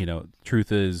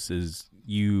truth is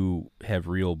you have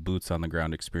real boots on the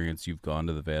ground experience. You've gone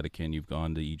to the Vatican, you've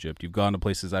gone to Egypt, you've gone to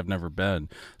places I've never been.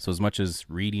 So as much as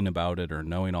reading about it or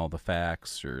knowing all the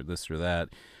facts or this or that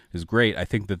is great, I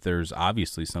think that there's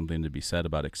obviously something to be said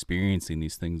about experiencing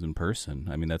these things in person.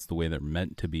 I mean, that's the way they're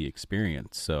meant to be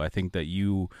experienced. So I think that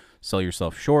you sell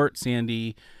yourself short,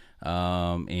 Sandy.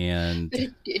 And But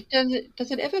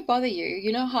does it ever bother you?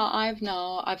 You know how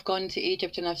I've gone to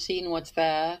Egypt and I've seen what's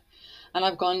there, and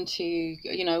I've gone to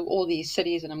all these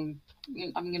cities, and I'm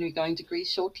going to be going to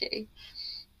Greece shortly.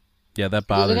 yeah, that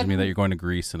bothers me that you're going to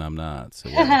Greece and I'm not. So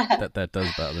yeah, that does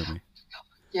bother me.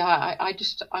 Yeah,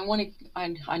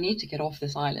 I need to get off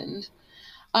this island.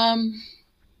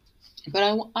 But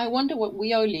I wonder what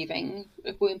we are leaving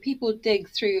when people dig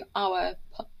through our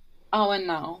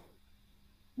now.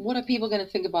 What are people going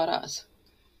to think about us?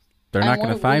 They're And not what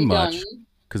going to have we find much done?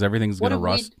 because everything's What going to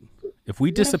have we- rust. If we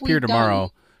what have disappear we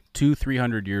tomorrow, done?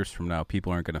 200-300 years from now,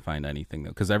 people aren't going to find anything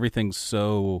though because everything's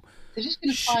so They're just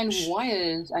going to find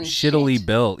wires and shittily shit.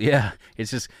 built. Yeah,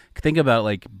 it's just think about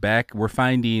like we're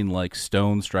finding like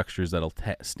stone structures that'll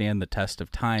stand the test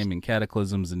of time and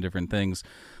cataclysms and different things.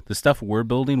 The stuff we're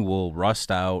building will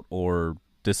rust out or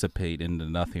dissipate into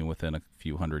nothing within a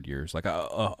few hundred years. Like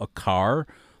a car,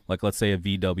 like let's say a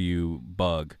VW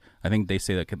Bug. I think they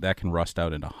say that can rust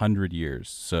out in 100 years.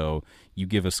 So you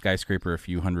give a skyscraper a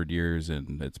few hundred years,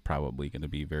 and it's probably going to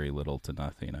be very little to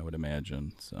nothing, I would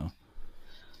imagine. So.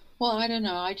 Well, I don't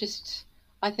know. I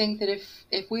think that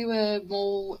if we were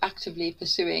more actively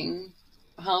pursuing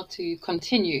how to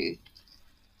continue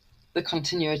the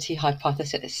continuity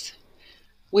hypothesis,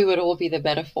 we would all be the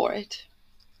better for it.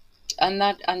 And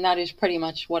that is pretty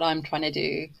much what I'm trying to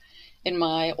do in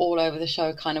my all over the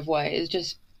show kind of way, is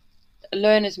just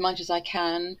learn as much as I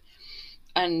can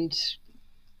and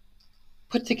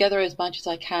put together as much as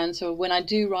I can. So when I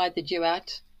do ride the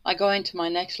duet, I go into my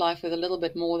next life with a little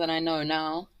bit more than I know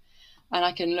now. And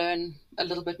I can learn a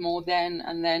little bit more then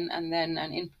and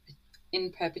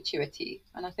in perpetuity.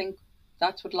 And I think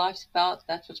that's what life's about.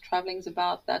 That's what traveling's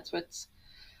about. That's what's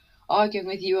arguing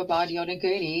with you about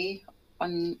Yonaguni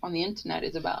on the internet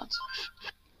is about.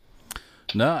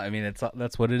 No, I mean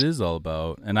that's what it is all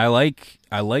about, and I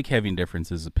like having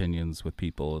differences, opinions with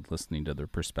people, and listening to their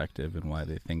perspective and why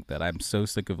they think that. I'm so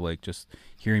sick of like just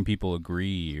hearing people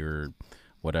agree or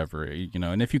whatever,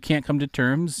 And if you can't come to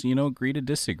terms, agree to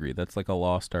disagree. That's like a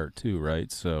lost art too,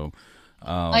 right? So.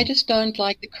 I just don't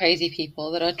like the crazy people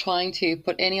that are trying to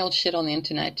put any old shit on the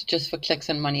internet just for clicks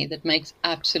and money. That makes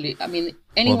absolute. I mean,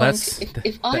 anyone. Well,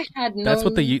 if I had no. That's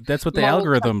what the moral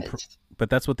algorithm. compass.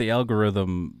 But that's what the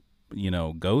algorithm,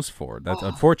 goes for. That's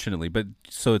unfortunately. But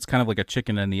so it's kind of like a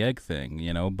chicken and the egg thing,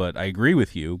 But I agree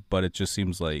with you. But it just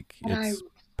seems like it's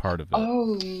part of it.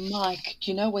 Oh, Mike, do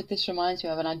you know what this reminds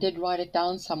me of? And I did write it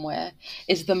down somewhere.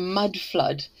 Is the mud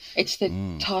flood. It's the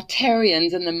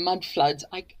Tartarians and the mud floods.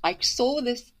 I saw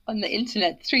this on the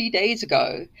internet 3 days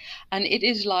ago, and it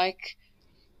is like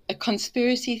a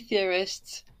conspiracy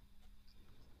theorist,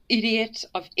 idiot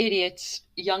of idiots,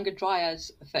 Younger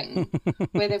Dryas thing,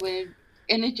 where they were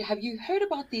in it. Have you heard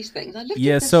about these things? I looked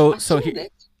at this, this.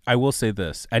 I will say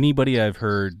this: anybody I've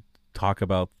heard talk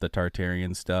about the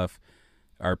Tartarian stuff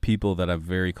are people that I'm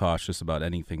very cautious about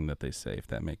anything that they say, if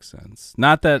that makes sense.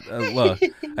 Not that, look,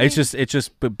 it's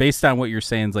just, but based on what you're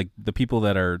saying, it's like the people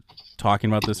that are talking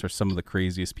about this are some of the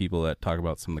craziest people that talk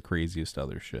about some of the craziest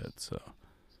other shit. So.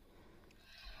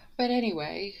 But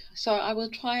anyway, so I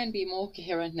will try and be more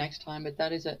coherent next time. But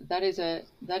that is a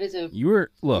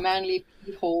Manly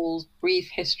Pete Hall's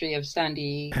brief history of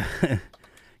Sandy.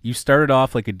 You started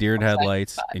off like a deer in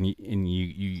headlights, and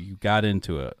you got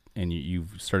into it. And you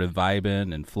started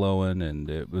vibing and flowing, and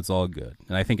it was all good.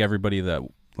 And I think everybody that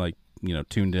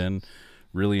tuned in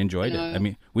really enjoyed it. I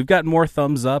mean, we've got more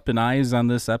thumbs up and eyes on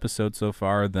this episode so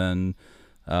far than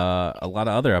a lot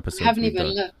of other episodes. I haven't even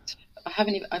looked.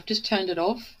 I've just turned it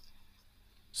off.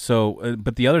 So,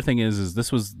 but the other thing is this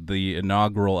was the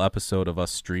inaugural episode of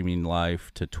us streaming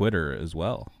live to Twitter as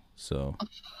well. So,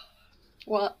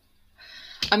 well,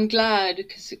 I'm glad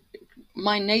because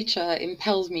my nature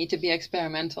impels me to be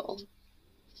experimental.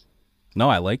 No,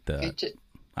 I like that.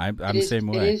 I'm the same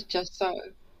way. It is just so.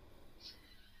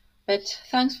 But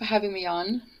thanks for having me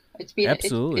on. It's been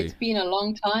absolutely. It's been a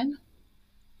long time,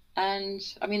 and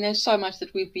I mean, there's so much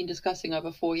that we've been discussing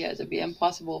over 4 years. It'd be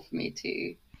impossible for me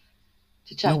to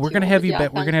chat. No, we're gonna have you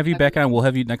back. We're gonna have you back on. We'll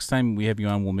have you next time we have you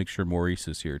on. We'll make sure Maurice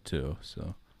is here too.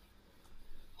 So.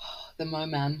 The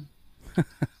man.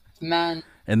 Man.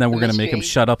 And then we're going to make him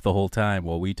shut up the whole time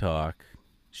while we talk.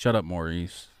 Shut up,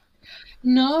 Maurice.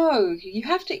 No, you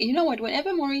have to. You know what?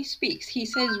 Whenever Maurice speaks, he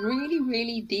says really,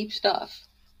 really deep stuff.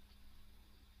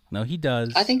 No, he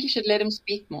does. I think you should let him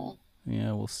speak more.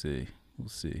 Yeah, we'll see. We'll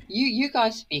see. You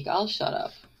guys speak. I'll shut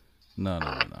up. No.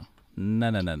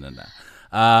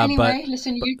 Anyway,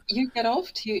 listen. You get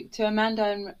off to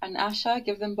Amanda and Asha.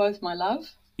 Give them both my love.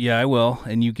 Yeah, I will.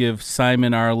 And you give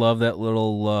Simon our love. That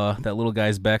little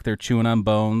guy's back there chewing on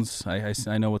bones.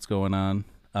 I know what's going on.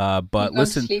 But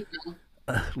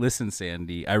listen,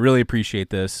 Sandy, I really appreciate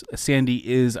this.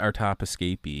 Sandy is our top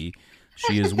escapee.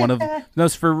 She is one of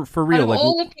those for real. Out of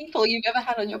all the people you've ever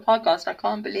had on your podcast, I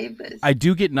can't believe this. I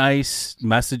do get nice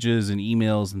messages and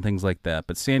emails and things like that,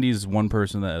 but Sandy is one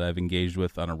person that I've engaged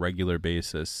with on a regular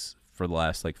basis for the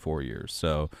last 4 years.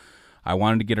 So I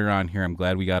wanted to get her on here. I'm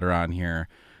glad we got her on here.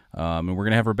 And we're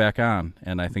going to have her back on.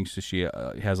 And I think she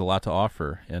has a lot to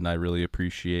offer. And I really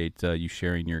appreciate you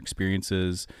sharing your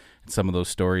experiences and some of those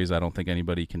stories I don't think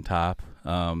anybody can top.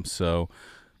 So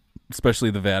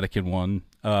especially the Vatican one.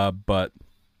 But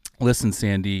listen,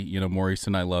 Sandy, Maurice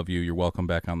and I love you. You're welcome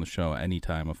back on the show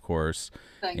anytime, of course.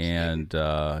 Thanks, and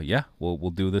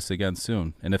we'll do this again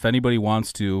soon. And if anybody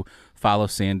wants to follow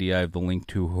Sandy, I have the link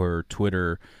to her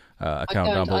Twitter account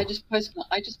down below.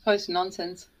 I just post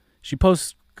nonsense. She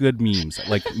posts good memes,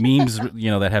 memes,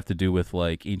 that have to do with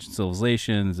ancient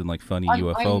civilizations and funny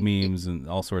UFO memes and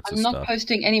all sorts of stuff. I'm not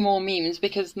posting any more memes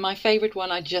because my favorite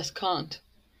one I just can't.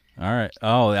 All right.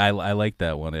 Oh, I like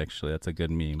that one, actually. That's a good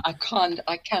meme. I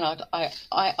cannot. I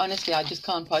honestly, I just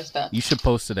can't post that. You should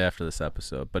post it after this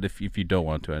episode, but if you don't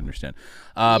want to, I understand.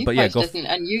 You but yeah, post it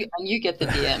and you get the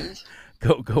DMs.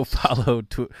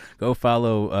 Go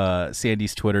follow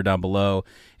Sandy's Twitter down below.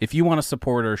 If you want to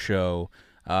support our show,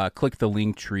 click the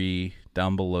link tree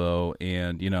down below.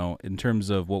 And in terms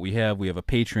of what we have a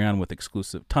Patreon with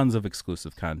tons of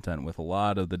exclusive content with a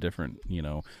lot of the different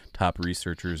top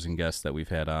researchers and guests that we've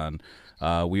had on.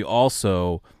 We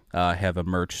also have a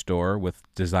merch store with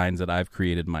designs that I've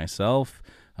created myself.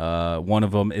 One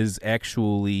of them is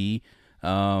actually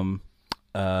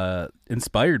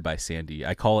inspired by Sandy.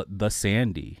 I call it the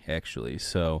Sandy, actually.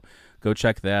 So go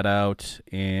check that out.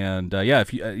 And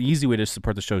easy way to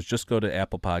support the show is just go to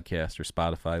Apple Podcasts or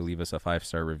Spotify, leave us a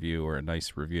 5-star review or a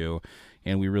nice review,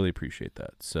 and we really appreciate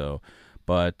that. So,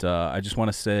 but I just want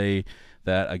to say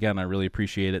that again, I really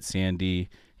appreciate it, Sandy.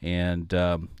 And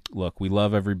look, we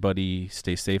love everybody.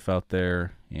 Stay safe out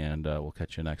there, and we'll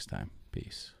catch you next time.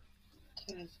 Peace.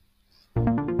 Cheers.